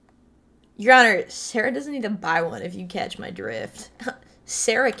 Your Honor, Sarah doesn't need to buy one if you catch my drift.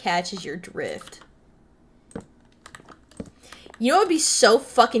 Sarah catches your drift. You know what would be so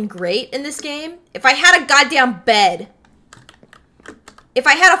fucking great in this game? If I had a goddamn bed. If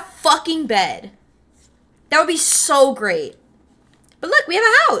I had a fucking bed. That would be so great. But look, we have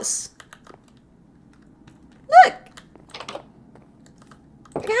a house. Look.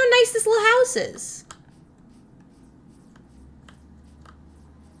 Look how nice this little house is.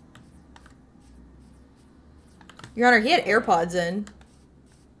 Your Honor, he had AirPods in.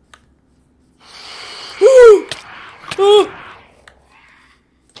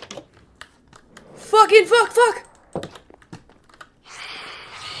 Fucking fuck.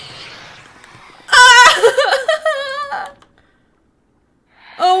 Ah!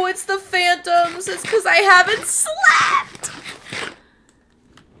 Oh, it's the phantoms. It's because I haven't slept.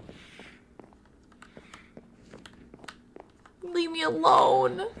 Leave me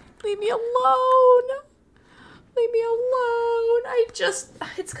alone. Leave me alone. Leave me alone.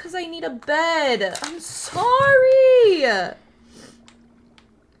 It's because I need a bed. I'm sorry.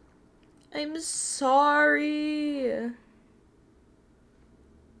 I'm sorry.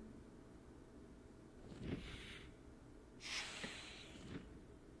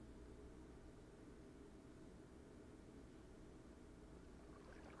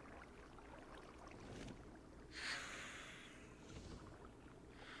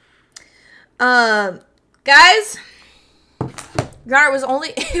 Guys, Your Honor,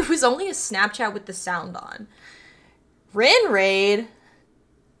 it was only a Snapchat with the sound on. Rin Raid.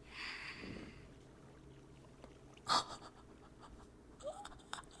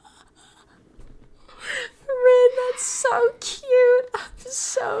 Rin, that's so cute. I'm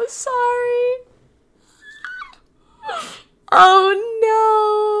so sorry.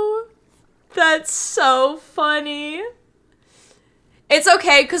 Oh no. That's so funny. It's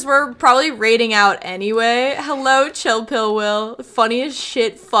okay, because we're probably raiding out anyway. Hello, Chill Pill Will. Funniest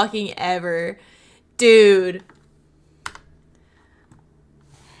shit fucking ever. Dude.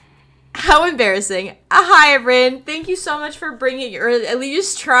 How embarrassing. Hi, Rin. Thank you so much for bringing, or at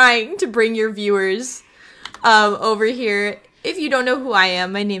least trying to bring your viewers over here. If you don't know who I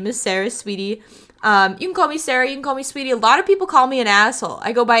am, my name is Sarah, sweetie. You can call me Sarah, you can call me sweetie. A lot of people call me an asshole.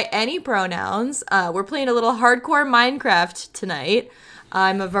 I go by any pronouns. We're playing a little hardcore Minecraft tonight.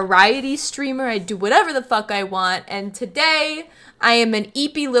 I'm a variety streamer. I do whatever the fuck I want. And today, I am an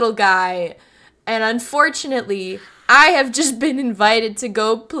eepy little guy. And unfortunately, I have just been invited to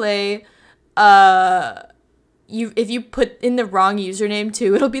go play, if you put in the wrong username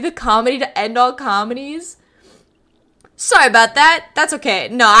too, it'll be the comedy to end all comedies. Sorry about that. That's okay.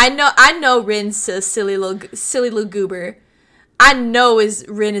 No, I know Rin's a silly little goober. I know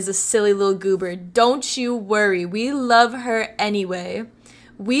Rin is a silly little goober. Don't you worry. We love her anyway.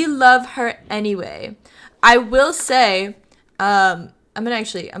 We love her anyway. I will say, I'm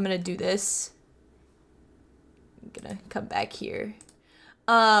gonna do this. I'm gonna come back here.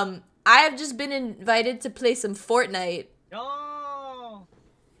 I have just been invited to play some Fortnite. No.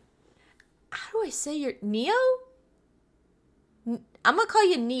 How do I say your Neo? I'm gonna call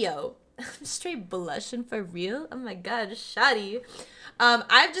you Neo. I'm straight blushing for real. Oh my god, shoddy.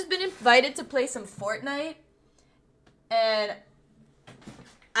 I've just been invited to play some Fortnite, and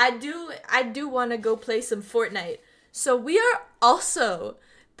I do want to go play some Fortnite. So we are also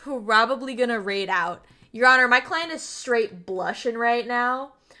probably gonna raid out. Your Honor, my client is straight blushing right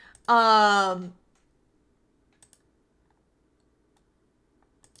now.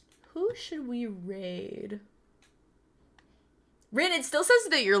 Who should we raid? Rin, it still says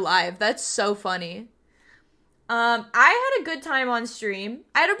that you're live. That's so funny. I had a good time on stream.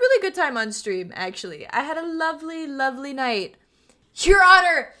 I had a really good time on stream, actually. I had a lovely, lovely night. Your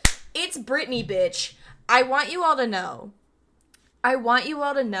Honor, it's Brittany, bitch. I want you all to know.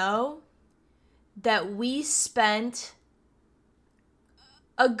 That we spent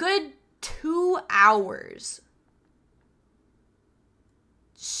a good 2 hours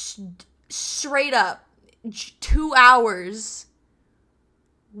straight up 2 hours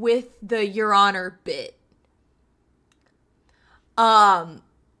with the Your Honor bit. Your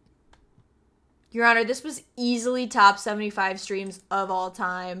Honor, this was easily top 75 streams of all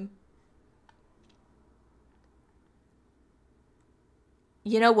time.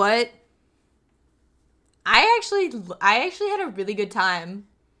 You know what? I actually had a really good time.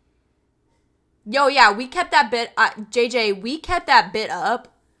 Yo, yeah, we kept that bit, JJ, we kept that bit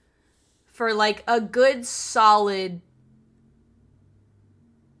up for like a good solid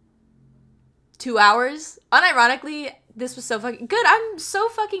 2 hours. Unironically, this was so fucking good. I'm so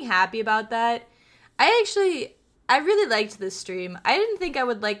fucking happy about that. I really liked this stream. I didn't think I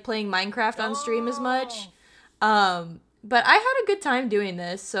would like playing Minecraft on stream as much. But I had a good time doing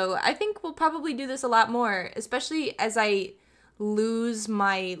this, so I think we'll probably do this a lot more, especially as I lose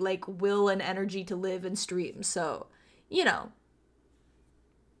my, like, will and energy to live and stream, so, you know.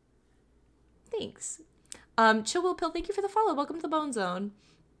 Thanks. Chill Will Pill, thank you for the follow. Welcome to the Bone Zone.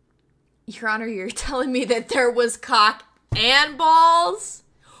 Your Honor, you're telling me that there was cock and balls?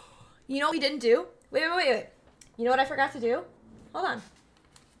 You know what we didn't do? Wait. You know what I forgot to do? Hold on.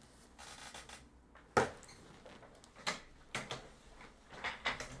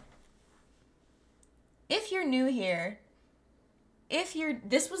 If you're new here,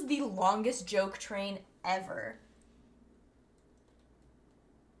 this was the longest joke train ever.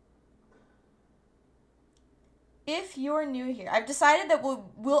 If you're new here, I've decided that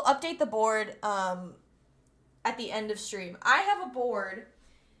we'll update the board at the end of stream. I have a board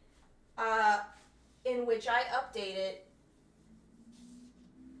in which I update it.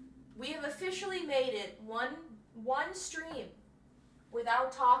 We have officially made it one stream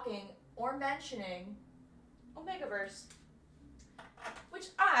without talking or mentioning Omegaverse, which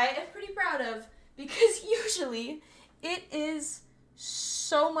I am pretty proud of, because usually it is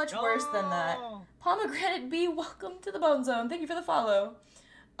so much worse than that. Pomegranate B, welcome to the Bone Zone. Thank you for the follow.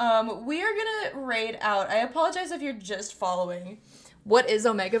 We are gonna raid out. I apologize if you're just following. What is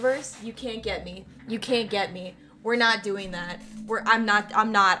Omegaverse? You can't get me. You can't get me. We're not doing that. I'm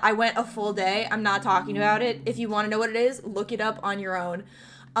not. I went a full day. I'm not talking about it. If you want to know what it is, look it up on your own.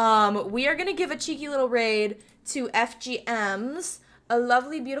 We are gonna give a cheeky little raid to FGMs, a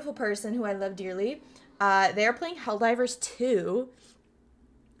lovely, beautiful person who I love dearly. They are playing Helldivers 2.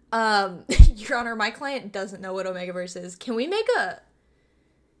 Your Honor, my client doesn't know what Omegaverse is. Can we make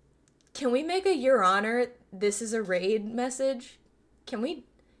a Your Honor, this is a raid message? Can we?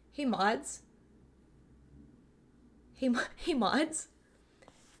 Hey mods. Hey mods.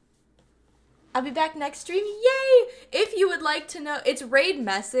 I'll be back next stream. Yay! If you would like to know, it's raid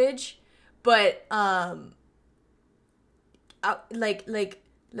message, but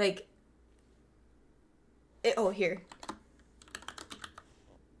here.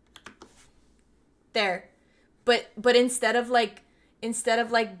 There. But instead of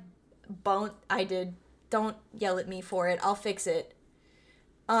bone, don't yell at me for it. I'll fix it.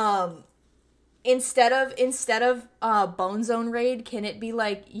 Instead of Bone Zone raid, can it be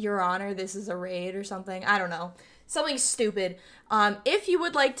like, Your Honor, this is a raid or something? I don't know. Something stupid. If you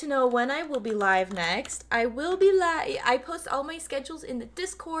would like to know when I will be live next, I will be live. I post all my schedules in the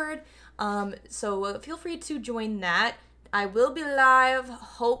Discord. So feel free to join that. I will be live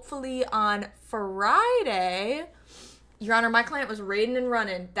hopefully on Friday. Your Honor, my client was raiding and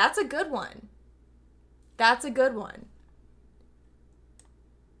running. That's a good one. That's a good one.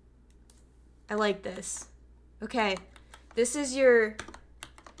 I like this. Okay. This is your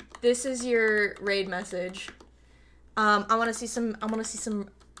raid message. I want to see some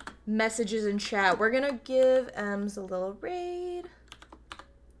messages in chat. We're going to give Ems a little raid.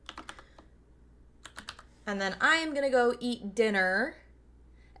 And then I am going to go eat dinner.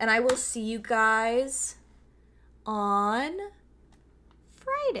 And I will see you guys on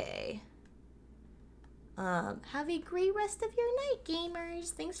Friday. Have a great rest of your night,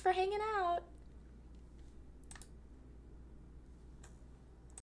 gamers. Thanks for hanging out.